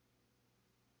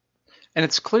 And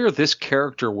it's clear this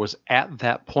character was at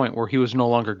that point where he was no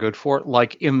longer good for it,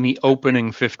 like in the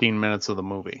opening 15 minutes of the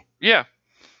movie. Yeah.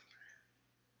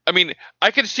 I mean,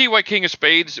 I can see why King of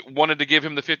Spades wanted to give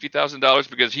him the $50,000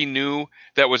 because he knew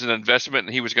that was an investment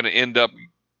and he was going to end up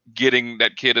getting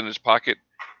that kid in his pocket.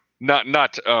 Not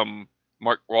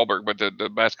Mark Wahlberg, but the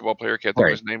basketball player, can't think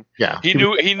of his name. Yeah. He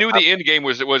knew the end game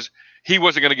was he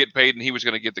wasn't going to get paid and he was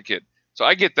going to get the kid. So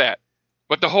I get that.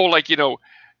 But the whole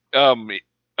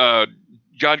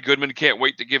John Goodman can't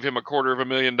wait to give him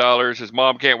 $250,000. His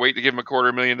mom can't wait to give him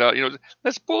 $250,000.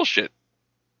 That's bullshit.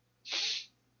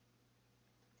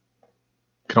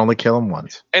 Can only kill him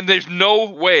once. And there's no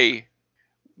way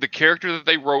the character that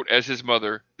they wrote as his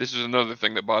mother, this is another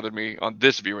thing that bothered me on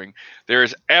this viewing. There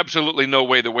is absolutely no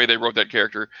way, the way they wrote that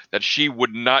character, that she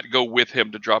would not go with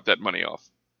him to drop that money off.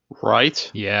 Right?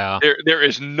 Yeah. There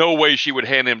is no way she would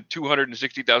hand him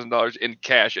 $260,000 in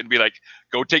cash and be like,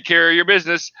 "Go take care of your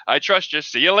business. I trust you.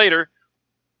 See you later."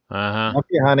 Uh-huh. Love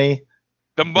you, honey.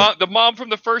 The mom from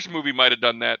the first movie might have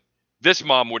done that. This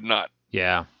mom would not.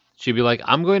 Yeah. She'd be like,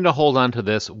 I'm going to hold on to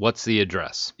this. What's the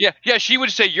address? Yeah. She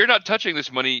would say, "You're not touching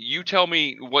this money. You tell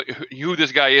me who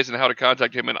this guy is and how to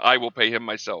contact him, and I will pay him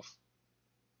myself."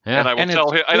 Yeah. And I will And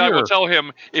tell it's him. And I will clear. tell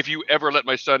him, if you ever let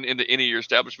my son into any of your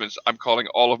establishments, I'm calling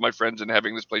all of my friends and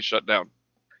having this place shut down.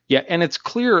 Yeah, and it's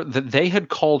clear that they had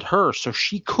called her, so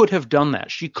she could have done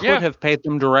that. She could have paid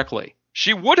them directly.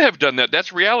 She would have done that.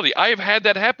 That's reality. I have had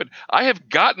that happen. I have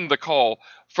gotten the call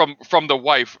from the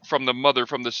wife, from the mother,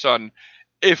 from the son.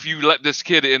 If you let this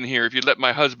kid in here, if you let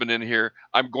my husband in here,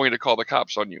 I'm going to call the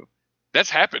cops on you. That's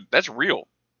happened. That's real.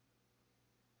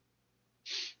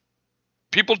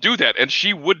 People do that, and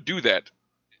she would do that.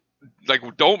 Like,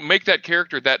 don't make that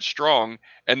character that strong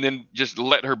and then just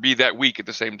let her be that weak at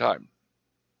the same time.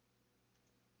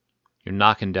 You're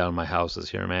knocking down my houses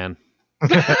here, man.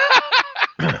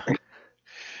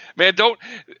 Man, don't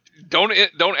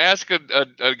ask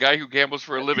a guy who gambles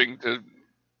for a living to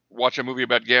watch a movie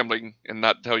about gambling and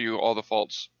not tell you all the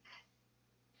faults.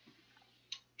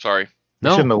 Sorry. You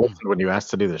shouldn't No. have listened when you asked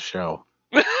to do the show.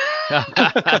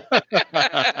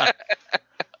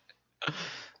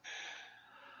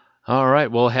 All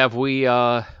right. Well, have we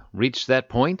reached that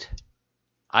point?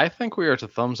 I think we are to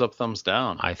thumbs up, thumbs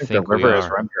down. I I think think the we river are. is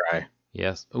run dry.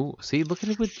 Yes. Oh, see, look at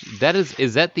it. That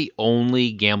is that the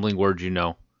only gambling word you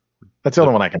know? That's the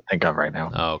only one I can think of right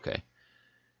now. Oh, okay.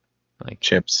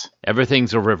 Chips,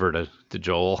 Everything's a river to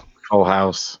Joel. Full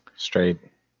House, straight.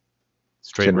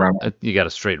 Straight. Kid Rumble. You got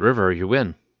a straight river, you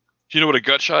win. Do you know what a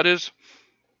gut shot is?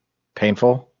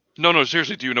 Painful? No,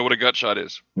 seriously, do you know what a gut shot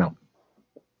is? No.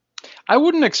 I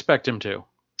wouldn't expect him to.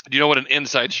 Do you know what an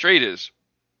inside straight is?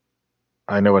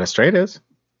 I know what a straight is.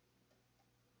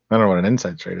 I don't know what an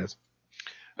inside straight is.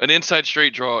 An inside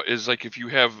straight draw is like if you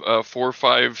have 4,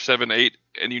 5, 7, 8,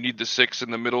 and you need the 6 in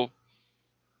the middle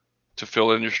to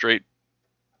fill in your straight.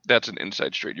 That's an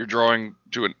inside straight. You're drawing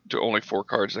to only 4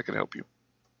 cards that can help you.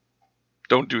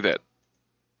 Don't do that.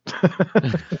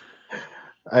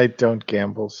 I don't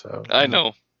gamble, so I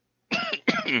know.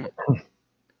 it's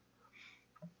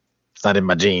not in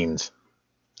my genes.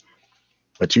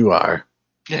 But you are.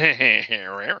 So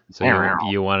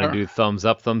you want to do thumbs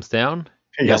up, thumbs down?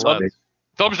 Yes, let's. please.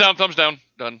 Thumbs down, thumbs down.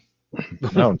 Done.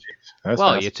 No, jeez. That's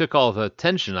Well, fast. you took all the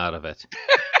tension out of it.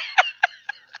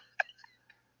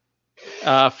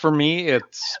 For me,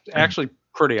 it's actually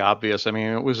pretty obvious. I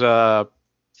mean, it was a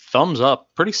thumbs up,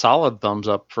 pretty solid thumbs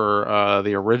up for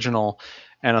the original,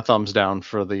 and a thumbs down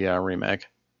for the remake.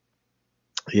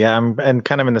 Yeah, I'm and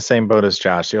kind of in the same boat as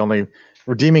Josh. The only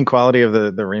redeeming quality of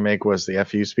the remake was the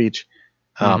FU speech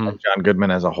of John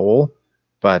Goodman as a whole,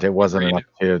 but it wasn't Agreed. enough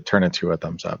to turn it to a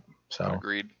thumbs up. So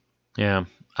Agreed. Yeah,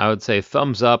 I would say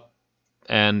thumbs up,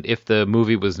 and if the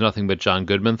movie was nothing but John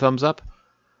Goodman, thumbs up.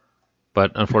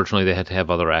 But unfortunately, they had to have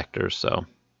other actors, so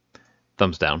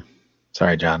thumbs down.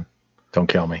 sorry, John. Don't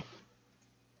kill me.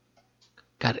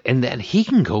 God, and then he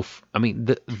can go. I mean,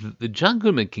 the John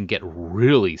Goodman can get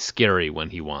really scary when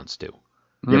he wants to.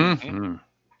 Mhm.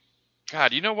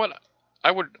 God, you know what?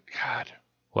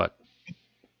 What?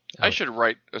 I should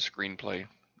write a screenplay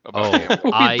Oh, about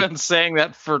gambling. We've been saying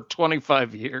that for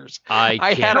 25 years. I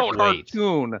had can't a wait.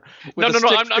 cartoon. No. with a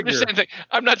stick I'm just figure. saying.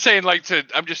 I'm not saying like to.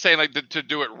 I'm just saying like to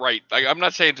do it right. Like, I'm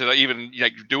not saying to even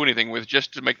like do anything with,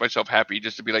 just to make myself happy.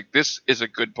 Just to be like, this is a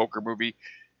good poker movie,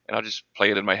 and I'll just play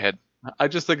it in my head. I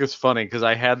just think it's funny because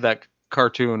I had that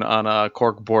cartoon on a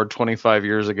cork board 25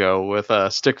 years ago with a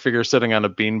stick figure sitting on a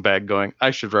beanbag going, I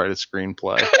should write a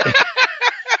screenplay.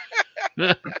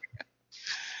 But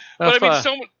If, I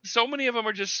mean, so many of them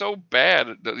are just so bad.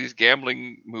 These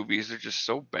gambling movies are just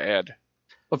so bad.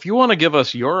 if you want to give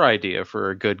us your idea for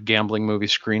a good gambling movie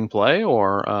screenplay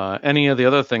or any of the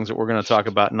other things that we're going to talk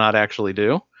about and not actually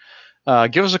do,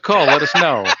 give us a call. Let us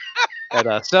know at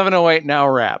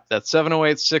 708-NOW-RAP. That's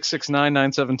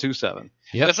 708-669-9727.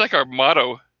 Yep. That's like our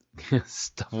motto.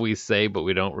 Stuff we say, but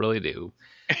we don't really do.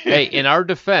 Hey, in our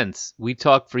defense, we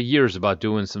talked for years about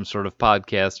doing some sort of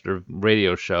podcast or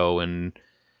radio show, and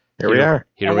Here we are.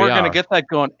 Here And we we're are. going to get that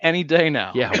going any day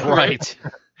now. Yeah, right.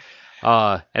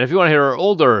 And if you want to hear our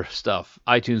older stuff,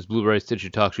 iTunes, Blu-ray, Stitcher,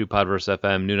 TalkShoe, Podverse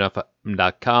FM,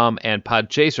 NewNuff.com, and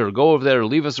Podchaser, go over there,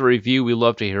 leave us a review. We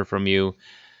love to hear from you.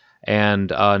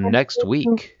 And next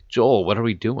week, Joel, what are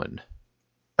we doing?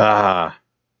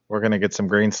 We're We're going to get some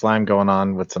green slime going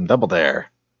on with some Double Dare.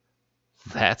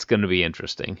 That's going to be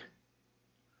interesting.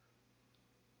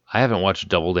 I haven't watched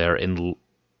Double Dare in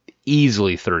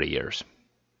easily 30 years.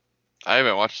 I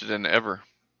haven't watched it in ever.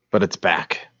 But it's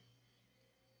back.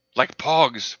 Like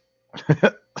Pogs.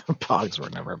 Pogs were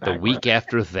never back. The week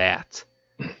after that,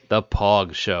 the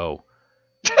Pog Show.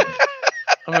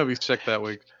 I'm gonna be sick that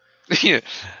week. Yeah.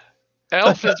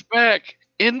 Alf is back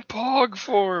in Pog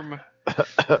form.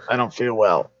 I don't feel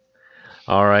well.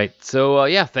 All right. So,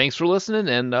 thanks for listening,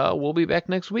 and we'll be back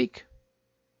next week.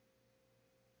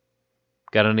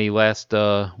 Got any last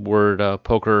word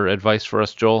poker advice for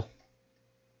us, Joel?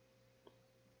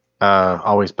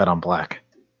 Always bet on black.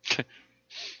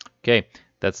 Okay.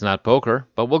 That's not poker,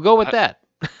 but we'll go with that.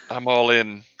 I'm all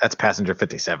in. That's passenger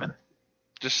 57.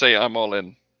 Just say I'm all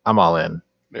in. I'm all in.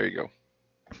 There you go.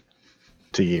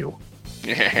 To you.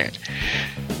 Yeah.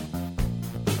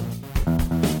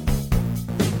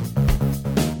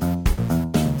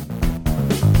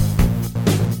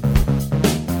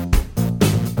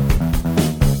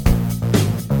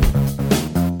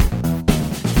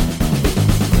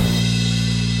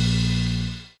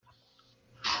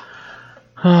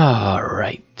 All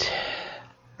right.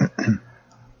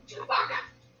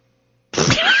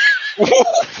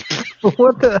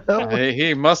 What the hell?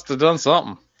 He must have done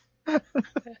something.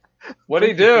 What'd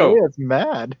he do? He is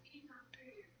mad.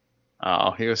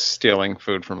 Oh, he was stealing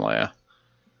food from Leia.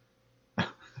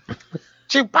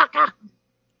 Chewbacca!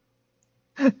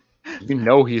 You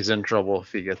know he's in trouble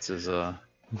if he gets his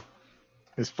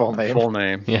full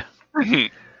name. Yeah.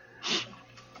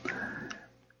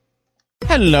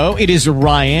 Hello, it is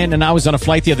Ryan, and I was on a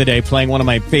flight the other day playing one of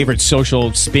my favorite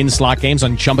social spin slot games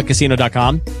on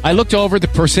ChumbaCasino.com. I looked over at the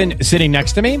person sitting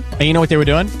next to me, and you know what they were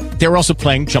doing? They were also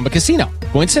playing Chumba Casino.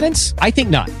 Coincidence? I think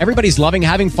not. Everybody's loving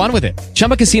having fun with it.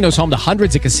 Chumba Casino is home to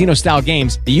hundreds of casino-style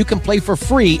games that you can play for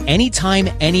free anytime,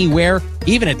 anywhere,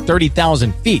 even at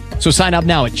 30,000 feet. So sign up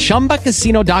now at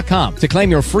ChumbaCasino.com to claim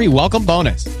your free welcome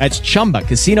bonus. That's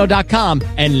ChumbaCasino.com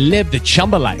and live the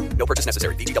Chumba life. No purchase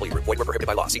necessary. VGW. Void where prohibited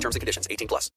by law. See terms and conditions. 18+.